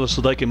hands of the others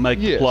so they can make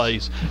the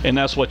plays, and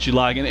that's what you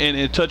like. And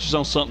it touches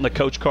on something that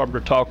Coach Carpenter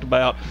talked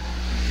about.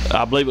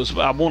 I believe it was,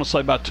 I want to say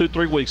about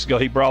 2-3 weeks ago,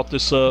 he brought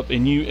this up,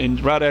 and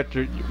right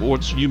after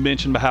what you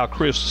mentioned about how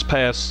Chris's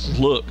passes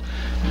look,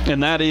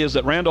 and that is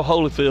that Randall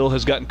Holyfield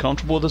has gotten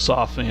comfortable with this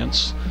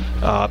offense.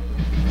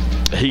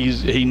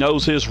 He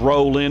knows his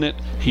role in it.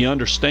 He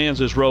understands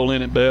his role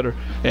in it better,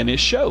 and it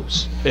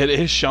shows. It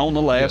has shown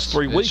the last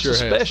 3 weeks, sure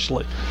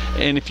especially.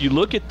 And if you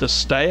look at the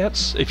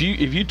stats, if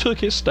you took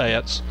his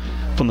stats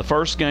from the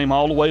first game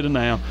all the way to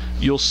now,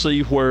 you'll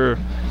see where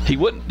he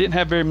didn't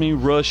have very many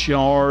rush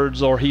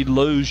yards, or he'd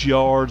lose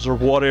yards or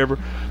whatever.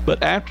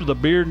 But after the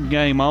Bearden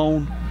game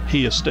on,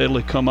 he has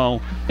steadily come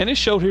on, and it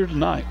showed here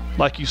tonight.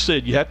 Like you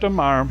said, you have to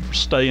admire him for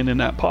staying in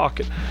that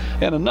pocket.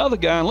 And another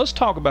guy, and let's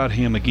talk about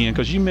him again,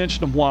 because you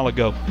mentioned him a while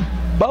ago,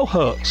 Bo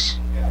Hux.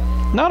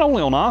 Not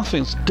only on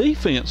offense,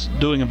 defense,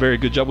 doing a very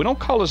good job. We don't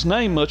call his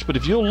name much, but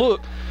if you'll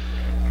look,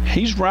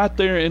 he's right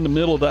there in the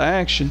middle of the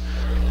action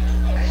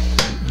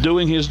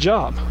doing his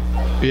job.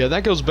 Yeah,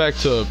 that goes back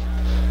to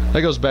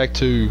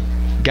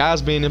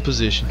guys being in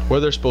position where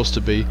they're supposed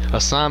to be,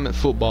 assignment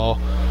football.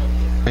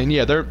 And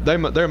yeah, their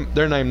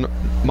name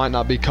might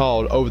not be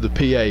called over the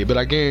PA, but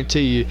I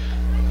guarantee you,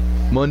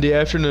 Monday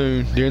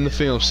afternoon during the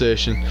film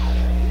session,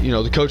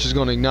 the coach is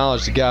going to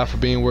acknowledge the guy for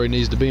being where he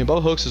needs to be. And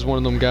Bo Hux is one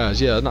of them guys.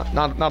 Yeah,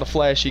 not a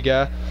flashy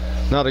guy,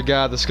 not a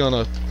guy that's going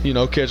to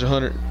catch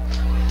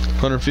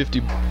 150,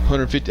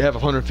 have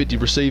 150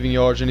 receiving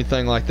yards or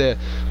anything like that,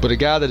 but a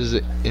guy that is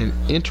an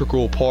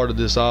integral part of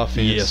this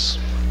offense. Yes.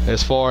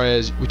 As far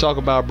as we talk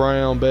about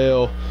Brown,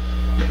 Bell,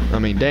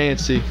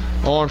 Dancy,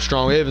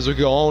 Armstrong, Evans, we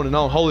go on and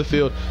on,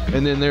 Holyfield,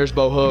 and then there's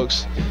Bo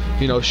Hux,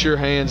 sure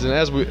hands. And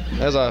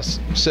as I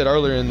said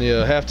earlier in the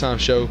halftime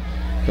show,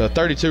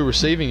 32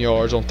 receiving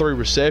yards on 3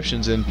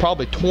 receptions, and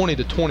probably 20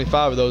 to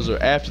 25 of those are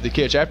after the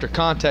catch, after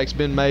contact's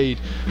been made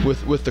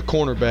with the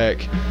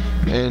cornerback,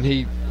 and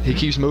he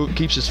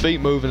keeps his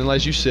feet moving. And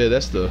as you said,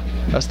 that's the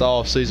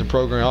off-season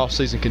program,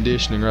 off-season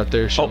conditioning right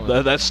there. Showing.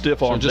 Oh, that's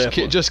stiff arm. So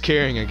just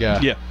carrying a guy.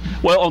 Yeah.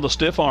 Well, on the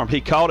stiff arm, he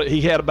caught it.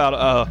 He had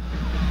about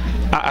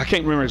I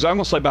can't remember exactly. I'm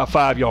going to say about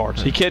 5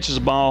 yards. He catches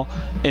the ball,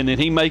 and then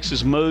he makes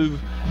his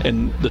move,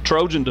 and the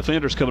Trojan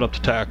defender's coming up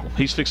to tackle.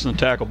 He's fixing to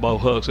tackle Bo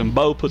Hux, and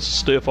Bo puts a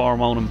stiff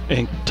arm on him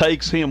and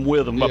takes him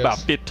with him about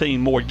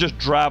 15 more, just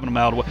driving him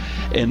out of the way.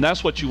 And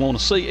that's what you want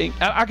to see. And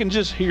I can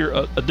just hear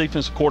a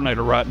defensive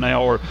coordinator right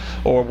now, or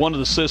one of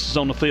the assistants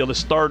on the field.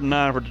 It's 3rd and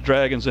 9 for the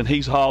Dragons, and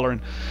he's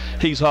hollering,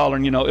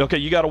 okay,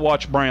 you got to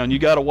watch Brown, you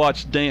got to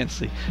watch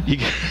Dancy,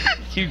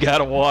 you got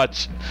to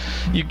watch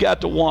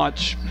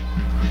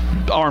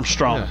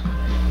Armstrong,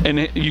 and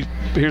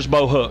here's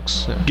Bo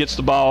Hux, gets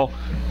the ball,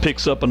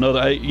 picks up another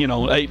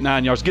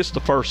 8-9 yards, gets the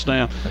first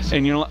down,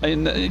 and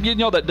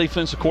that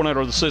defensive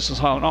coordinator or the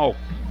assistant's hollering, oh,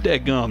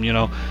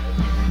 dadgum,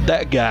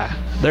 that guy,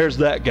 there's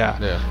that guy.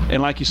 Yeah.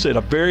 And like you said,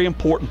 a very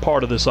important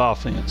part of this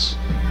offense.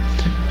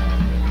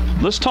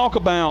 Let's talk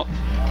about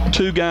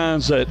 2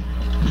 guys that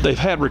they've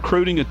had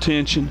recruiting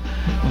attention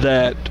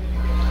that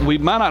we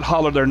might not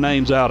holler their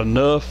names out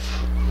enough,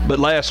 but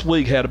last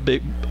week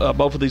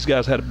both of these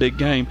guys had a big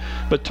game.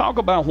 But talk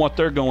about what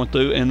they're going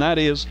through, and that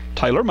is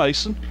Taylor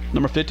Mason,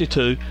 number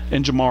 52,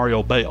 and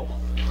Jamario Bell.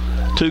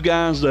 2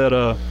 guys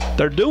that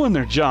they're doing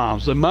their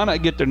jobs. They might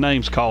not get their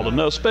names called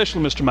enough,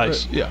 especially Mr.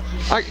 Mason. Yeah,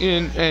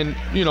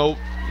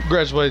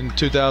 graduated in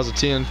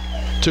 2010.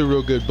 2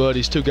 real good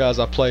buddies, 2 guys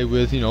I played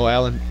with,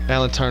 Alan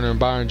Turner and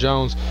Byron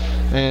Jones,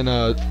 and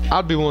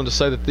I'd be willing to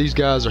say that these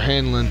guys are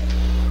handling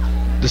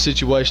the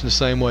situation the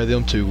same way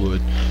them 2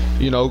 would.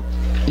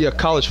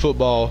 College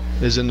football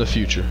is in the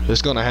future.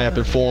 It's going to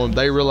happen for them.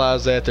 They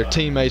realize that. Their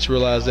teammates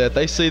realize that.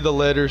 They see the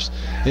letters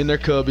in their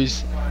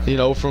cubbies,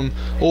 from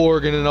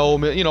Oregon and Ole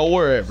Miss,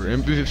 wherever.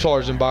 And as far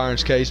as in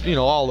Byron's case,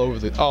 all over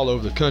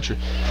the country.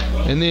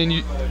 And then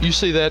you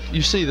see that,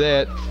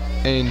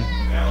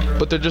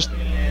 but they're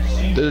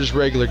just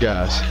regular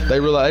guys. They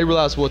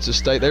realize what's at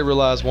stake. They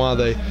realize why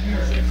they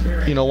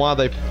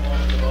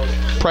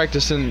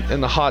practice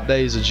in the hot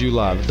days of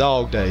July, the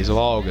dog days of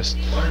August,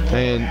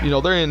 and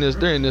they're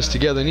in this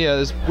together. And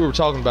as we were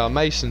talking about,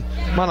 Mason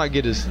might not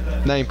get his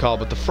name called,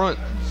 but the front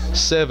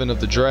 7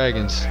 of the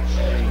Dragons,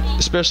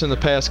 especially in the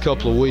past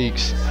couple of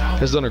weeks,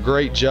 has done a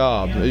great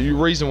job. The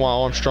reason why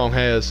Armstrong he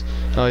has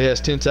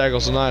 10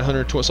 tackles tonight,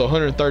 120, so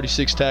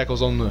 136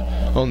 tackles on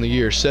the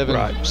year,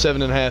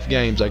 7.5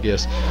 games, I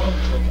guess.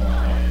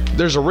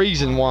 There's a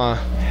reason why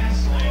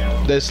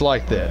that's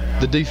like that.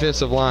 The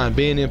defensive line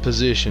being in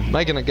position,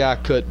 making a guy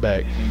cut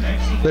back.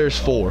 There's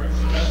 4.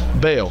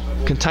 Bell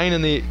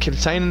containing the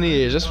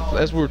edge. That's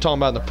what we were talking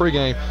about in the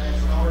pregame.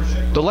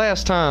 The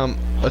last time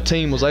a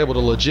team was able to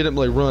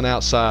legitimately run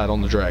outside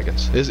on the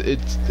Dragons,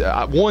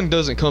 one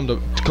doesn't come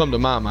to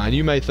my mind.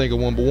 You may think of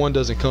one, but one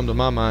doesn't come to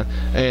my mind.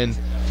 And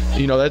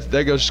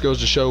that just goes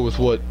to show with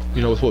what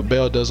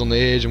Bell does on the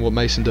edge and what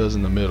Mason does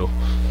in the middle.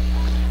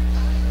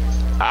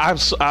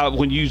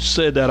 when you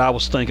said that, I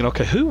was thinking,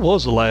 okay, who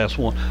was the last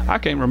one? I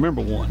can't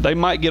remember one. They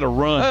might get a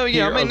run. Oh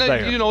yeah, here I mean, or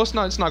there. you know, it's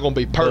not going to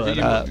be perfect.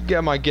 But, You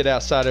guy might get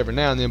outside every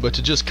now and then, but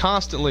to just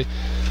constantly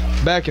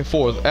back and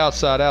forth,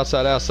 outside,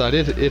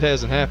 it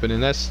hasn't happened,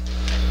 and that's.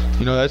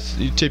 You know, that's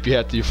you tip your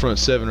hat to your front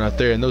seven right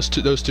there, and those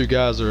two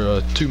guys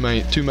are two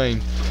main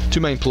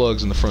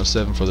plugs in the front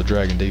seven for the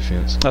Dragon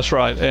defense. That's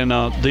right, and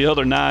the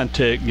other 9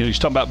 tech, you know, he's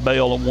talking about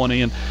Bale on one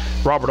end,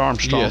 Robert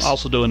Armstrong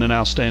also doing an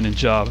outstanding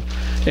job.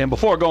 And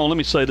before I go on, let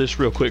me say this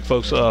real quick,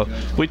 folks.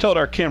 We told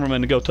our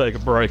cameraman to go take a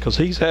break because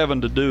he's having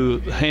to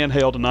do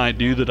handheld tonight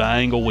due to the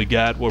angle we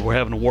got where we're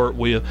having to work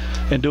with,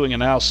 and doing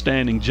an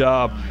outstanding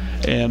job.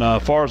 And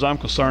as far as I'm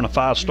concerned, a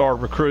 5-star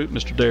recruit,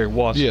 Mr. Derek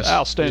Watts. Yes.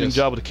 Outstanding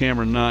job with the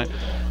camera tonight.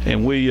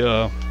 And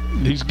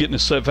he's getting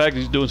his, in fact,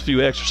 he's doing a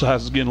few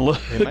exercises, getting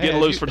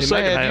loose for the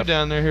second half. You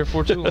down there here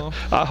for too long.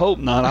 I hope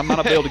not. I might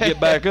not be able to get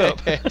back up.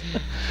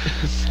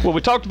 Well, we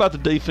talked about the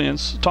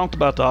defense, talked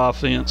about the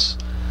offense,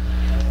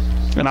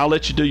 and I'll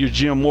let you do your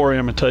Jim Moore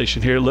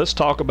imitation here. Let's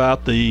talk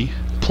about the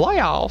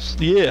playoffs.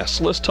 Yes,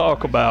 let's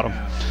talk about them.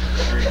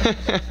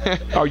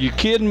 Are you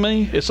kidding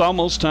me? It's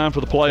almost time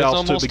for the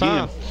playoffs to begin.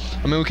 Time.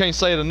 I mean, we can't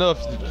say it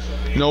enough.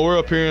 You know, we're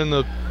up here in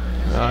the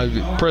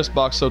press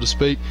box, so to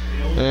speak,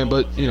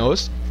 but you know,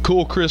 it's a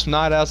cool, crisp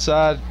night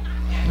outside.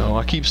 You know,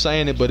 I keep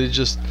saying it, but it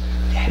just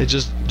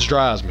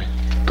drives me.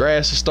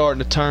 Grass is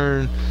starting to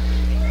turn.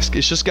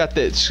 It's just got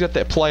that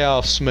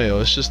playoff smell.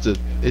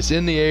 It's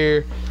in the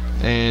air,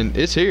 and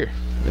it's here,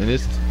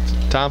 and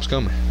time's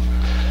coming.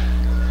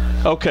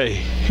 Okay,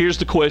 here's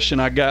the question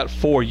I got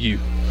for you.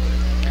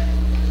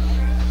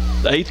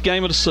 The 8th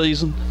game of the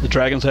season, the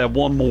Dragons have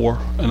one more,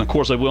 and of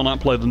course they will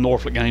not play the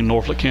Norfolk game.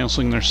 Norfolk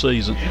canceling their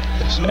season.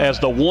 As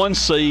the 1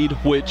 seed,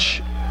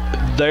 which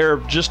they're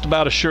just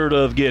about assured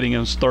of getting,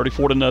 is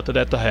 34-0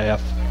 at the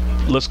half.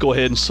 Let's go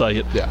ahead and say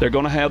it. Yeah. They're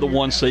going to have the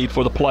 1 seed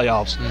for the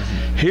playoffs.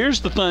 Here's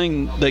the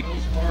thing that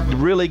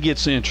really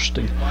gets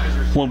interesting.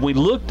 When we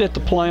looked at the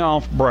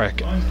playoff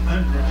bracket,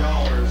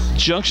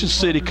 Junction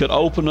City could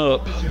open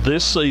up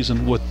this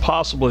season with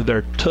possibly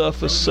their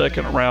toughest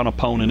second-round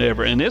opponent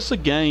ever. And it's a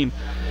game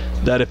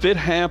that if it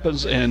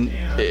happens, and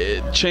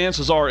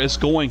chances are it's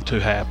going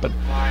to happen.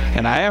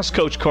 And I asked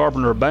Coach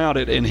Carpenter about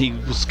it, and he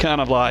was kind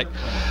of like,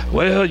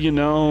 well, you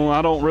know,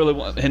 I don't really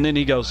want, and then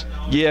he goes,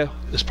 yeah,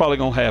 it's probably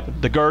going to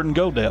happen. The Gurdon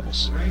Go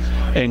Devils.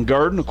 And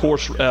Gurdon, of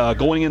course,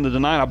 going into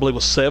the night, I believe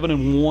was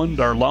 7-1.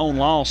 Their lone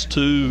loss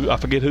to, I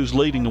forget who's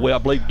leading the way, I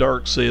believe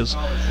Dirks is.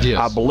 Yes.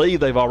 I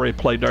believe they've already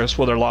played Dirks. That's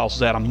where their loss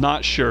is at. I'm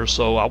not sure,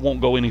 so I won't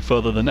go any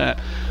further than that.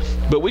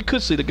 But we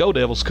could see the Go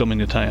Devils coming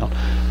to town.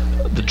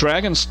 The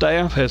Dragon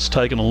staff has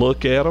taken a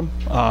look at them.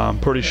 I'm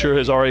pretty sure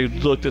has already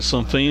looked at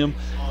some film,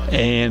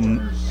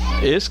 and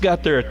it's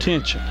got their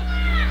attention.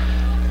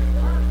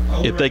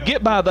 If they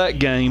get by that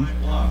game,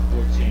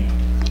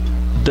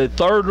 the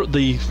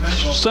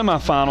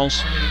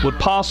semifinals would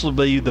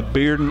possibly be the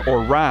Bearden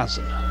or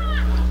Rising,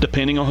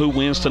 depending on who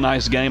wins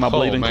tonight's game, I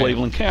believe, in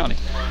Cleveland County.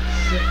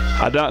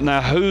 I don't know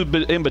who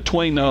in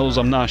between those,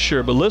 I'm not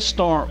sure, but let's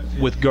start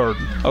with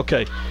Gurdon.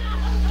 Okay.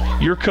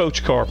 You're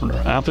Coach Carpenter.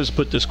 I'm just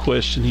put this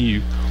question to you.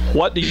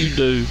 What do you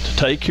do to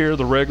take care of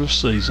the regular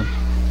season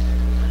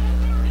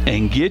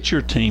and get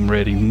your team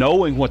ready,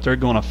 knowing what they're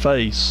going to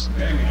face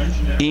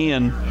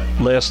in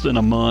less than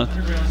a month,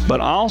 but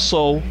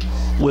also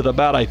with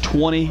about a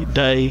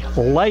 20-day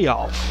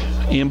layoff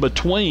in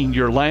between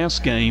your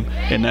last game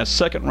and that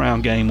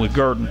second-round game with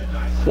Gurdon?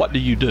 What do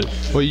you do?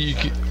 Well,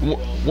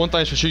 one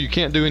thing's for sure, you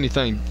can't do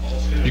anything.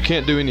 You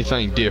can't do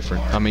anything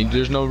different. I mean,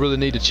 there's no really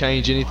need to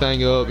change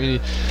anything up.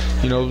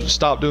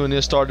 Stop doing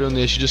this, start doing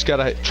this. You just got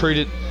to treat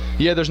it.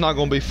 Yeah, there's not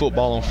going to be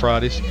football on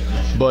Fridays,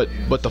 but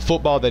the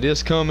football that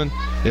is coming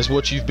is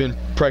what you've been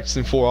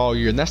practicing for all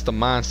year, and that's the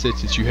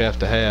mindset that you have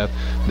to have,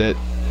 that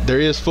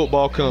there is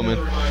football coming,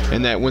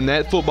 and that when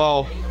that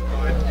football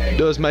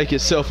does make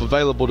itself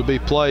available to be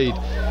played,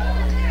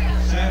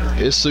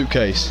 it's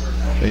suitcase.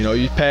 You know,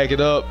 you pack it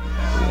up,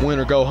 win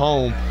or go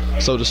home,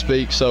 so to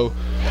speak. So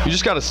you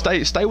just got to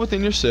stay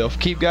within yourself,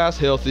 keep guys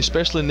healthy.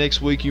 Especially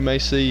next week, you may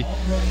see,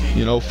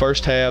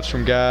 first halves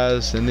from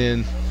guys, and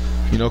then,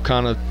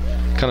 kind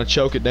of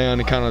choke it down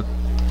and kind of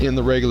end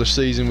the regular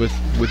season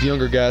with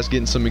younger guys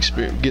getting some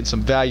experience, getting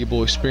some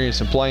valuable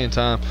experience and playing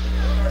time,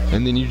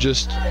 and then you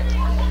just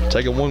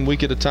take it 1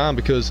 week at a time,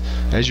 because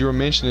as you were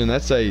mentioning,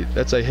 that's a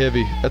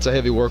heavy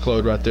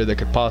workload right there that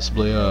could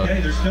possibly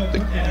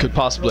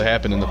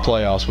happen in the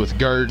playoffs with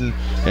Gurdon,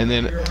 and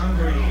then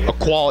a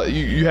quality.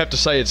 You have to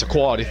say it's a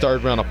quality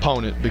third-round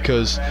opponent,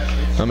 because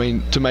I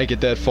mean, to make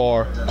it that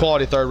far,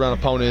 quality third-round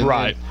opponent,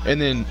 right?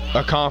 And then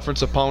a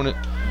conference opponent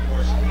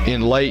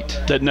in late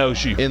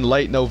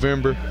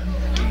November,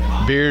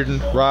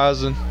 Bearden,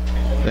 Rising.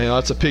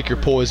 That's a pick your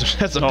poison.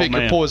 That's a pick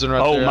your poison right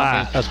there. Oh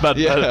my! That's about.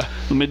 Let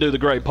me do the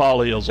great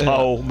Paul Hills. Yeah.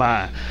 Oh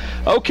my!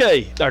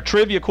 Okay, our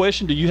trivia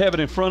question. Do you have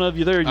it in front of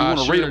you there? You want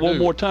to read it one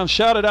more time?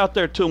 Shout it out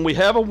there to them. We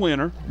have a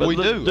winner. But we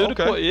do.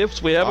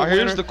 If we have a winner.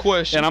 Here's the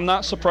question. And I'm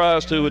not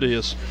surprised who it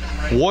is.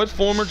 What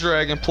former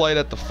Dragon played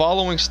at the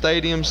following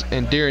stadiums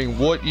and during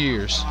what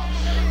years?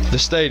 The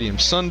stadium,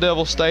 Sun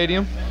Devil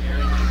Stadium,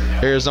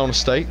 Arizona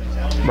State.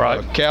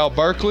 Right. Cal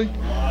Berkeley,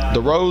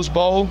 the Rose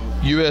Bowl,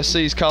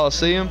 USC's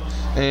Coliseum,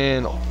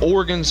 and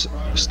Oregon's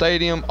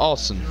Stadium,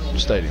 Austin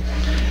Stadium.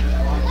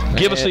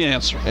 Give us the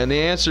answer. And the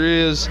answer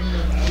is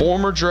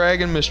former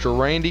Dragon Mr.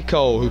 Randy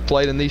Cole, who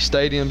played in these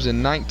stadiums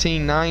in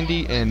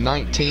 1990 and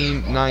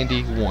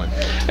 1991.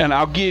 And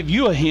I'll give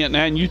you a hint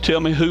now, and you tell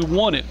me who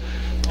won it.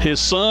 His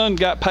son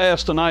got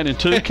passed tonight in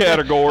 2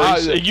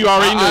 categories. You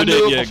already knew,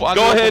 didn't you?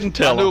 Go ahead and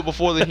tell I knew him. it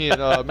before the hint.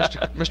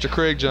 Mr.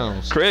 Craig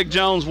Jones. Craig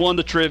Jones won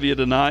the trivia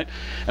tonight.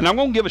 And I'm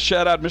going to give a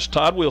shout-out to Mr.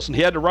 Todd Wilson.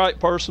 He had the right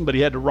person, but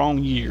he had the wrong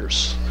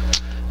years.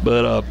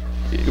 But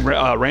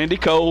Randy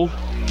Cole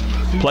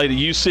played at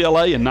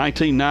UCLA in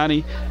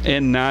 1990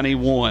 and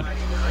 91.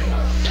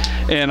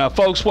 And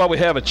folks, while we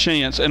have a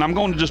chance, and I'm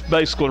going to just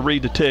basically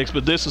read the text,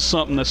 but this is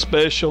something that's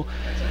special.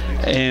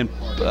 And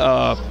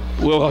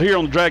well, here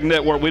on the Dragon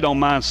Network, we don't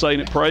mind saying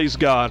it. Praise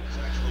God.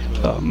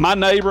 My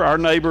neighbor, our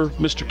neighbor,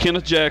 Mr.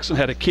 Kenneth Jackson,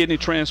 had a kidney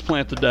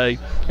transplant today,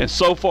 and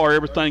so far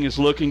everything is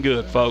looking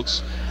good,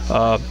 folks.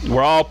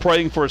 We're all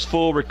praying for his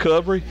full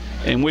recovery,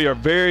 and we are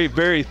very,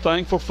 very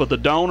thankful for the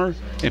donor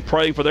and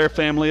praying for their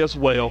family as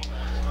well.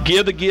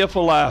 Give the gift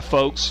of life,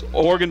 folks.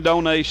 Organ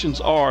donations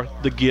are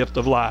the gift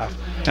of life.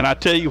 And I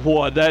tell you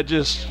what, that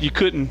just, you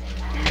couldn't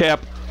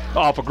cap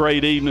off a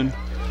great evening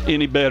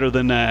any better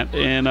than that.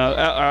 And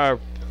our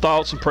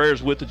thoughts and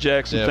prayers with the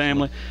Jackson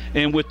family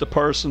and with the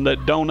person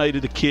that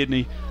donated the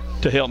kidney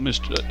to help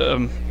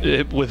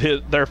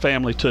their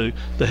family too,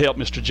 to help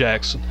Mr.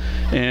 Jackson.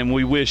 And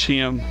we wish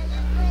him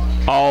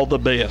all the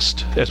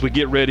best as we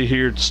get ready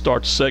here to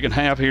start the second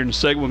half. Here in a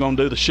second, we're going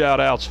to do the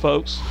shout-outs,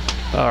 folks.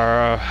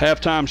 Our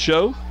halftime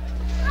show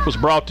was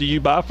brought to you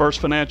by First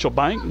Financial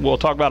Bank. We'll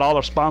talk about all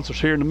our sponsors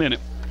here in a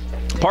minute.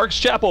 Parks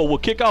Chapel will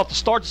kick off to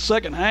start the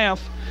second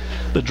half.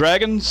 The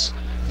Dragons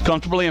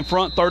comfortably in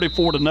front,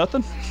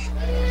 34-0.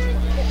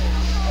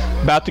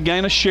 About to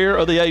gain a share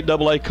of the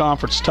 8AA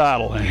conference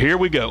title. And here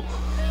we go.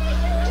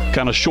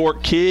 Kind of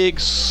short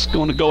kicks,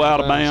 going to go out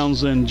of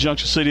bounds, and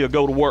Junction City will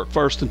go to work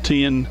 1st and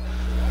 10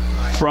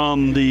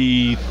 from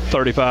the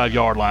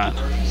 35-yard line.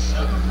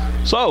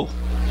 So,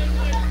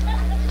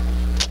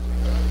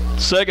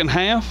 second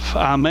half,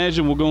 I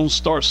imagine we're going to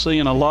start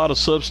seeing a lot of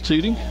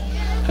substituting,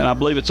 and I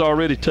believe it's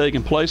already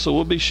taking place, so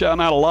we'll be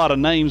shouting out a lot of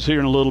names here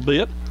in a little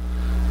bit.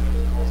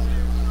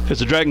 As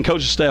the Dragon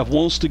coaching staff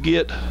wants to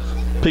get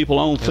people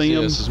on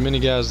film. Yes, as many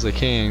guys as they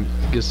can,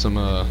 get some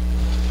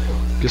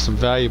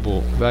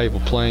valuable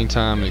playing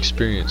time and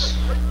experience,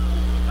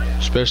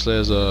 especially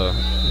as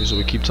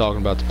we keep talking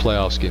about the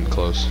playoffs getting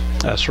close.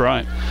 That's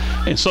right.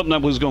 And something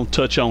that we was going to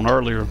touch on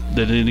earlier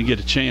that I didn't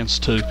get a chance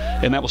to,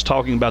 and that was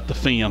talking about the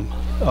film.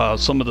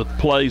 Some of the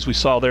plays we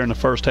saw there in the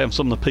first half,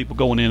 some of the people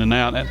going in and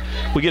out. And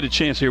we get a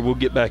chance here, we'll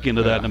get back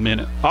into that in a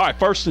minute. All right,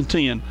 1st and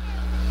 10.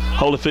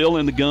 Holyfield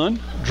in the gun,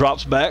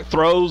 drops back,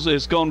 throws.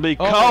 It's going to be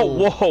caught.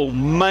 Whoa,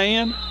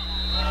 man.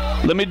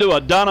 Let me do a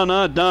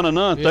dun-a-nun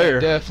there.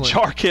 Definitely.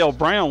 Jarkel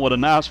Brown with a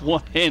nice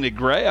one-handed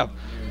grab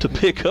to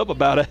pick up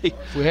about 8.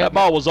 That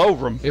ball was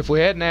over him. If we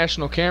had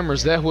national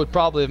cameras, that would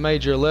probably have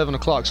made your 11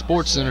 o'clock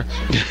Sports Center.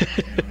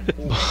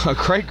 A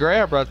great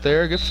grab right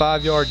there. Good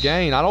 5-yard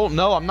gain. I don't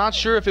know. I'm not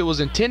sure if it was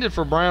intended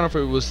for Brown or if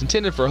it was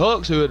intended for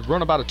Hooks, who had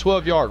run about a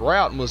 12-yard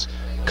route and was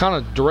kind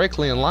of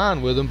directly in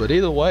line with him. But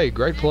either way,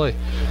 great play.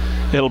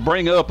 It'll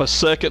bring up a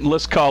second,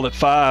 let's call it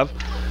 5.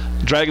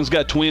 Dragons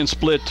got twins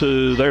split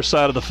to their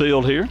side of the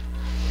field here.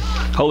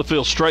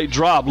 Holyfield straight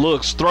drop,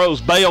 looks,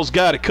 throws, Bales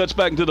got it, cuts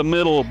back into the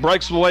middle,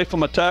 breaks away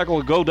from a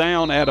tackle, go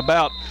down at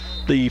about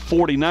the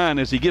 49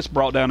 as he gets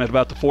brought down at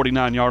about the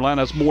 49-yard line.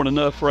 That's more than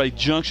enough for a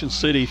Junction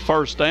City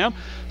first down.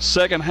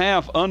 Second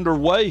half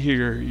underway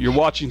here. You're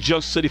watching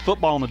Junction City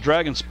football on the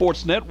Dragon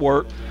Sports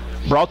Network,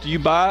 brought to you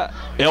by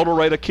El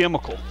Dorado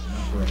Chemical.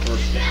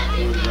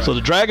 So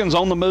the Dragons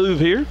on the move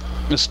here.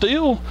 And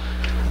still,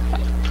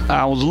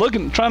 I was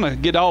trying to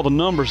get all the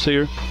numbers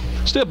here.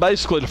 Still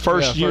basically the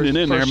first unit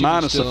in there,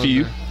 minus a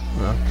few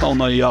on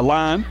the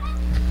line.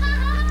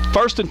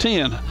 1st and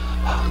 10.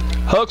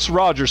 Hucks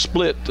Rogers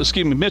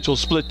Mitchell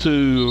split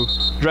to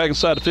Dragon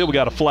side of the field. We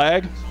got a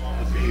flag.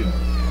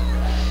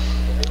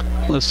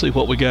 Let's see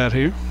what we got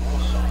here.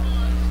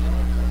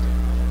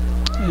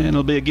 And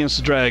it'll be against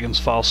the Dragons.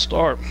 False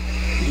start.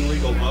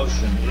 Illegal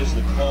motion is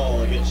the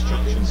call against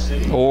Junction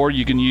City. Or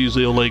you can use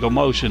the illegal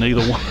motion.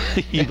 Either one.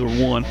 Either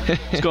one.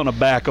 It's going to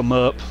back them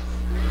up.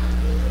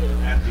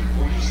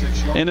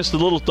 And it's the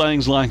little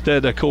things like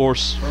that, of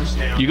course.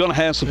 You're going to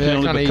have some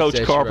penalty, but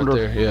Coach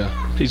Carpenter,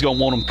 he's going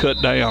to want them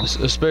cut down.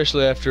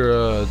 Especially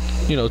after,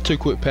 2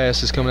 quick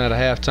passes coming out of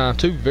halftime.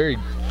 2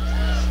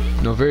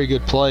 very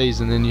good plays,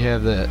 and then you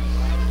have that.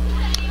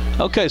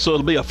 Okay, so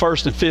it'll be a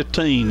 1st and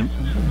 15.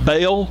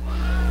 Bale,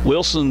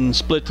 Wilson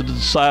split to the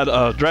side,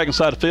 Dragon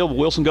side of the field, but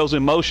Wilson goes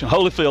in motion.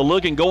 Holyfield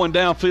looking, going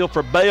downfield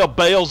for Bale.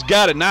 Bale's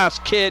got it, nice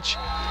catch.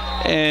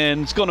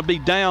 And it's going to be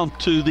down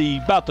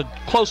to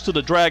close to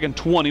the Dragon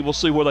 20. We'll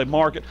see where they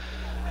mark it.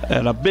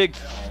 And a big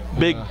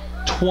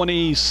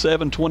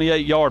 27,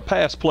 28-yard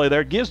pass play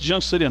there gives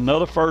Junction City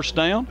another first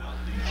down.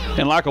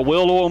 And like a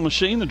well-oiled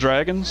machine, the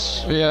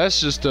Dragons Yeah,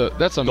 that's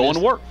a going to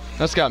work.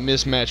 That's got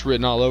mismatch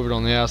written all over it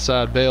on the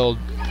outside. Bell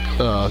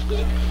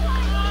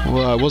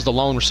was the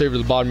lone receiver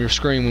at the bottom of your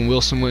screen when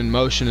Wilson went in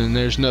motion, and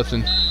there's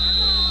nothing.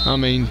 I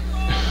mean,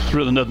 There's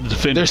really nothing the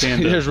defender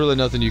can do. there's really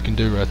nothing you can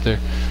do right there.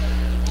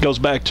 Goes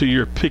back to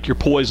your pick your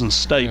poison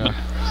statement.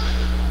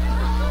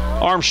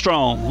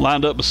 Armstrong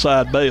lined up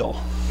beside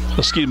Bell.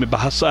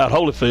 Beside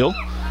Holyfield.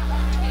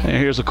 And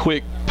here's a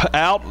quick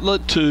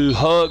outlet to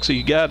Hugs.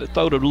 He got it,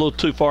 throwed it a little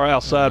too far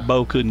outside.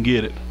 Bo couldn't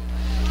get it.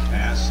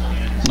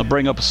 I'll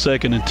bring up a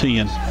 2nd and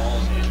 10.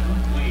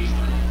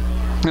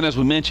 And as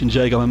we mentioned,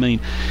 Jacob, I mean,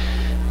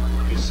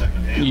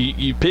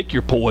 you pick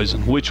your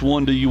poison. Which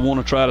one do you want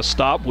to try to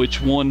stop?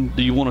 Which one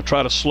do you want to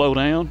try to slow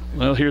down?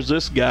 Well, here's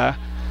this guy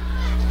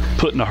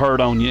putting a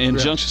hurt on you. In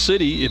Junction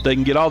City, if they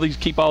can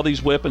keep all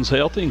these weapons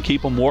healthy and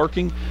keep them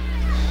working,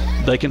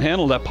 they can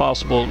handle that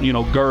possible,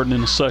 Gurdon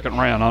in the 2nd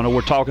round. I know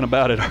we're talking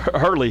about it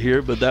early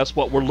here, but that's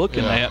what we're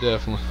looking at.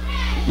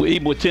 Definitely.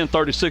 Even with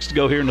 10:36 to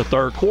go here in the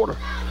 3rd quarter.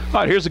 All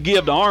right, here's a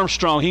give to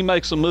Armstrong. He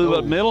makes a move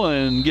up middle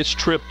and gets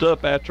tripped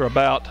up after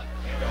about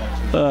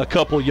a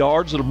couple of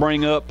yards. It'll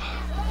bring up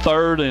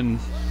 3rd and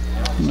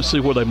let me see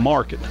where they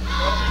mark it.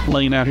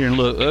 Lean out here and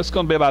look. That's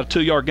going to be about a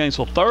 2-yard gain,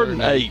 so 3rd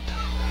and 8.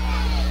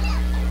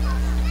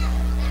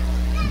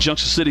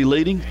 Junction City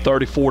leading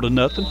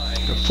 34-0.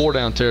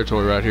 4-down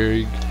territory right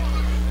here.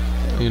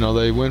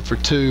 They went for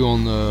 2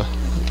 on the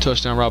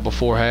touchdown right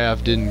before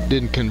half.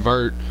 Didn't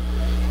convert.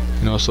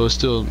 So it's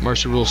still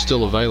Mercy Rule's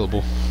still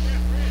available.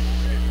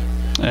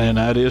 And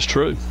that is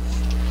true.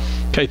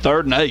 Okay,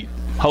 3rd and 8.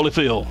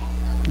 Holyfield.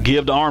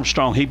 Give to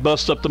Armstrong. He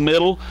busts up the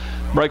middle,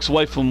 breaks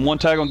away from one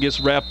tackle and gets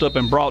wrapped up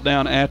and brought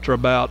down after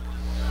about,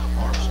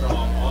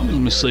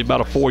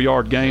 about a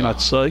 4-yard gain,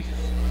 I'd say.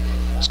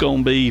 It's going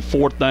to be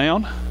 4th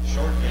down.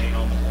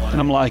 And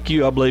I'm like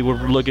you, I believe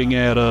we're looking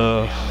at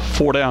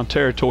 4-down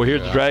territory here.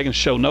 The Dragons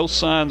show no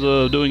signs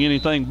of doing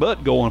anything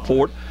but going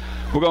for it.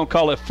 We're going to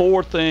call it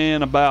 4th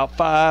and about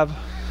 5.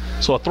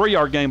 So a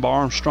 3-yard gain by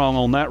Armstrong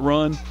on that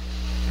run.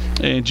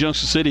 And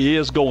Junction City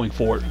is going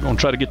for it. Going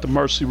to try to get the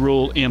Mercy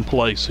Rule in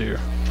place here.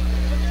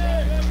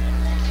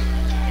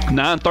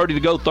 9:30 to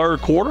go,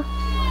 3rd quarter.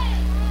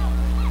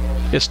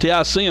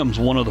 STI Sims,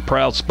 one of the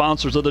proud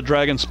sponsors of the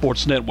Dragon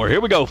Sports Network. Here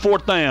we go,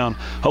 4th down.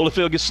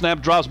 Holyfield gets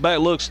snapped, drops back,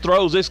 looks,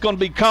 throws. It's going to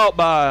be caught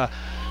by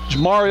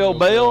Jamario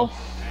Bell.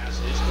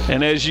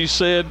 And as you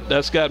said,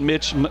 that's got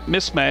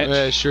mismatch.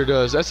 Yeah, it sure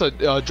does. That's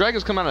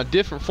Dragons come out in a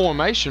different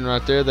formation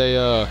right there. They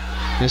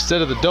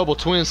instead of the double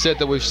twin set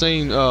that we've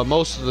seen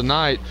most of the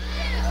night,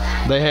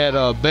 they had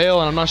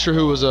Bell, and I'm not sure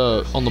who was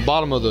on the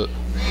bottom of the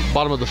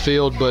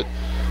field, but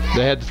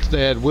they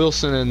had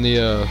Wilson and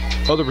the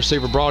other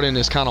receiver brought in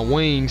as kind of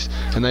wings,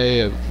 and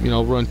they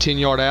run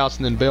 10-yard outs,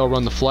 and then Bell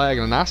run the flag,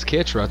 and a nice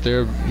catch right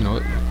there.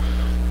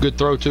 Good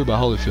throw too by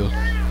Holyfield.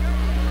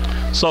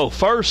 So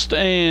 1st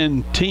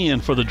and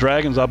 10 for the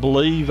Dragons, I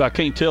believe. I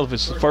can't tell if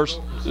it's the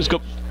first. It's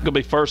going to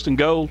be 1st and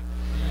goal.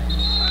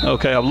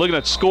 Okay, I'm looking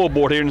at the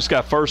scoreboard here, and it's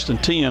got 1st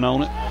and 10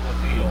 on it.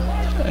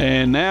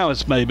 And now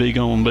it's maybe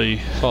going to be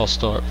false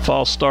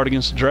start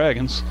against the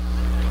Dragons.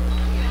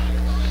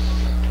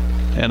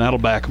 And that'll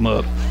back them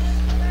up.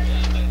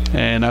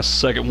 And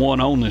that's the 2nd one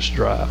on this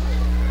drive.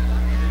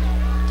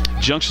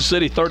 Junction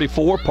City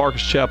 34,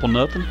 Parkers Chapel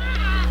nothing.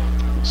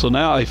 So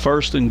now a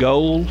 1st and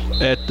goal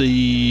at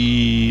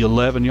the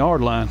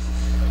 11-yard line.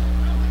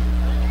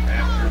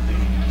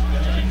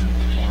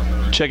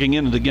 Checking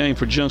into the game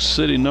for Junction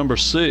City, number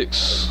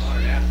 6,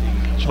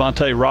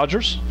 Javante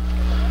Rogers.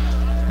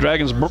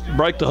 Dragons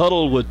break the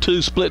huddle with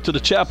 2 split to the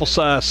Chapel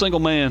side, single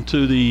man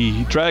to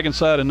the Dragon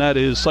side, and that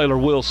is Sailor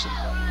Wilson.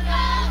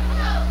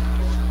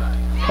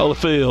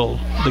 Holyfield,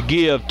 the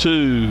give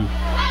to,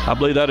 I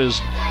believe that is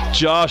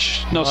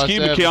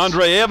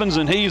Keandre Evans,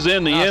 and he's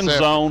in the end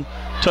zone.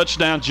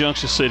 Touchdown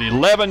Junction City.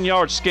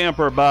 11-yard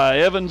scamper by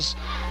Evans.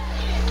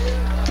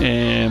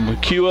 And we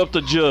cue up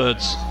the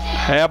Judds.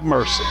 Have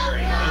mercy.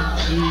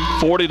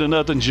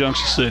 40-0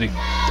 Junction City.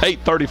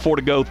 8:34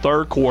 to go,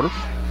 3rd quarter.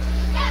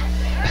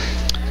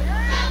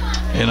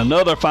 And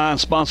another fine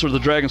sponsor of the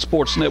Dragon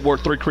Sports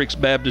Network, Three Creeks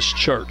Baptist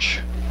Church.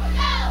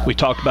 We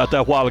talked about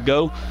that a while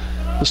ago.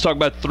 Let's talk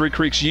about the Three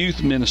Creeks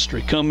Youth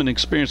Ministry. Come and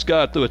experience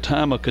God through a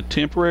time of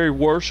contemporary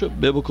worship,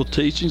 biblical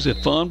teachings,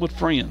 and fun with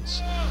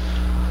friends.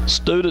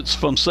 Students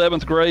from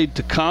 7th grade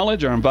to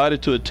college are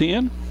invited to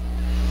attend.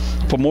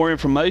 For more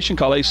information,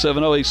 call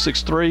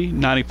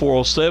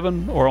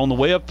 870-863-9407 or on the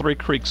web,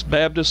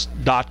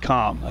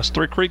 threecreeksbaptist.com. That's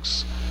Three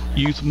Creeks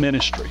Youth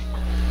Ministry.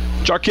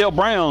 Jarkel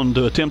Brown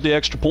to attempt the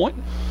extra point.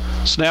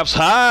 Snaps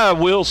high.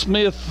 Will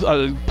Smith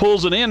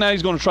pulls it in. Now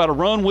he's going to try to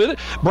run with it.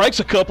 Breaks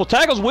a couple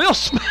tackles. Will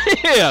Smith.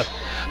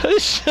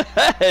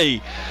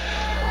 Hey,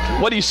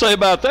 what do you say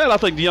about that? I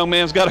think the young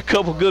man's got a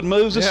couple good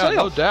moves himself.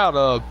 No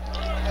doubt.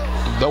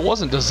 That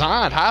wasn't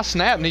designed. High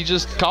snap, and he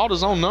just called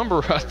his own number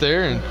right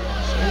there. And,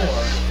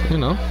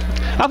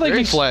 I think Very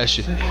he's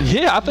flashy.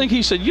 Yeah, I think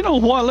he said, you know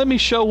what, let me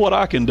show what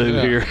I can do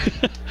here.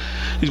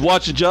 He's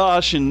watching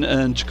Josh and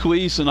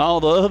Jaquise and all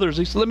the others.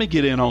 He said, let me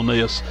get in on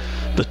this.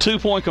 The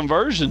 2-point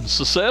conversion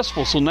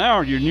successful. So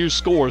now your new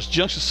score is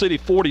Junction City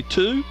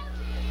 42,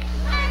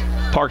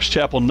 Parks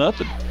Chapel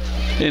nothing.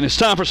 And it's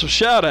time for some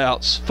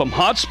shout-outs from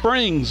Hot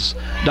Springs,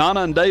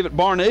 Donna and David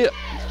Barnett,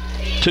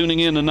 tuning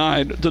in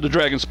tonight to the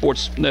Dragon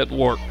Sports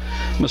Network.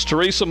 Miss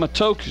Teresa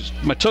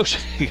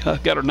Matoshi, I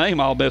got her name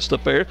all messed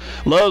up there,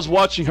 loves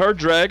watching her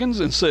Dragons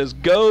and says,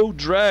 go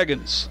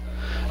Dragons.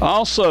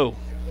 Also,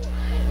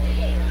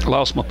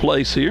 lost my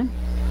place here.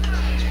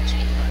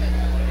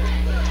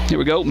 Here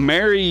we go.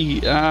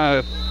 Mary,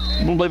 I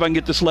don't believe I can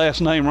get this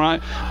last name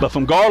right, but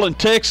from Garland,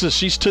 Texas,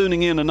 she's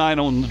tuning in tonight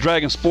on the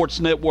Dragon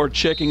Sports Network,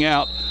 checking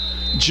out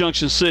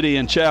Junction City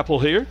and Chapel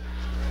here.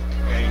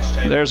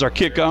 There's our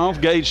kickoff.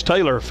 Gage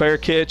Taylor, fair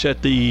catch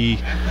at the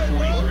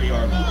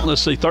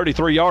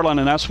 33-yard line,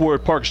 and that's where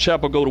Parks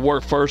Chapel go to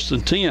work first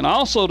and 10.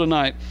 Also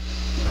tonight,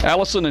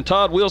 Allison and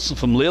Todd Wilson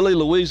from Lilly,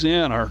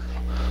 Louisiana,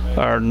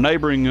 our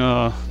neighboring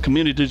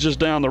community just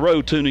down the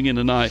road, tuning in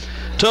tonight.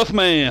 Tough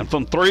Man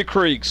from Three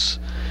Creeks,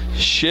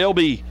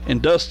 Shelby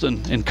and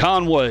Dustin and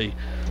Conway.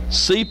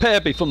 C.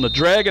 Pappy from the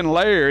Dragon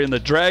Lair in the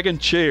Dragon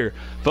Chair.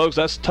 Folks,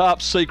 that's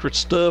top secret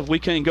stuff. We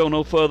can't go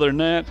no further than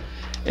that.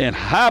 And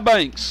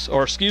Hillbanks,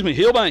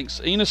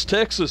 Enos,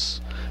 Texas,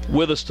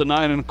 with us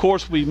tonight. And, of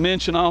course, we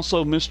mentioned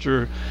also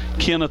Mr.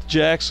 Kenneth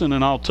Jackson,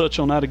 and I'll touch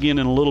on that again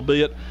in a little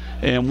bit.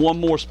 And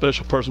one more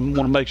special person we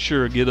want to make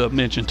sure get a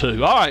mention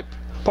too. All right,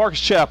 Parks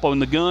Chapel in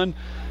the gun.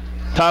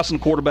 Tyson,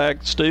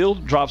 quarterback, still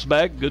drops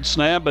back. Good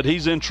snap, but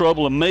he's in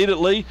trouble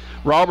immediately.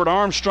 Robert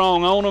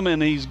Armstrong on him,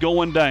 and he's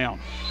going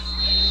down.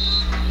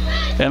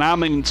 And, I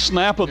mean,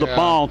 snap of the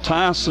ball,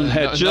 Tyson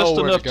had just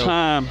enough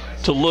time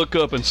to look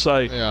up and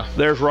say,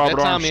 there's Robert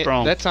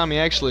Armstrong. That time he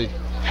actually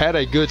had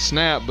a good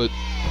snap, but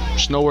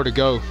just nowhere to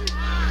go.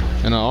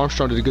 And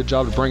Armstrong did a good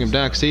job to bring him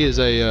down because he is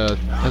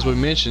as we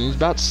mentioned, he's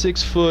about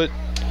 6 foot,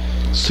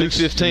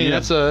 215. Yeah.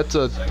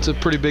 That's a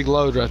pretty big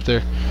load right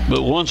there.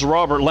 But once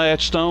Robert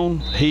latched on,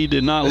 he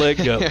did not let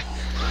go.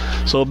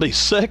 So it'll be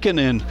second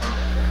and,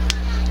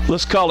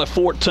 let's call it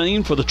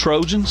 14 for the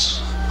Trojans.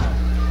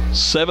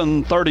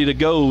 7:30 to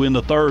go in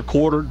the third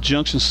quarter.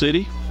 Junction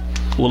City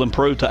will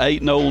improve to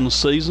 8-0 in the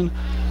season.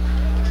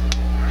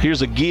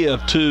 Here's a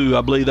give to,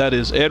 I believe that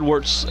is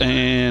Edwards,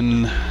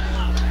 and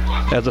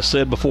as I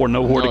said before,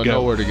 nowhere to go.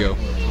 Nowhere to go.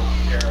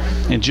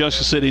 And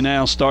Junction City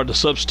now the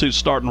substitutes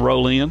starting to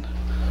roll in.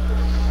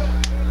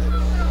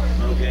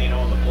 No gain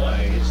on the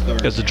play. It's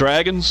third. As the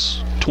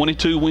Dragons,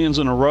 22 wins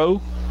in a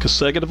row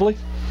consecutively,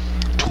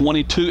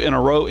 22 in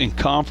a row in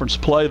conference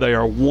play. They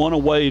are one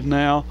away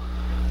now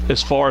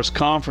as far as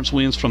conference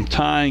wins from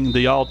tying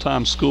the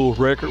all-time school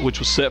record, which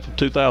was set from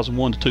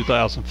 2001 to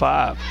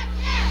 2005.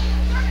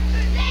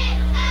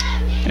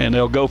 And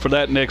they'll go for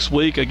that next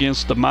week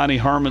against the mighty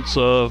Hermits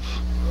of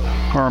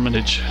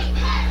Hermitage.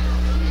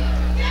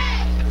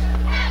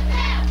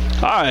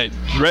 All right,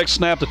 direct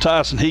snap to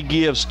Tyson. He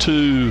gives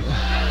to,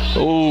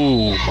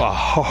 a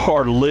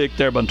hard lick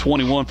there by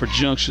 21 for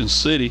Junction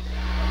City.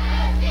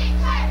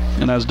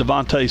 And that's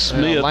Devontae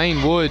Smith.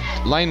 Lane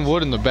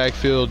Wood in the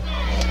backfield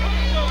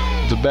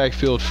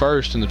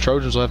first, and the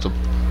Trojans will have to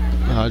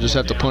just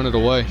have to punt it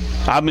away.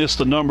 I missed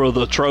the number of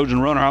the Trojan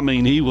runner. I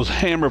mean, he was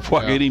hammered before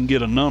I could even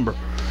get a number.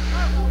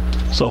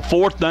 So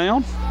fourth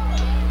down,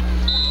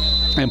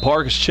 and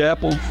Parks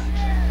Chapel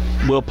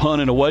will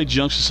punt it away.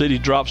 Junction City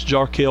drops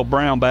Jarkel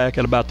Brown back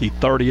at about the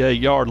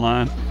 38-yard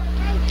line.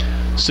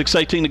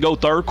 6:18 to go,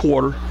 third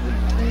quarter.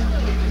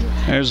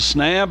 There's a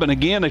snap, and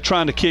again they're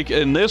trying to kick,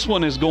 and this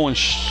one is going.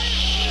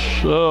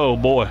 Oh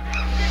boy.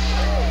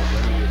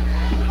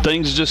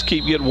 Things just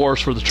keep getting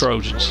worse for the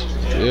Trojans.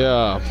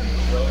 Yeah.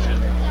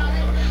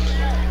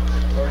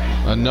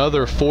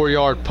 Another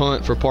 4-yard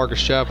punt for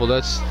Parks Chapel.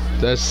 That's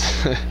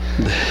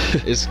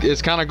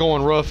it's kind of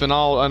going rough in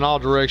all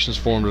directions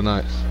for them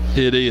tonight.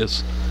 It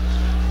is.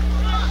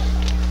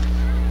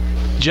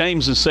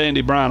 James and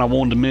Sandy Bryan, I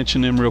wanted to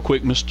mention him real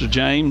quick. Mr.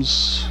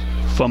 James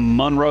from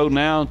Monroe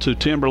now to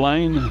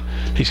Timberlane.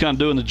 He's kind of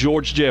doing the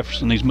George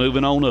Jefferson. He's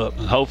moving on up.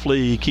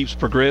 Hopefully he keeps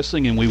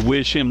progressing, and we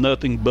wish him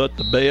nothing but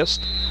the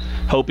best.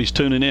 Hope he's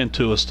tuning in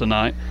to us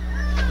tonight.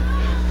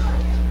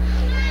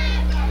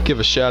 Give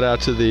a shout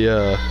out to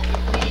the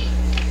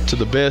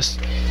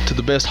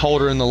best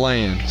holder in the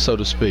land, so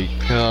to speak,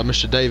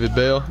 Mr. David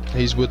Bell.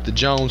 He's with the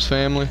Jones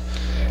family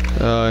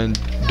in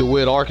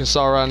DeWitt,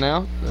 Arkansas right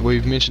now.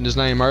 We've mentioned his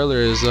name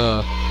earlier as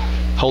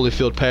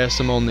Holyfield passed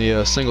him on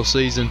the single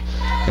season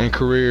and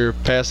career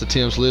pass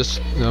attempts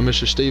list.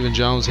 Mr. Stephen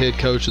Jones, head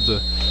coach of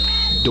the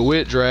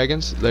DeWitt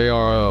Dragons. They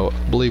are, I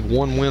believe,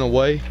 1 win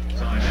away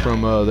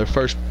from their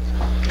first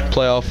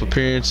playoff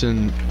appearance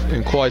in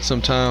quite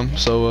some time.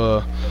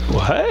 So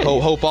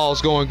hope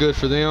all's going good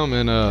for them,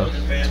 and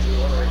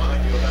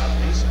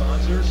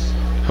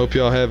hope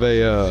y'all have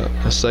a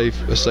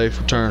safe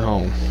return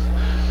home.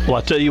 Well,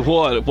 I tell you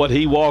what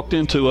he walked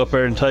into up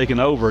there and taking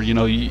over, you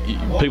know,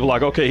 people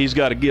like, okay, he's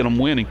got to get them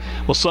winning.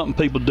 Well, something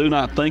people do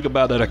not think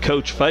about that a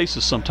coach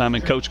faces sometime,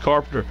 and Coach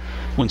Carpenter,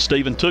 when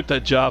Stephen took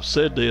that job,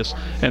 said this,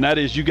 and that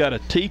is you got to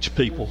teach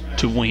people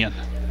to win.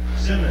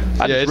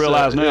 I just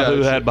realized now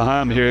who had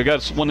behind me here. I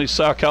got one of these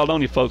South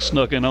Caledonia folks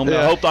snuck in on me.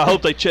 Yeah. I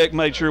hope they checked,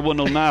 made sure there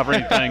wasn't no knife or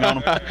anything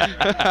on them.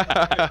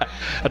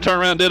 I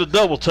turned around and did a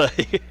double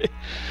take.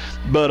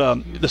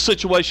 But the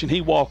situation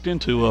he walked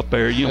into up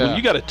there, you know, when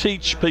you got to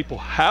teach people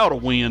how to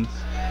win,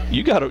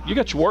 you got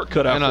your work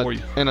cut out for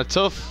you. And a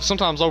tough,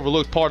 sometimes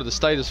overlooked part of the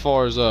state as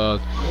far as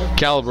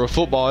caliber of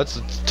football. It's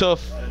a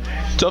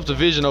tough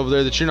division over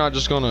there that you're not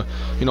just gonna,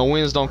 you know,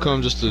 wins don't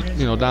come just a,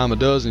 you know, dime a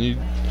dozen. You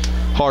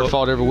hard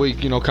fought every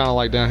week, you know, kind of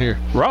like down here.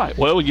 Right.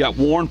 Well, you got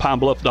Warren, Pine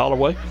Bluff,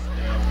 Dollarway.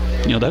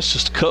 You know, that's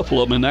just a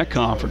couple of them in that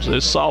conference.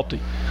 It's salty.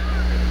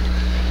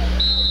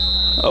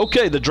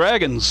 Okay, the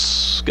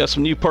Dragons got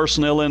some new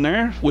personnel in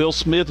there. Will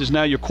Smith is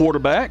now your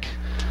quarterback.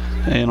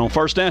 And on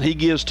first down, he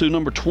gives to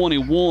number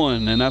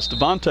 21, and that's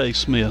Devontae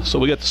Smith. So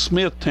we got the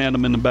Smith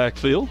tandem in the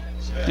backfield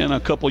and a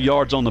couple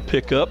yards on the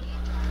pickup.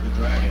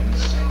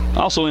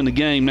 Also in the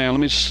game now, let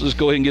me just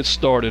go ahead and get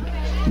started.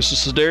 Mr.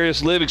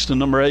 Cedarius Livingston,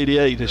 number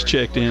 88, has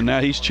checked in.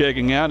 Now he's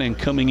checking out, and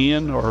coming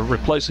in or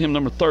replacing him,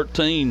 number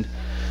 13,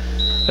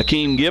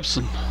 Akeem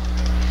Gibson.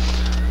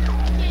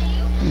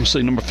 Let me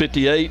see, number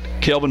 58,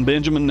 Kelvin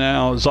Benjamin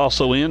now is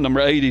also in. Number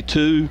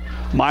 82,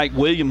 Mike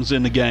Williams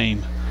in the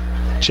game.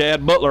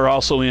 Chad Butler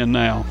also in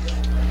now.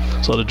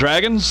 So the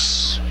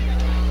Dragons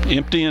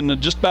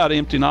just about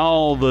emptying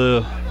all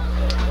the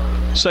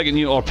second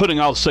unit, or putting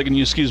all the second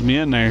unit,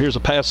 in there. Here's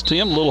a pass to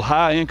him, a little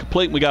high,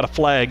 incomplete, and we got a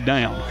flag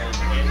down.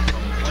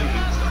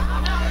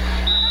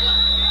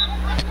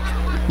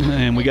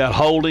 And we got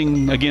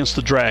holding against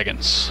the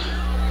Dragons.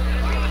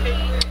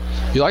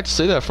 You like to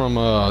see that from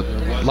a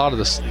lot of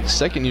the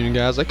second unit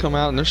guys. They come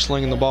out and they're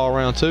slinging the ball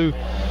around too,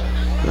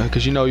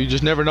 because you know, you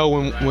just never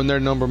know when their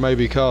number may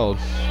be called.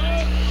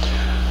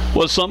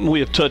 Well, it's something we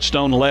have touched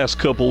on the last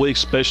couple of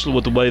weeks, especially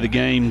with the way the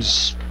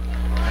games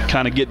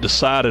kind of get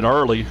decided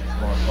early,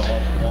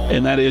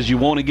 and that is you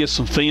want to get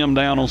some film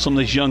down on some of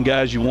these young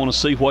guys. You want to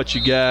see what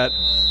you got,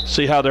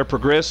 see how they're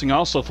progressing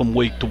also from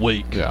week to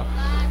week. Yeah.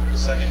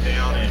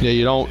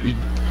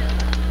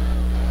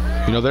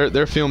 You know,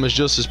 their film is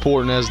just as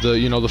important as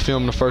the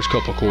film in the first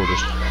couple of quarters.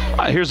 All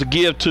right, here's a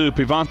give to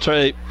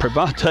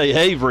Prevante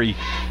Avery,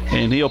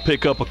 and he'll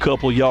pick up a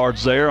couple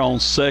yards there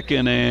on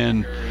second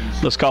and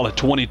let's call it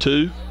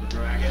 22.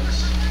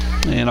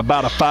 And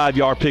about a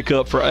 5-yard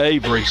pickup for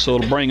Avery, so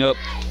it'll bring up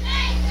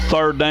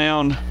third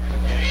down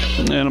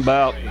and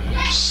about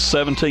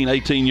 17,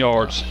 18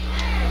 yards.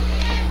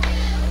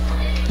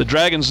 The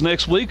Dragons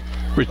next week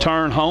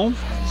return home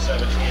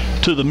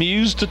to the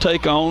Muse to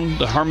take on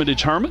the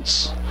Hermitage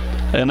Hermits,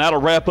 and that'll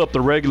wrap up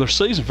the regular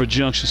season for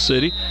Junction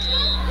City.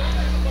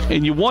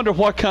 And you wonder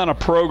what kind of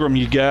program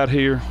you got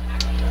here.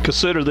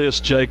 Consider this,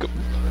 Jacob.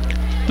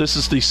 This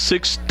is the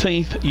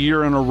 16th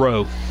year in a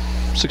row,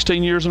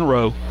 16 years in a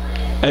row,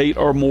 8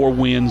 or more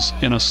wins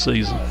in a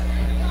season.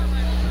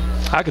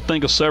 I could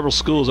think of several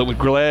schools that would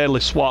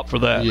gladly swap for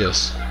that.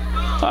 Yes.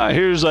 All right,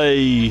 here's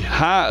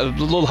a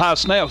little high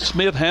snap.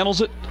 Smith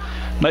handles it,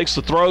 makes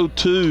the throw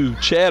to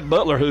Chad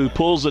Butler, who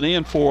pulls it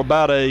in for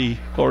about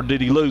or did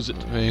he lose it?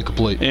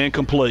 Incomplete.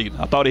 Incomplete.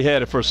 I thought he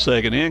had it for a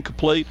second.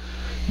 Incomplete.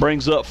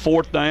 Brings up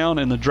fourth down,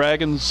 and the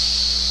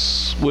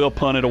Dragons will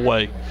punt it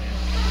away.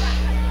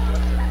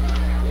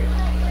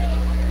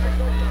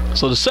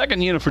 So the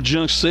second unit for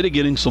Junction City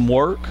getting some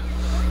work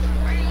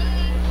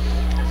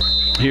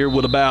here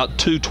with about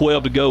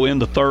 2:12 to go in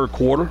the third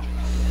quarter.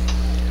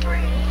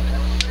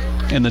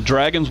 And the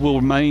Dragons will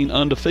remain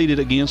undefeated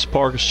against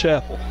Parkers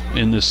Chapel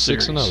in this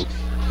series. 6-0.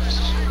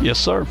 Yes,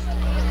 sir.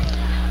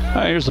 All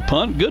right, here's the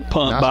punt. Good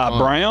punt Nice by punt.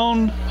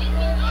 Brown.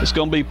 It's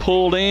going to be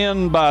pulled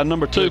in by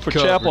number 2 Good for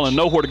coverage. Chapel, and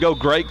nowhere to go.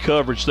 Great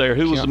coverage there.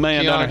 Who was the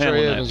man down there Keontae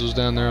handling Evans that? was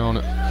down there on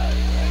it.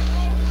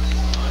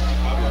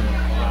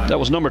 That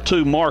was number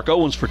 2, Mark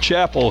Owens for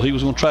Chapel. He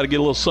was going to try to get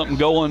a little something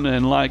going,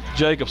 and like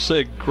Jacob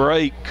said,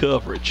 great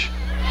coverage.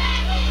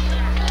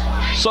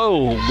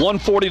 So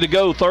 1:40 to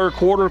go, third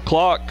quarter,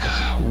 clock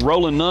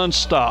rolling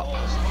non-stop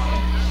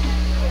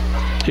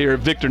here at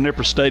Victor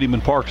Nipper Stadium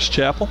in Parkers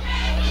Chapel.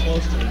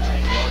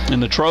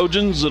 And the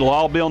Trojans, it'll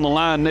all be on the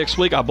line next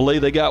week. I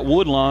believe they got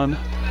Woodlawn,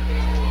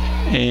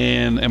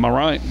 and am I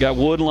right? Got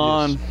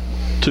Woodlawn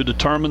to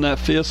determine that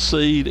 5th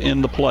seed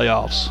in the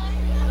playoffs.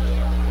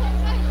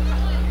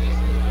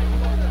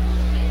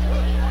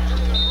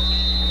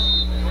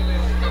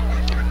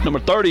 Number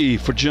 30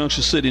 for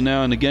Junction City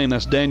now in the game,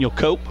 that's Daniel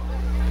Cope.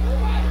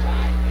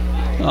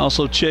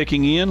 Also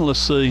checking in, let's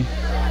see,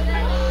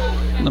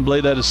 I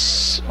believe that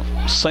is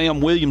Sam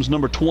Williams,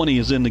 number 20,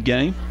 is in the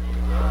game.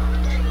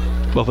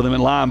 Both of them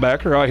in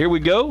linebacker. All right, here we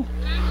go.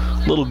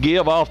 Little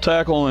give off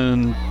tackle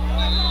and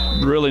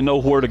really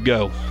nowhere to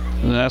go.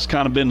 And that's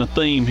kind of been the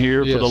theme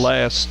here for the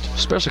last.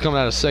 Especially coming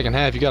out of the second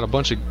half, you got a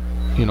bunch of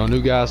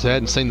new guys that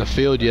hadn't seen the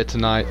field yet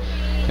tonight,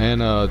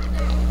 and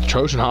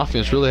Trojan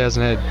offense really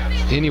hasn't had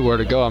anywhere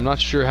to go. I'm not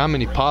sure how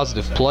many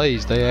positive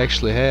plays they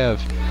actually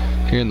have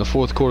here in the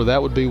fourth quarter.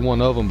 That would be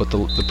one of them, but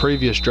the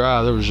previous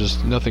drive, there was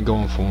just nothing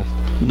going for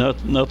them.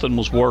 Nothing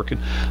was working.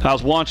 I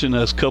was watching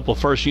a couple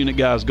of first unit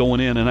guys going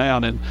in and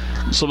out, and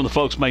some of the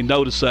folks may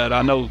notice that.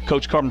 I know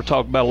Coach Carpenter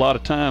talked about a lot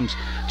of times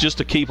just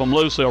to keep them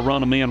loose, they'll run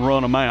them in,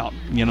 run them out.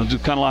 You know,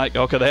 just kind of like,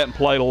 okay, they hadn't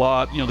played a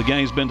lot. You know, the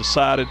game's been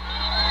decided.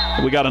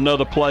 We got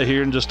another play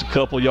here in just a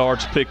couple of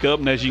yards to pick up,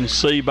 and as you can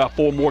see, about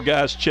 4 more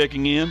guys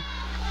checking in,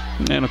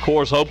 and of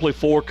course, hopefully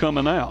 4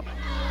 coming out.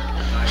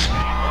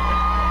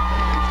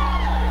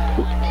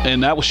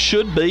 And that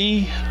should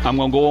be, I'm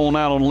going to go on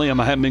out on a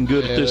limb. I haven't been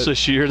good at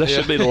this year. That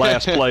should be the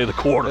last play of the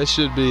quarter. That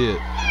should be it.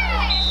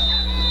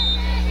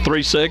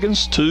 3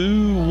 seconds,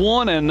 2,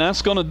 1, and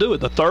that's going to do it.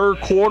 The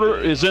third quarter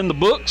is in the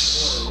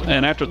books.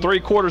 And after 3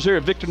 quarters here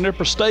at Victor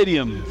Nipper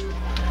Stadium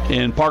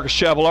in Parkers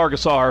Chapel,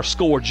 Arkansas, our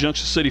score,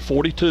 Junction City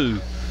 42,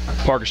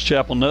 Parkers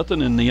Chapel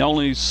nothing. And the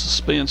only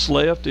suspense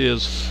left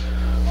is,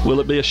 will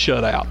it be a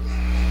shutout?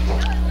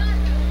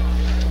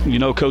 You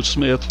know Coach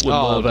Smith would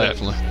love that.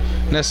 Definitely.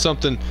 And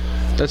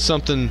that's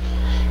something,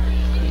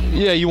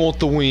 yeah, you want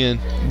the win,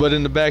 but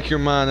in the back of your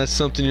mind, that's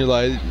something you're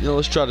like, you know,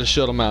 let's try to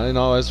shut them out. You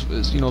know,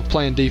 as you know,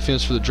 playing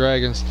defense for the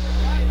Dragons,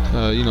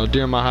 you know,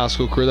 during my high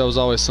school career, that was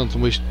always something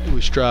we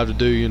strive to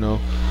do. You know,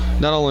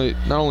 not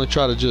only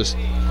try to just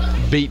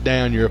beat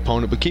down your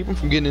opponent, but keep them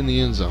from getting in the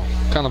end zone.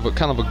 Kind of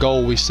a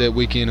goal we set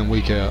week in and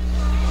week out.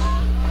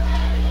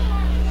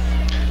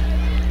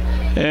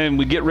 And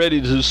we get ready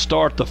to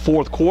start the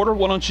fourth quarter.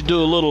 Why don't you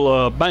do a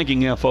little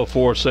banking info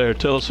for us there?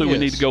 Tell us who we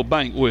need to go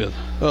bank with.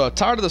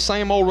 Tired of the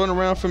same old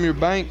runaround from your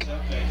bank?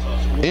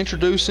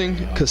 Introducing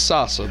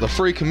Kasasa, the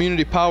free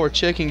community power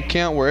checking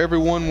account where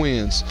everyone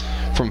wins.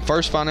 From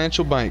First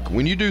Financial Bank.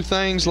 When you do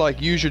things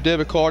like use your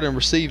debit card and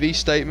receive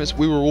e-statements,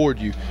 we reward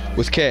you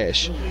with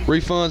cash,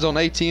 refunds on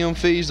ATM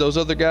fees those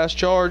other guys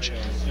charge,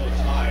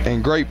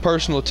 and great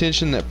personal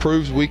attention that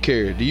proves we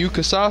care. Do you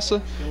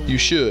Kasasa? You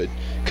should.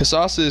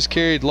 Kasasa is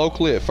carried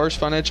locally at First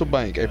Financial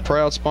Bank, a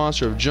proud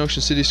sponsor of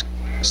Junction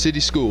City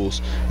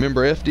Schools.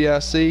 Member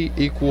FDIC,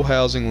 equal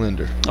housing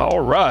lender.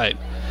 All right.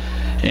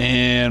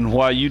 And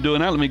while you're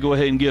doing that, let me go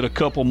ahead and get a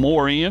couple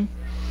more in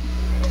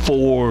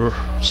for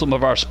some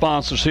of our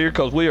sponsors here,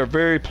 because we are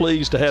very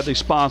pleased to have these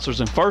sponsors.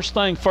 And first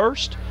thing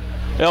first,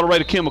 El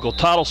Dorado Chemical,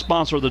 title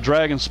sponsor of the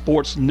Dragon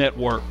Sports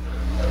Network.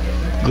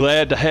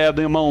 Glad to have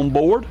them on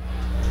board.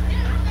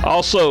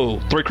 Also,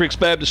 Three Creeks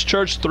Baptist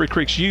Church, Three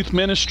Creeks Youth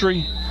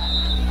Ministry,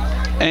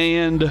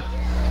 and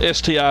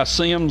STI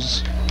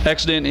Sims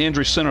Accident and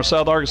Injury Center,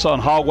 South Arkansas,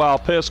 and Hog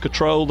Wild Pest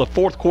Control. The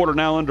fourth quarter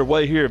now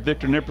underway here at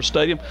Victor Nipper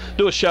Stadium.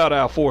 Do a shout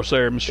out for us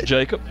there, Mr.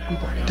 Jacob.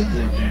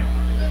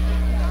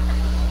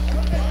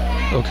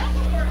 Okay.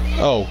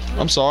 Oh,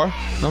 I'm sorry.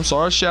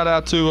 Shout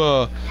out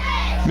to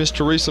Miss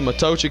Teresa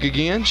Matochik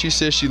again. She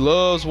says she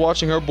loves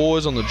watching her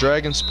boys on the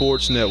Dragon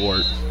Sports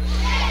Network.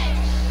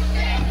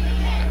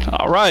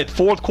 All right,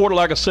 fourth quarter,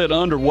 like I said,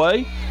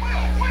 underway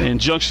in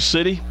Junction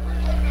City.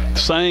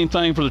 Same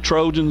thing for the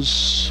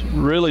Trojans,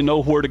 really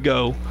nowhere to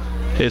go.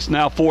 It's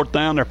now fourth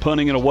down, they're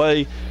punting it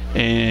away,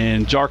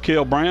 and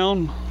Jarkel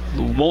Brown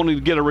wanting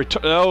to get a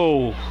return.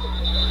 Oh,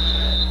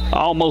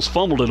 almost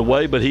fumbled it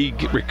away, but he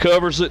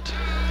recovers it.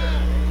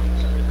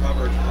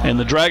 And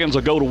the Dragons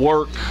will go to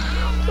work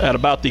at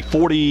about the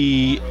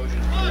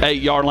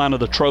 48-yard line of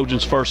the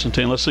Trojans, 1st and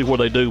 10. Let's see where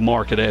they do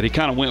mark it at. He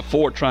kind of went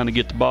for it trying to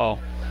get the ball.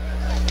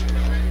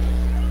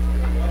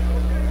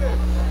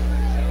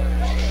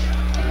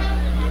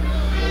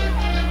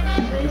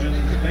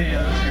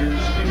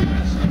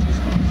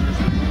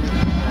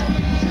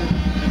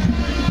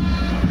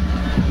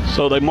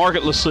 So they mark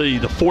it, let's see,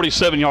 the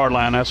 47-yard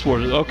line. That's where,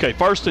 okay,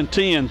 1st and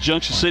 10.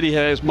 Junction City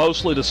has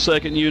mostly the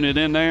second unit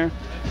in there.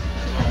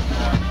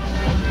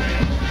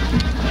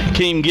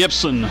 Keem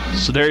Gibson,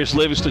 Cedarius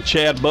Livingston,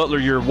 Chad Butler,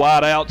 your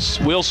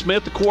wideouts. Will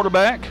Smith, the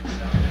quarterback,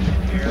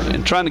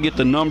 and trying to get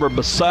the number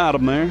beside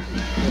him there.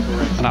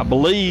 And I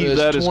believe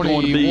that is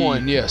going to be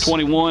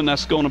 21.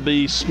 That's going to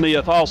be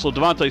Smith, also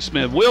Devontae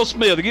Smith. Will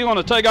Smith, again, going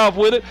to take off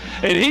with it,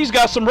 and he's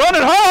got some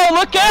running. Oh,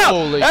 look out!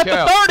 Holy at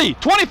cow. The 30,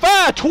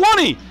 25,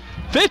 20,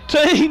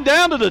 15,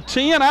 down to the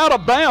 10, out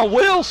of bounds.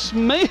 Will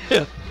Smith.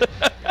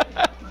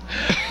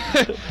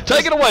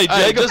 Take it away,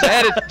 Jacob.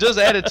 Just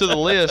add it to the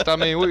list. I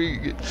mean,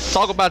 we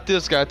talk about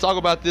this guy, talk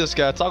about this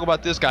guy, talk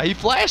about this guy. He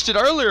flashed it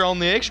earlier on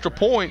the extra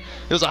point.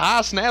 It was a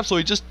high snap, so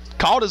he just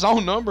caught his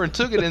own number and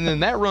took it. And then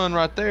that run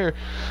right there,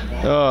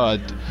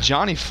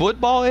 Johnny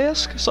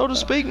Football-esque, so to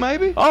speak,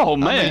 maybe. Oh,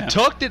 man. I mean,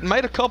 tucked it,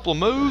 made a couple of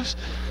moves,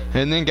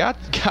 and then got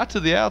to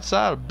the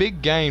outside. A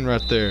big gain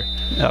right there.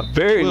 A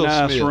very Will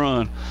nice Smith.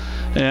 run.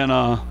 And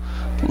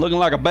looking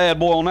like a bad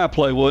boy on that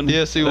play, wasn't he?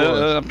 Yes, he was.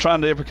 I'm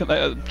trying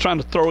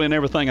to throw in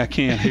everything I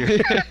can here.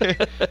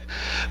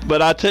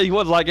 But I tell you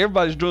what, like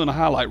everybody's doing a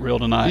highlight reel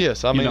tonight.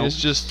 Yes, I mean,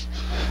 it's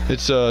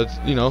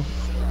you know,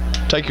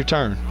 take your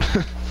turn.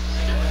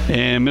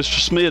 And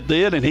Mr. Smith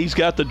did, and he's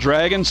got the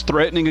Dragons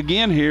threatening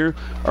again here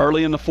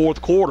early in the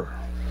fourth quarter.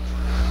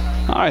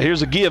 All right,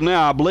 here's a give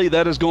now. I believe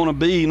that is going to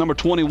be number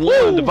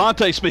 21,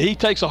 Devontae Smith. He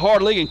takes a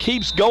hard leg and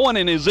keeps going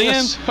and is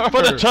in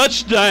for the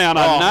touchdown.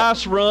 A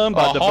nice run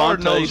by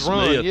Devontae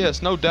Smith.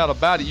 Yes, no doubt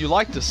about it. You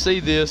like to see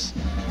this.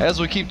 As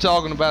we keep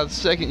talking about, the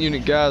second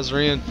unit guys are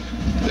in.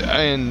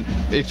 And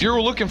if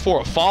you're looking for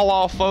a fall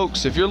off,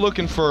 folks, if you're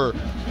looking for,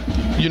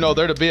 you know,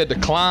 there to be a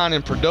decline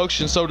in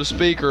production, so to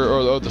speak,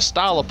 or the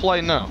style of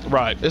play, no.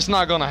 Right. It's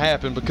not going to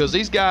happen because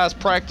these guys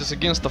practice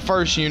against the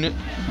first unit.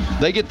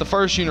 They get the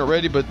first unit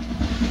ready, but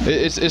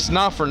it's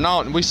not for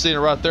naught. And we see it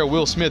right there.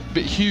 Will Smith,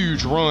 big,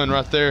 huge run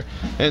right there.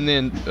 And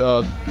then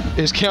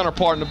his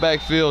counterpart in the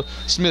backfield,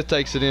 Smith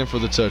takes it in for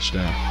the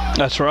touchdown.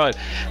 That's right.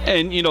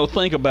 And, you know,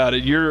 think about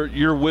it.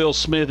 You're Will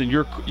Smith, and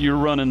you're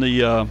running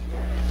the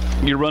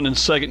you're running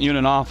second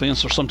unit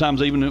offense, or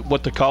sometimes even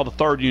what they call the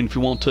third unit if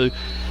you want to.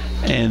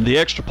 And the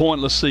extra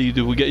point, let's see,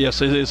 do we get?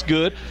 Yes, it's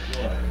good.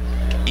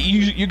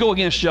 You go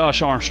against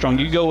Josh Armstrong,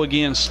 you go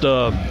against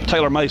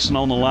Taylor Mason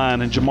on the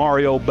line, and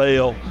Jamario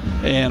Bell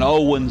and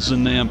Owens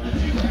and them,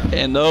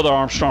 and the other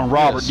Armstrong,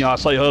 Robert. Yes. You know, I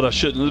say other, I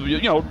shouldn't.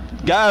 You know,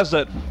 guys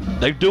that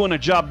they're doing their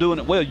job, doing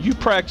it well. You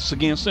practice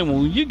against them.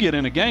 When you get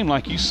in a game,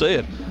 like you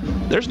said,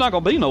 there's not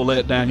going to be no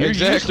letdown. You're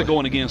used to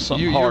going against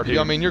something hard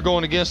here. I mean, you're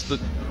going against the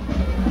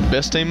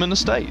best team in the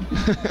state.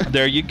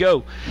 There you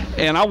go.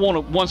 And I want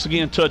to once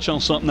again touch on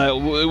something that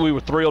we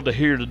were thrilled to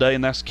hear today,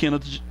 and that's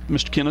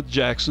Mr. Kenneth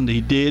Jackson. He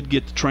did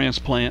get the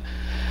transplant,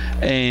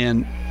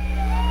 and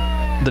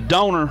the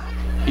donor,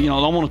 you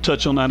know, I want to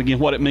touch on that again,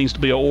 what it means to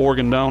be an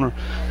organ donor.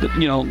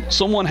 You know,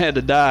 someone had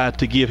to die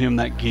to give him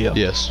that gift.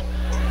 Yes.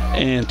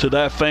 And to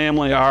that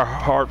family, our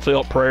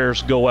heartfelt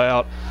prayers go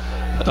out.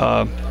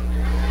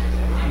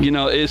 You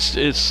know, it's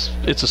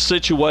a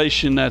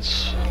situation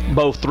that's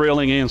both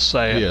thrilling and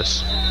sad.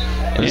 Yes.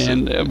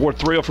 And we're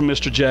thrilled for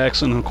Mr.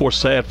 Jackson, and of course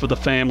sad for the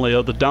family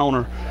of the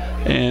donor,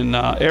 and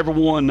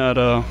everyone that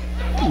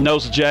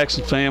knows the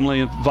Jackson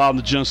family, involved in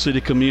the Junction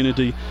City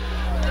community.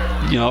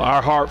 You know,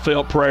 our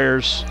heartfelt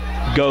prayers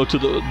go to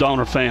the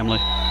donor family,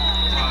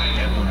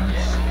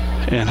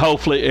 and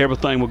hopefully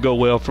everything will go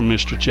well for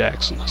Mr.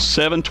 Jackson.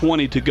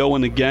 7:20 to go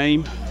in the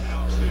game,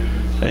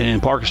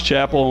 and Parkers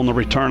Chapel on the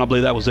return, I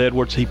believe that was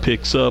Edwards. He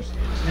picks up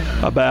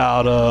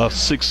about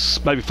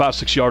 5,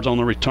 6 yards on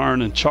the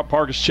return, and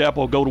Parkers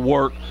Chapel will go to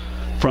work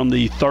from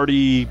the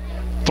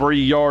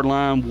 33-yard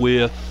line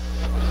with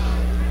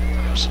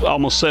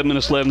almost 7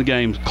 minutes left in the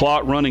game.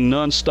 Clock running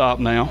non-stop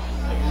now,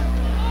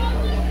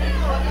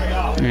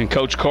 and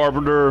Coach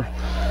Carpenter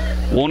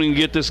wanting to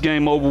get this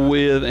game over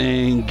with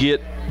and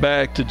get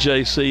back to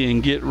JC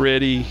and get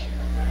ready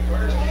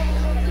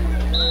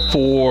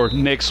for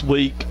next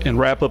week and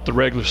wrap up the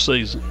regular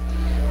season.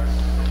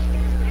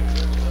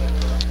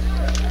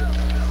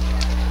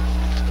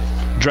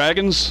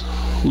 Dragons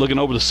looking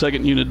over the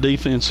second unit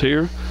defense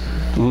here.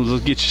 We'll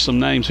get you some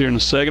names here in a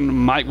second.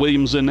 Mike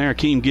Williams in there,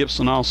 Akeem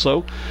Gibson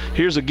also.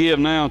 Here's a give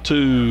now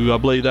to, I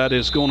believe that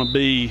is going to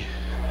be,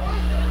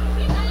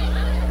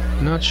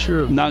 Not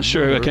sure.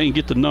 I can't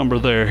get the number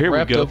there. Here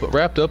we go.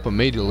 Wrapped up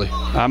immediately.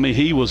 I mean,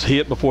 he was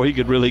hit before he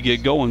could really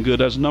get going good.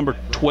 That's number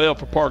 12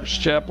 for Parkers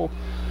Chapel.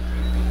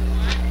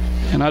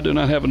 And I do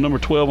not have a number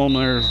 12 on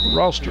their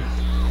roster.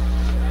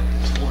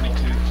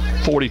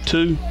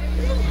 42.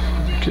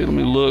 Okay, let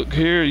me look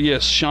here.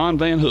 Yes, Sean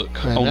Van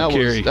Hook on the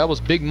carry. That was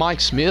Big Mike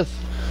Smith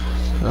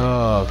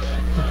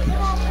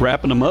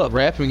wrapping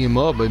him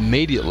up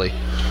immediately.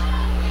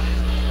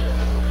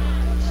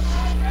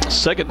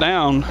 Second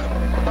down,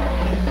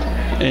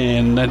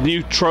 and that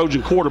new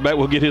Trojan quarterback,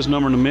 will get his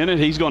number in a minute.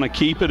 He's going to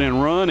keep it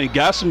and run. He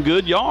got some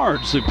good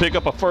yards to pick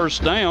up a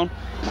first down.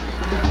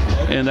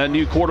 And that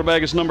new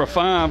quarterback is number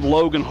 5,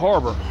 Logan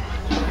Harbor.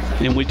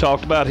 And we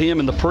talked about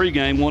him in the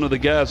pregame, one of the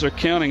guys they're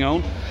counting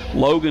on.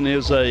 Logan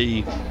is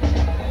a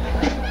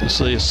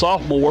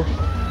sophomore.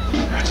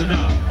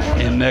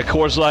 And, of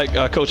course, like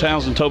Coach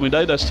Housen told me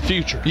today, that's the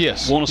future.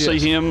 Yes. Want to see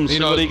him,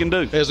 see what he can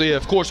do.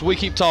 Of course, we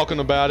keep talking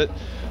about it.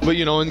 But,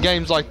 you know, in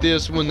games like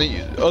this, when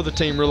the other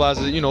team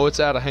realizes, you know,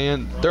 it's out of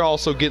hand, they're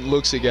also getting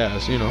looks at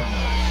guys, you know.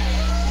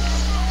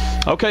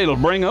 Okay, it'll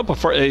bring up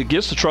it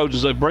gets the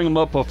Trojans. They bring them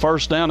up a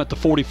first down at the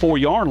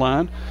 44-yard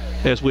line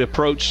as we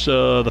approach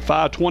the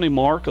 5:20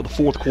 mark of the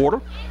fourth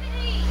quarter.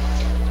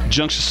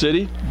 Junction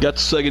City got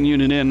the second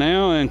unit in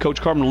now, and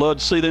Coach Carpenter loved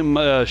to see them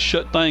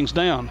shut things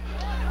down.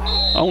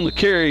 On the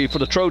carry for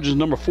the Trojans,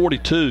 number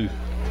 42.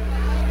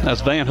 That's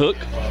Van Hook.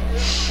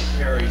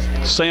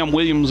 Sam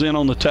Williams in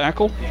on the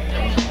tackle.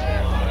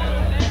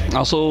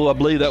 Also, I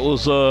believe that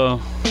was,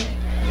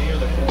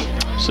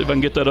 see if I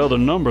can get that other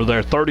number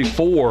there,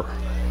 34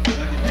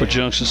 for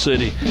Junction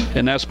City,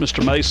 and that's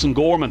Mr. Mason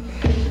Gorman.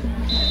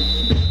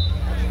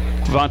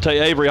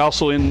 Devontae Avery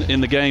also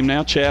in the game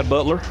now. Chad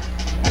Butler,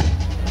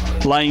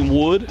 Lane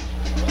Wood,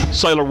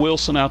 Sailor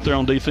Wilson out there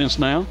on defense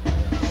now.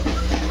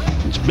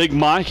 It's Big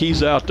Mike,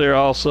 he's out there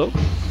also.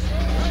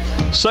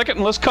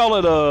 Second, let's call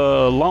it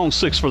a long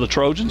 6 for the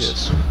Trojans.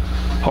 Yes.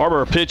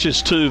 Harbor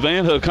pitches to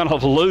Van Hook, kind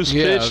of a loose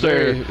pitch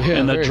there,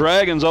 and the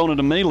Dragons own it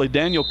immediately.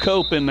 Daniel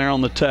Cope in there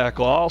on the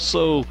tackle.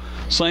 Also,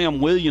 Sam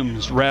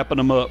Williams wrapping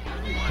them up,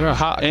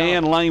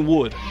 and Lane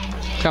Wood.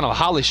 kind of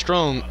highly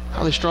strung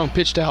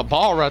pitched out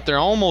ball right there.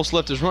 Almost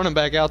left his running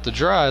back out to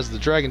dry as the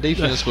Dragon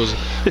defense was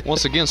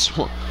once again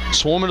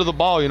swarming to the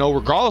ball. You know,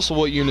 regardless of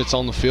what unit's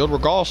on the field,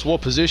 regardless of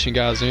what position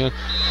guys in.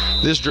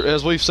 This,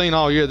 as we've seen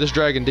all year, this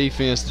Dragon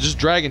defense, just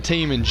Dragon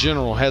team in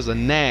general, has a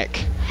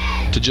knack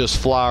to just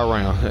fly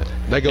around.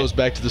 That goes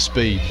back to the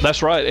speed.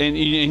 That's right, and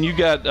you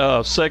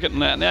got second.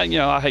 Now, you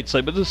know, I hate to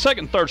say, but the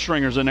second, third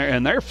stringers in there,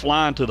 and they're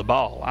flying to the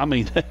ball. I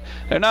mean,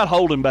 they're not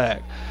holding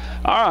back.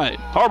 All right,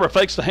 Harbor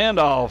fakes the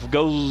handoff,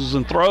 goes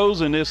and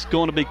throws, and it's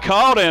going to be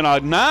caught, and a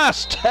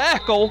nice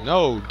tackle.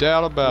 No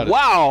doubt about it.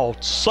 Wow,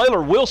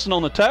 Sailor Wilson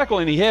on the tackle,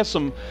 and he had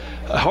some.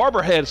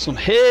 Harbor had some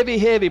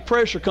heavy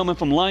pressure coming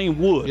from Lane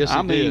Wood. Yes,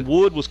 I mean, did.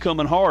 Wood was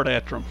coming hard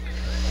after him,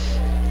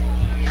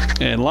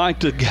 and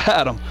Langton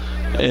got him,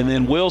 and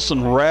then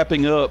Wilson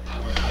wrapping up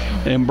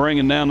and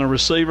bringing down the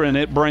receiver, and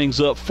it brings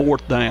up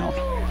 4th down.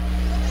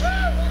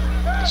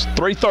 It's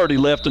 3:30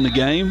 left in the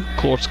game. Of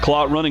course,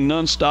 clock running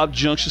nonstop.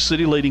 Junction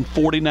City leading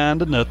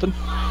 49-0.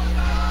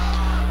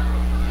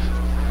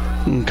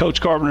 And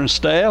Coach Carpenter and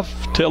staff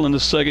telling the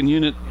second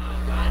unit,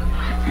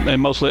 and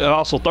mostly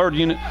also third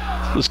unit,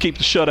 let's keep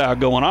the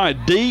shutout going. All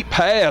right, deep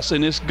pass,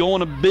 and it's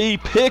going to be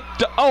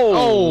picked.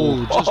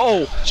 I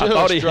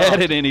thought he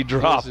had it, and he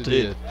dropped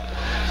it.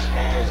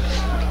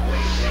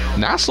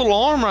 Nice little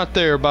arm right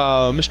there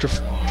by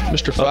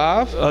Mr.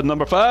 5.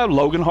 Number 5,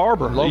 Logan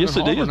Harbor. Yes,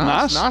 Harbor. it is.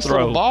 Nice throw.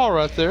 little ball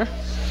right there.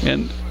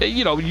 And,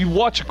 you know, you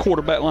watch a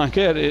quarterback like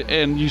that,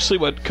 and you see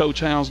what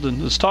Coach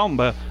Housden is talking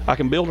about. I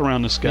can build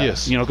around this guy.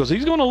 Yes. You know, because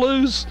he's going to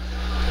lose.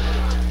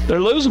 They're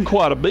losing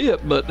quite a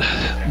bit, but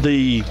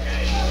the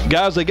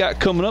guys they got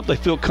coming up, they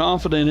feel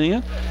confident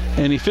in,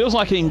 and he feels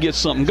like he can get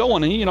something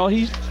going. And, you know,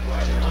 he's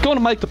going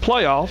to make the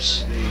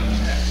playoffs,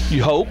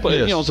 you hope. But,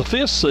 yes. you know, it's a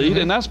 5th seed,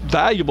 and that's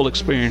valuable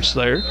experience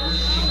there.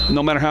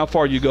 No matter how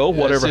far you go,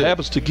 whatever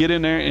happens, to get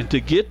in there and to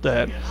get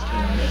that.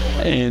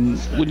 And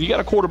when you got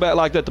a quarterback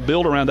like that to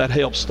build around, that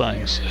helps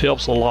things.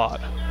 Helps a lot.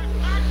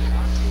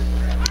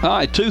 All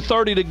right,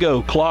 2:30 to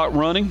go. Clock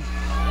running.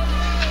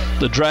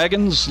 The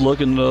Dragons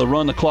looking to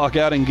run the clock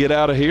out and get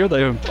out of here.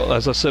 They,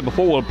 as I said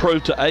before, will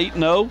improve to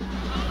 8-0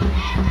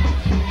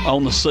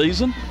 on the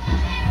season.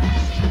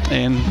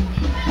 And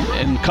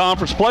in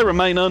conference play,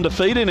 remain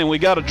undefeated. And we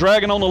got a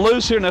Dragon on the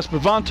loose here, and that's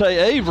Bavante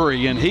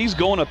Avery. And he's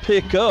going to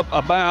pick up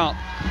about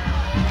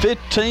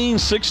 15,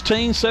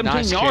 16, 17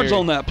 nice yards carry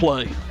on that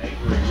play.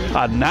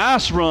 A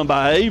nice run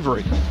by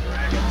Avery.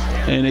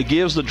 And it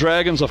gives the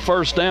Dragons a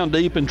 1st down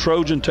deep in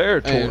Trojan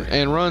territory.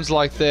 And runs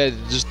like that,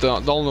 just the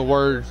only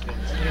word,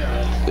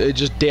 it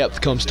just depth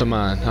comes to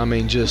mind. I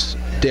mean, just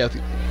depth.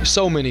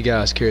 So many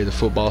guys carry the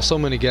football. So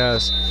many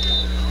guys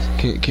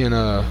can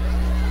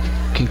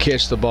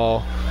catch the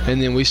ball. And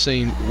then we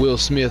seen Will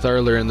Smith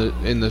earlier in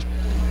the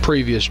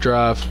previous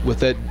drive with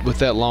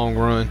that long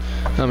run.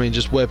 I mean,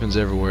 just weapons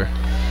everywhere.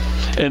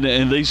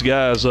 And these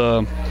guys,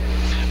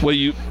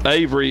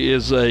 Avery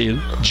is a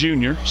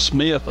junior,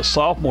 Smith a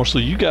sophomore, so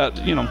you got,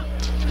 you know,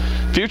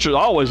 future's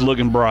always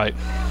looking bright.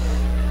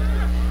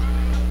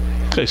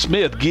 Okay,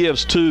 Smith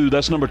gives to,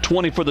 that's number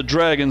 20 for the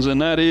Dragons,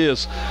 and that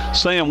is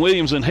Sam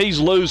Williams, and he's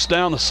loose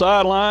down the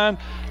sideline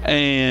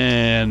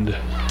and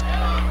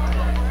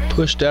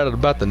pushed out at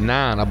about the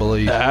 9, I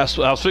believe. I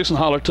was fixing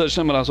to holler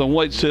touchdown, but I was going to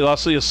wait till I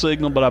see a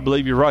signal, but I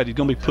believe you're right. He's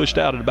going to be pushed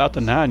out at about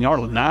the 9-yard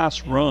line.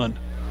 Nice run.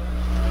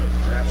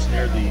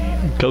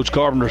 Coach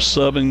Carpenter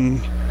subbing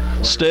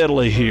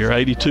steadily here.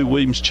 82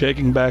 Williams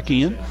checking back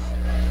in.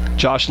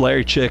 Josh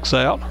Larry checks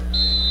out.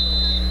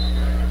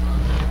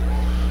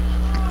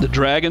 The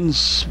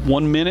Dragons,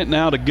 1 minute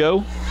now to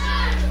go,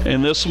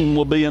 and this one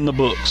will be in the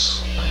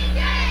books.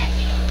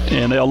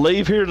 And they'll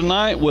leave here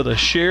tonight with a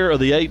share of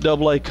the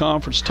 8AA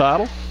conference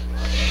title.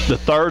 The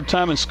 3rd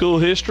time in school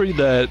history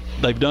that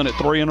they've done it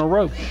 3 in a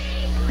row.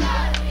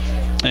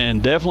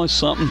 And definitely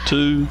something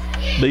to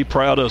be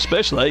proud of,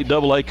 especially the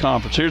 8AA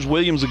conference. Here's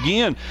Williams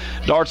again,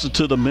 darts it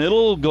to the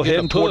middle, go ahead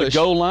and toward the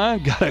goal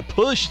line. Got a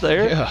push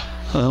there. Yeah.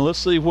 Let's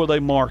see where they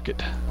mark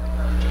it.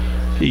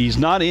 He's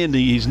not in.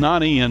 It's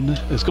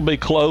going to be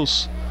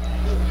close.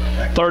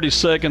 30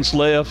 seconds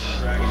left.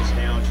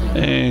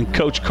 And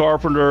Coach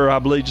Carpenter, I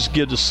believe, just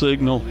gives a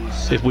signal.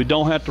 If we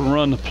don't have to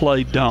run the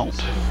play, don't.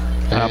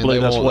 And I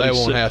believe that's what he said. They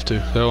won't have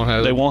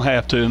to. They won't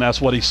have to, and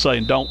that's what he's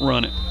saying. Don't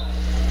run it.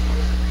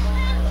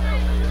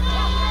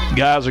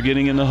 Guys are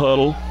getting in the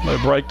huddle. They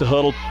break the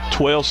huddle.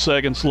 12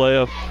 seconds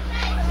left.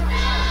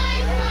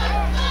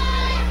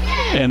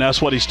 And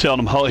that's what he's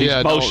telling them. He's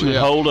motioning,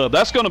 hold up.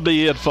 That's going to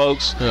be it,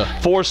 folks. Yeah.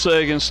 4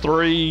 seconds,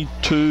 3,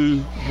 2,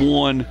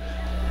 1.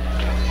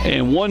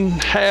 And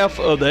 1/2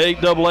 of the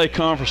 8AA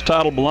conference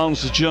title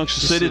belongs to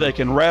Junction City. They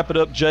can wrap it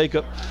up,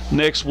 Jacob,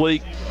 next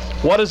week.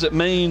 What does it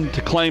mean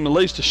to claim at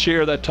least a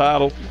share of that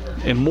title,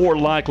 and more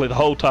likely the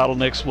whole title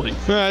next week?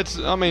 Yeah,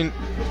 I mean,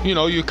 you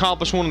know, you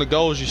accomplish one of the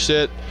goals you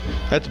set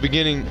at the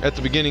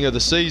beginning of the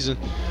season.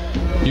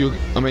 You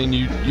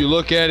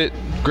look at it.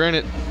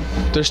 Granted,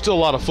 there's still a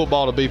lot of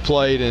football to be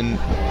played, and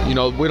you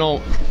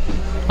know,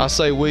 I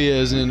say we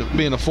as in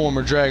being a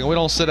former Dragon, we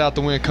don't set out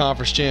to win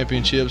conference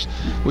championships.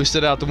 We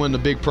set out to win the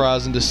big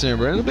prize in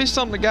December. And it'll be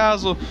something the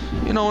guys will,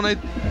 when they,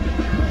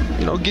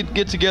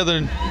 get together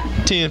in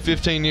 10,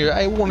 15 years.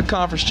 Hey, we won a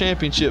conference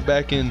championship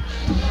back in,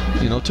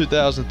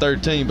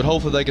 2013. But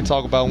hopefully they can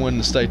talk about winning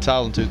the state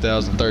title in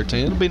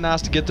 2013. It'll be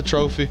nice to get the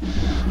trophy,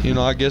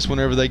 I guess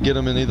whenever they get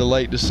them in either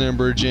late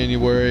December or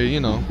January,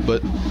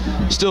 But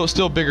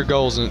still bigger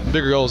goals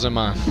in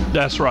mind.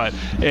 That's right.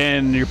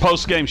 And your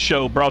post-game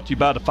show brought to you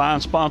by the fine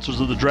sponsors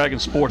of the Dragon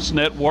Sports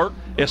Network,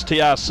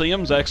 STI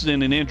Sims,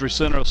 Accident and Injury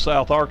Center of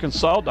South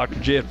Arkansas, Dr.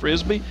 Jed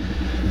Frisbee,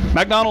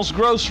 McDonald's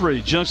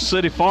Grocery, Junction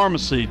City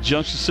Pharmacy,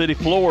 Junction City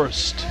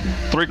Florist,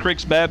 Three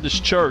Creeks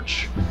Baptist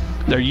Church,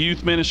 their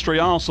youth ministry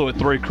also at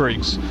Three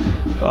Creeks,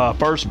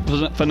 First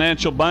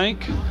Financial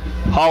Bank,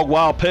 Hog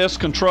Wild Pest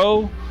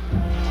Control.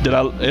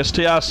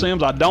 STI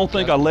Sims? I don't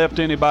think I left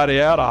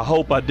anybody out. I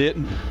hope I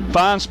didn't.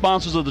 Fine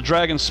sponsors of the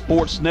Dragon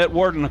Sports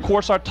Network, and of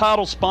course our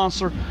title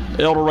sponsor,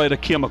 El Dorado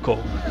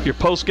Chemical. Your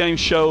post-game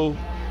show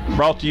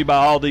brought to you by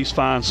all these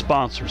fine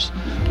sponsors.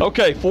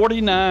 Okay,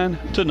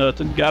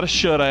 49-0. Got a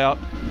shutout.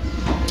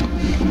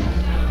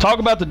 Talk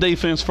about the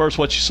defense first,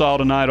 what you saw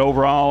tonight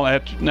overall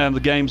now the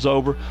game's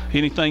over.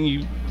 Anything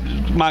you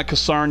might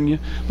concern you,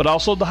 but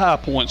also the high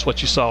points,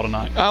 what you saw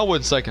tonight. I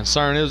wouldn't say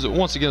concern. It was,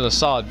 once again, a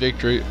solid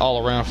victory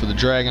all around for the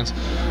Dragons.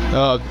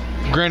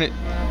 Granted,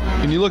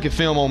 when you look at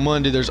film on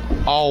Monday, there's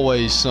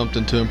always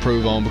something to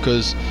improve on,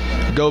 because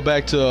go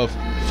back to a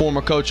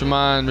former coach of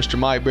mine, Mr.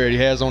 Mike Barrett, he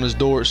has on his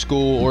door at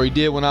school, or he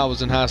did when I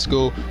was in high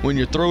school, when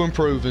you're through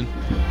improving,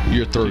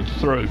 you're through.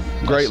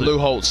 Great Lou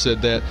Holtz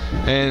said that,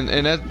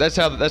 and that's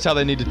how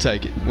they need to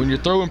take it. When you're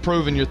through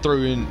improving, you're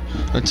through, and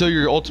until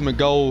your ultimate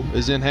goal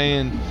is in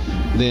hand,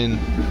 then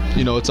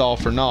it's all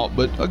for naught.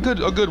 But a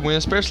good win,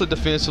 especially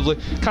defensively.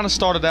 Kind of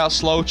started out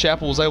slow.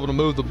 Chapel was able to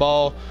move the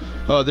ball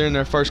there in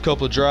their first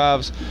couple of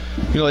drives.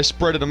 They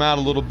spreaded them out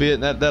a little bit,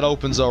 and that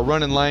opens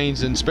running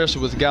lanes, and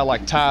especially with a guy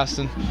like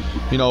Tyson,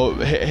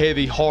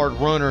 heavy, hard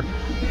runner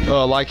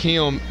like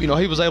him,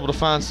 he was able to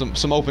find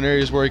some open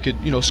areas where he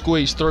could,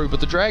 squeeze through. But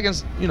the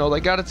Dragons, they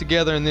got it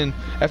together, and then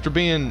after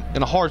being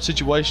in a hard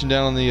situation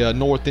down in the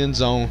north end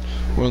zone,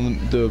 when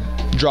the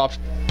dropped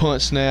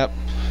punt snap,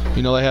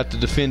 they have to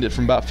defend it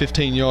from about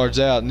 15 yards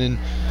out, and then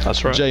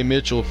that's right. Jay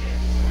Mitchell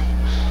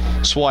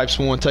swipes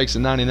one, takes it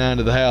 99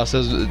 to the house.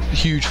 That's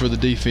huge for the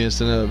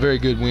defense, and a very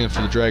good win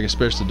for the Dragons,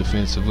 especially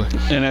defensively.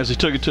 And as he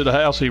took it to the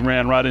house, he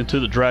ran right into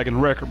the Dragon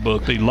record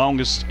book, the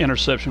longest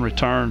interception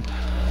return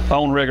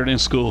on record in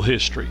school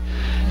history.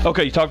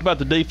 Okay, you talked about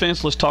the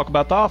defense. Let's talk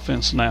about the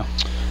offense now.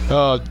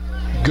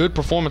 Good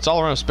performance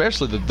all around,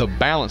 especially the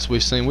balance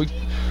we've seen. We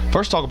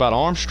first talk about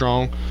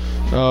Armstrong.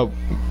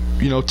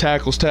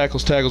 Tackles.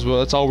 Well,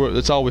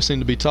 that's all we seem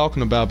to be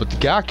talking about. But the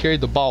guy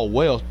carried the ball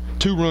well.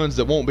 2 runs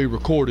that won't be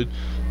recorded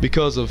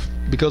because of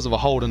a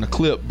hold in the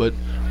clip, but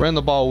ran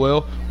the ball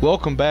well.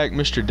 Welcome back,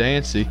 Mr.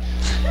 Dancy.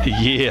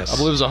 Yes. I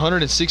believe it was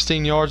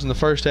 116 yards in the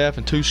first half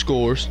and 2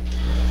 scores.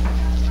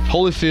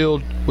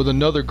 Holyfield with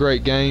another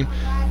great game.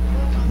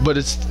 But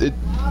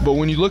but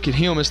when you look at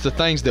him, it's the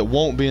things that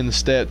won't be in the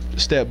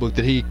stat book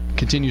that he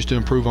continues to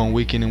improve on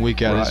week in and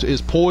week out. Right.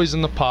 His poise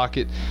in the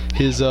pocket,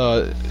 his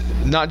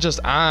not just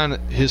eyeing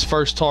his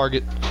first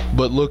target,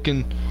 but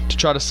looking to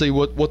try to see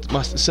what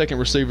my second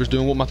receiver's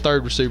doing, what my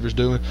third receiver's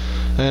doing.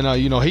 And,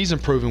 he's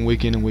improving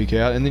week in and week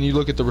out. And then you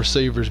look at the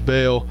receivers,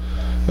 Bell,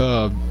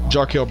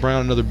 Jarkel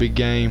Brown, another big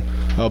game,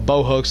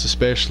 Bo Hooks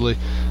especially.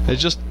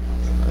 It's just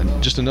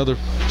another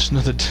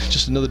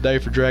day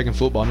for Dragon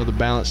football, another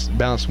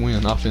balanced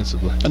win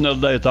offensively. Another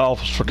day at the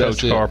office for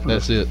Coach Carpenter.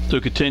 That's it. Who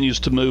continues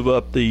to move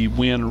up the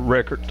win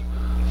record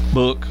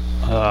book.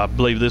 I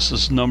believe this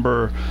is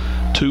number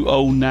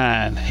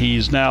 209.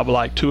 He's now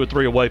like 2 or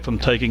 3 away from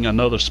taking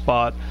another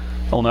spot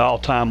on the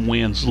all-time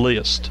wins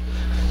list.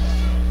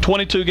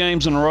 22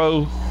 games in a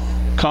row,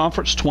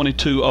 conference,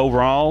 22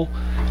 overall.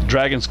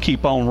 Dragons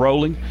keep on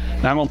rolling.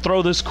 Now I'm going to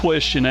throw this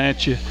question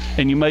at you,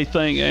 and you may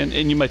think, and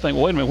you may think,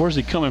 well, wait a minute, where's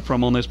he coming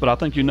from on this? But I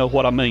think you know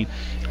what I mean.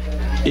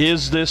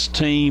 Is this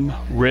team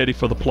ready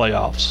for the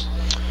playoffs?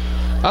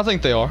 I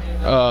think they are.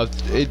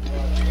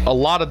 A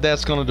lot of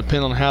that's going to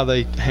depend on how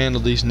they handle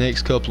these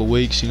next couple of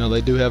weeks.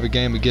 They do have a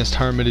game against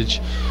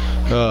Hermitage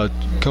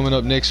coming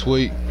up next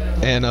week,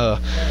 and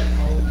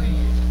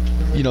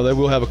they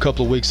will have a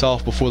couple of weeks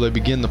off before they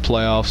begin the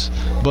playoffs.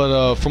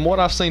 But from what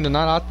I've seen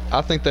tonight,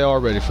 I think they are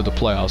ready for the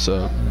playoffs.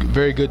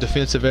 Very good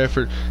defensive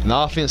effort, and the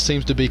offense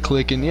seems to be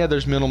clicking. Yeah,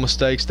 there's mental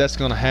mistakes. That's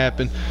going to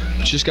happen.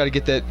 But you just got to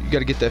get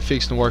that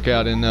fixed and work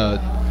out. And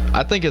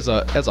I think as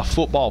a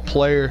football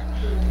player,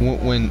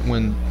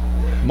 when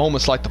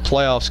moments like the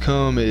playoffs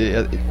come,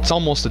 it's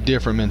almost a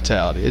different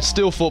mentality. It's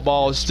still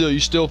football.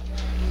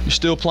 You're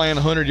still playing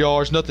 100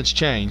 yards. Nothing's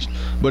changed,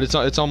 but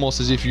it's almost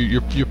as if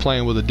you're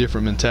playing with a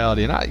different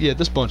mentality. And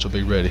this bunch will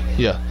be ready.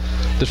 Yeah,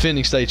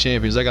 defending state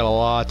champions. They got a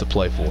lot to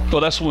play for.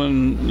 Well, that's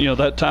when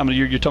that time of the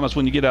year you're talking about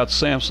when you get out to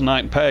Samsonite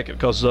and Packet,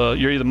 because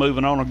you're either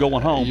moving on or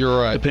going home. You're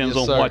right. Depends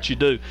yes, on sir. what you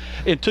do.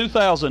 In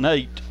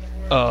 2008.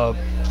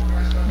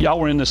 y'all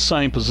were in the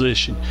same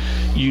position.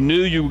 You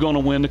knew you were going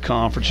to win the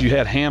conference. You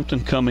had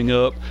Hampton coming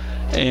up,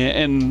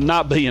 and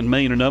not being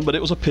mean or nothing, but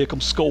it was a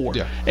pick-em score.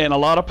 Yeah. And a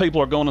lot of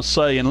people are going to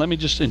say, and let me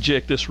just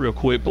inject this real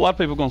quick, but a lot of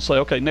people are going to say,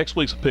 okay, next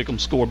week's a pick-em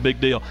score,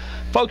 big deal.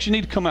 Folks, you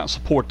need to come out and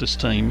support this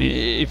team.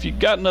 If you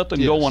got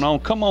nothing going on,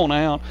 come on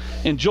out,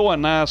 enjoy a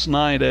nice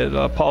night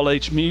at Paul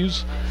H.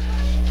 Muse.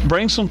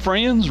 Bring some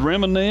friends,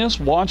 reminisce,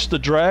 watch the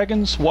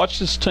Dragons, watch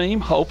this team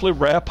hopefully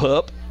wrap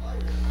up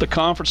the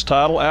conference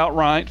title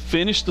outright,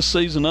 finish the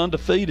season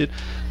undefeated.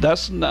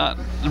 That's not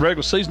the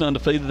regular season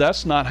undefeated.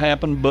 That's not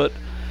happened, but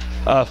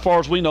as far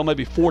as we know,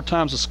 maybe 4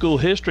 times in school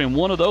history, and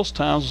one of those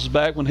times was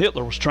back when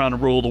Hitler was trying to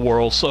rule the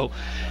world. So,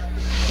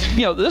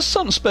 you know, this is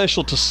something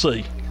special to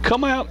see.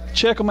 Come out,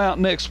 check them out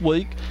next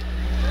week.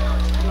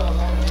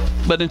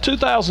 But in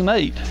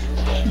 2008,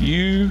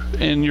 you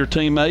and your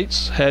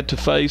teammates had to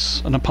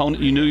face an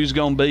opponent you knew you was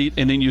going to beat,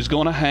 and then you was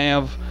going to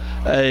have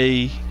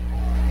a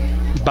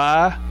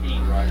bye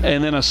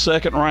and then a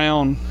second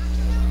round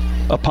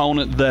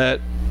opponent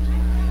that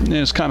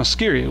is kind of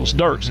scary. It was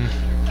Dirks.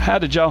 How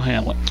did y'all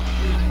handle it?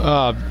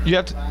 You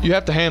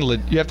have to handle it.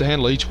 You have to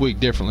handle each week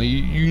differently.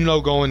 You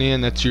know going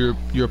in that your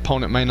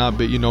opponent may not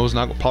be, you know, is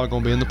not probably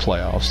going to be in the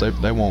playoffs.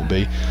 They won't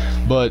be,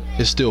 but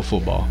it's still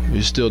football.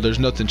 There's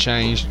nothing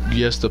changed.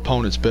 Yes, the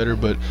opponent's better,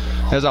 but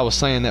as I was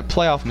saying, that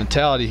playoff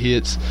mentality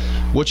hits.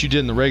 What you did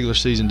in the regular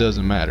season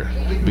doesn't matter,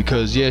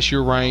 because yes,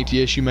 you're ranked.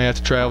 Yes, you may have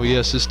to travel.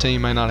 Yes, this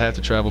team may not have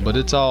to travel, but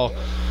it's all,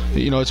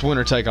 you know, it's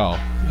winner take all.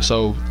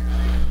 So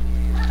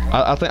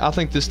I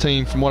think this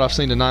team, from what I've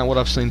seen tonight, what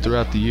I've seen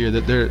throughout the year,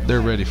 that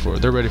they're ready for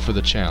it. They're ready for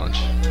the challenge.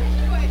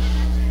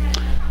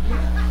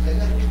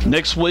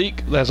 Next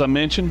week, as I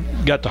mentioned,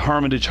 got the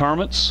Hermitage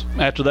Hermits.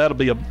 After that, it'll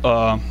be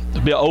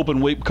an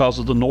open week because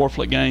of the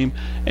Norfolk game,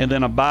 and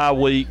then a bye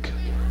week,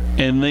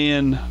 and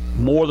then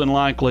more than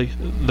likely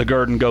the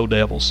Gurdon Go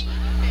Devils.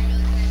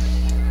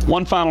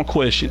 One final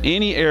question: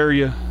 any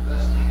area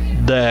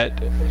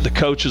that the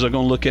coaches are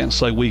going to look at and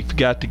say we've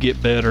got to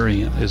get better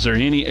in? Is there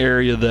any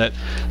area that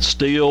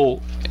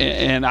still,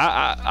 and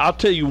I'll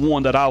tell you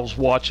one that I was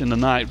watching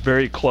tonight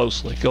very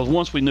closely, because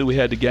once we knew we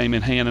had the game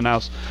in hand and I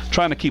was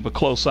trying to keep a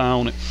close eye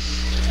on it.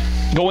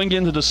 Going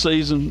into the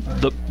season,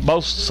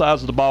 both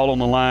sides of the ball on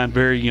the line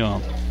very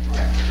young.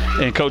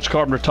 And Coach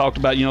Carpenter talked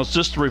about, you know, it's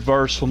just the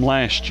reverse from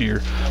last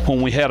year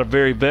when we had a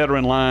very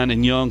veteran line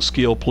and young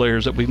skill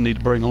players that we need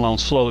to bring along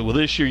slowly. Well,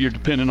 this year you're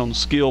depending on the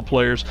skill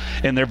players,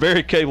 and they're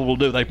very capable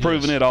to do. They've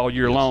proven it all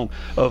year long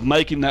of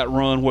making that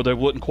run where there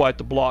wasn't quite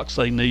the blocks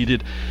they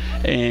needed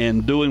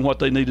and doing what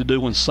they need to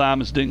do when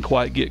Simons didn't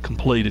quite get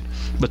completed.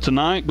 But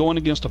tonight, going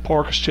against a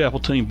Parkers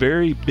Chapel team,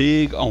 very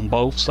big on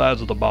both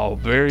sides of the ball,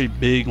 very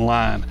big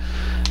line.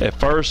 At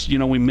first, you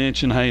know, we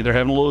mentioned, hey, they're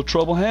having a little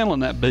trouble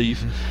handling that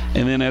beef.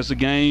 And then as the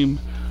game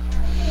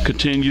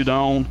continued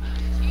on,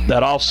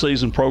 that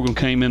off-season program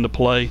came into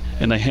play,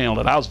 and they handled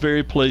it. I was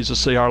very pleased to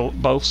see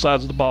both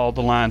sides of the ball,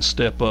 the line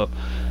step up.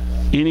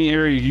 Any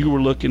area you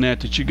were looking at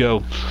that you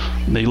go,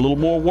 need a little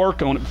more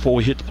work on it before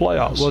we hit the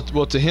playoffs?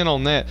 Well, to hint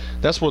on that,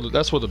 that's where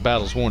the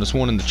battle's won. It's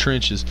won in the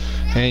trenches,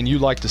 and you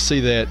like to see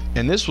that.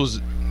 And this was,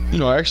 you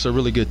know, actually a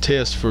really good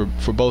test for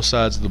both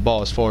sides of the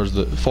ball as far as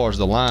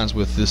the lines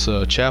with this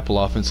Chapel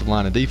offensive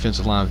line and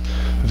defensive line.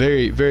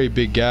 Very, very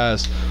big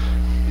guys.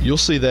 You'll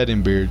see that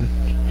in Bearden.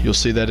 You'll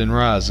see that in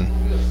Rising,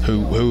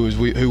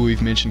 who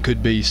we've mentioned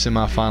could be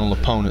semifinal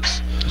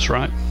opponents. That's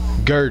right.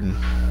 Gurdon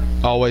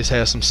always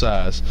has some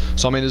size.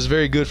 So, I mean, it's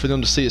very good for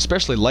them to see,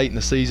 especially late in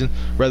the season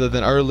rather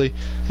than early.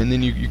 And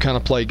then you kind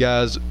of play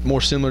guys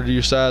more similar to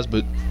your size.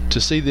 But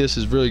to see this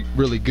is really,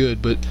 really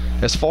good. But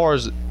as far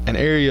as an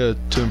area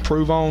to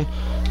improve on,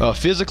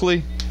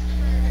 physically,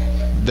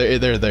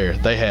 they're there.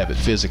 They have it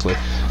physically.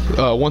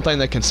 One thing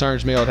that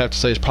concerns me, I would have to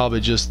say, is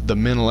probably just the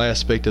mental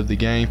aspect of the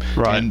game.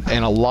 Right.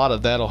 And a lot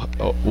of that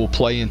will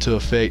play into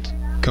effect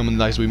coming,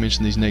 as we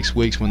mentioned, these next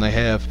weeks when they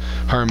have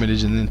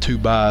Hermitage and then 2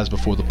 byes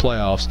before the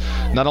playoffs.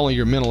 Not only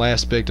your mental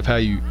aspect of how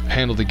you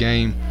handle the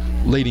game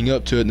leading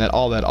up to it and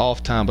all that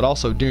off time, but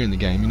also during the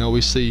game. You know,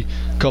 we see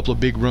a couple of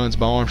big runs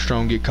by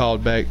Armstrong get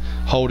called back,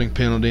 holding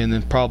penalty, and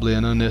then probably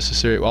an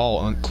unnecessary,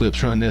 all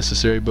clips are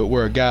unnecessary, but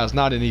where a guy's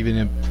not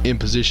even in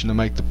position to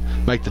make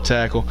the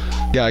tackle,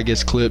 guy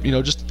gets clipped. You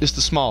know, just it's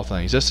the small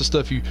things. That's the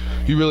stuff you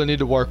really need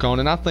to work on.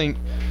 And I think,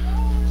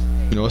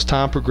 you know, as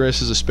time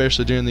progresses,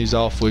 especially during these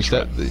off weeks,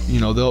 that, you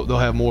know, they'll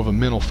have more of a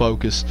mental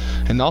focus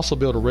and also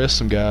be able to rest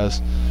some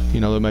guys, you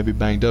know, that may be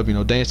banged up. You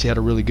know, Dancy had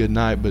a really good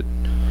night, but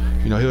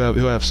you know,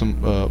 he'll have some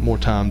more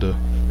time to,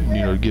 you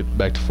know, to get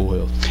back to full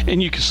health.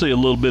 And you can see a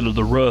little bit of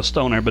the rust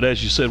on there, but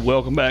as you said,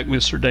 welcome back,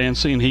 Mr.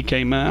 Dancy, and he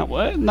came out.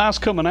 Well, nice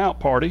coming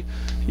out party.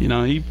 You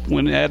know, he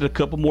went and added a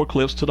couple more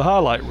clips to the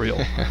highlight reel.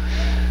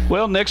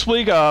 Well, next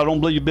week, I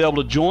don't believe you'll be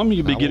able to join me.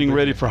 You'll be getting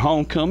ready for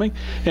homecoming.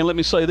 And let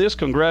me say this,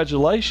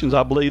 congratulations.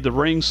 I believe the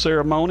ring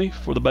ceremony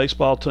for the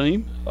baseball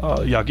team,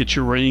 y'all get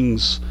your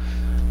rings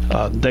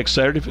next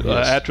Saturday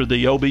after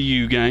the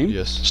OBU game.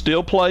 Yes.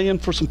 Still playing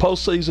for some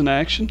postseason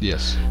action.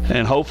 Yes.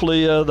 And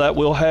hopefully that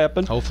will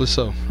happen. Hopefully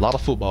so. A lot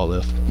of football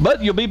left.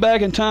 But you'll be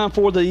back in time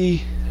for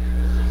the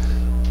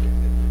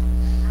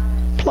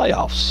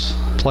Playoffs.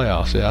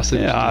 Playoffs, yeah. I see.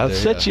 Yeah, I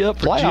set you up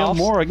for Jim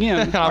Moore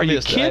again. Are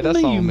you kidding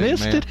me? You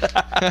missed it.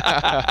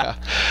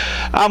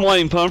 I'm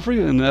Wayne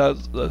Pumphrey, and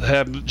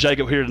have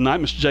Jacob here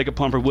tonight. Mr. Jacob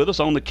Pumphrey with us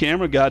on the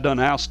camera. Guy done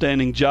an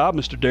outstanding job.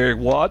 Mr. Derek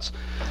Watts.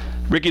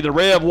 Ricky the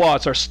Rev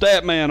Watts, our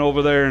stat man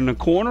over there in the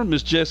corner.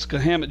 Miss Jessica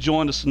Hammett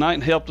joined us tonight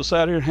and helped us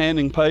out here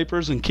handing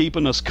papers and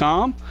keeping us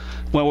calm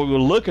when we were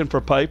looking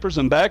for papers.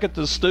 And back at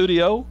the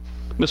studio,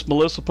 Miss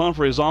Melissa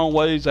Pumphrey, as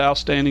always,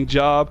 outstanding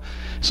job.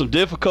 Some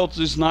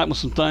difficulties tonight with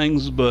some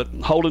things, but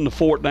holding the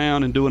fort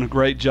down and doing a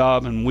great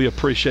job, and we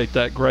appreciate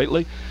that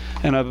greatly.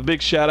 And I have a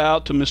big shout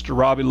out to Mr.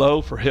 Robbie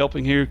Lowe for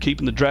helping here,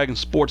 keeping the Dragon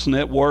Sports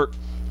Network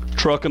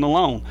trucking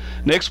along.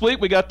 Next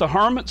week we got the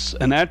Hermits,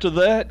 and after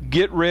that,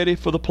 get ready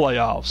for the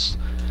playoffs.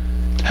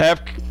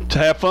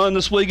 Have fun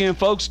this weekend,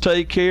 folks.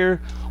 Take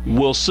care.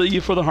 We'll see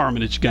you for the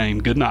Hermitage game.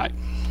 Good night.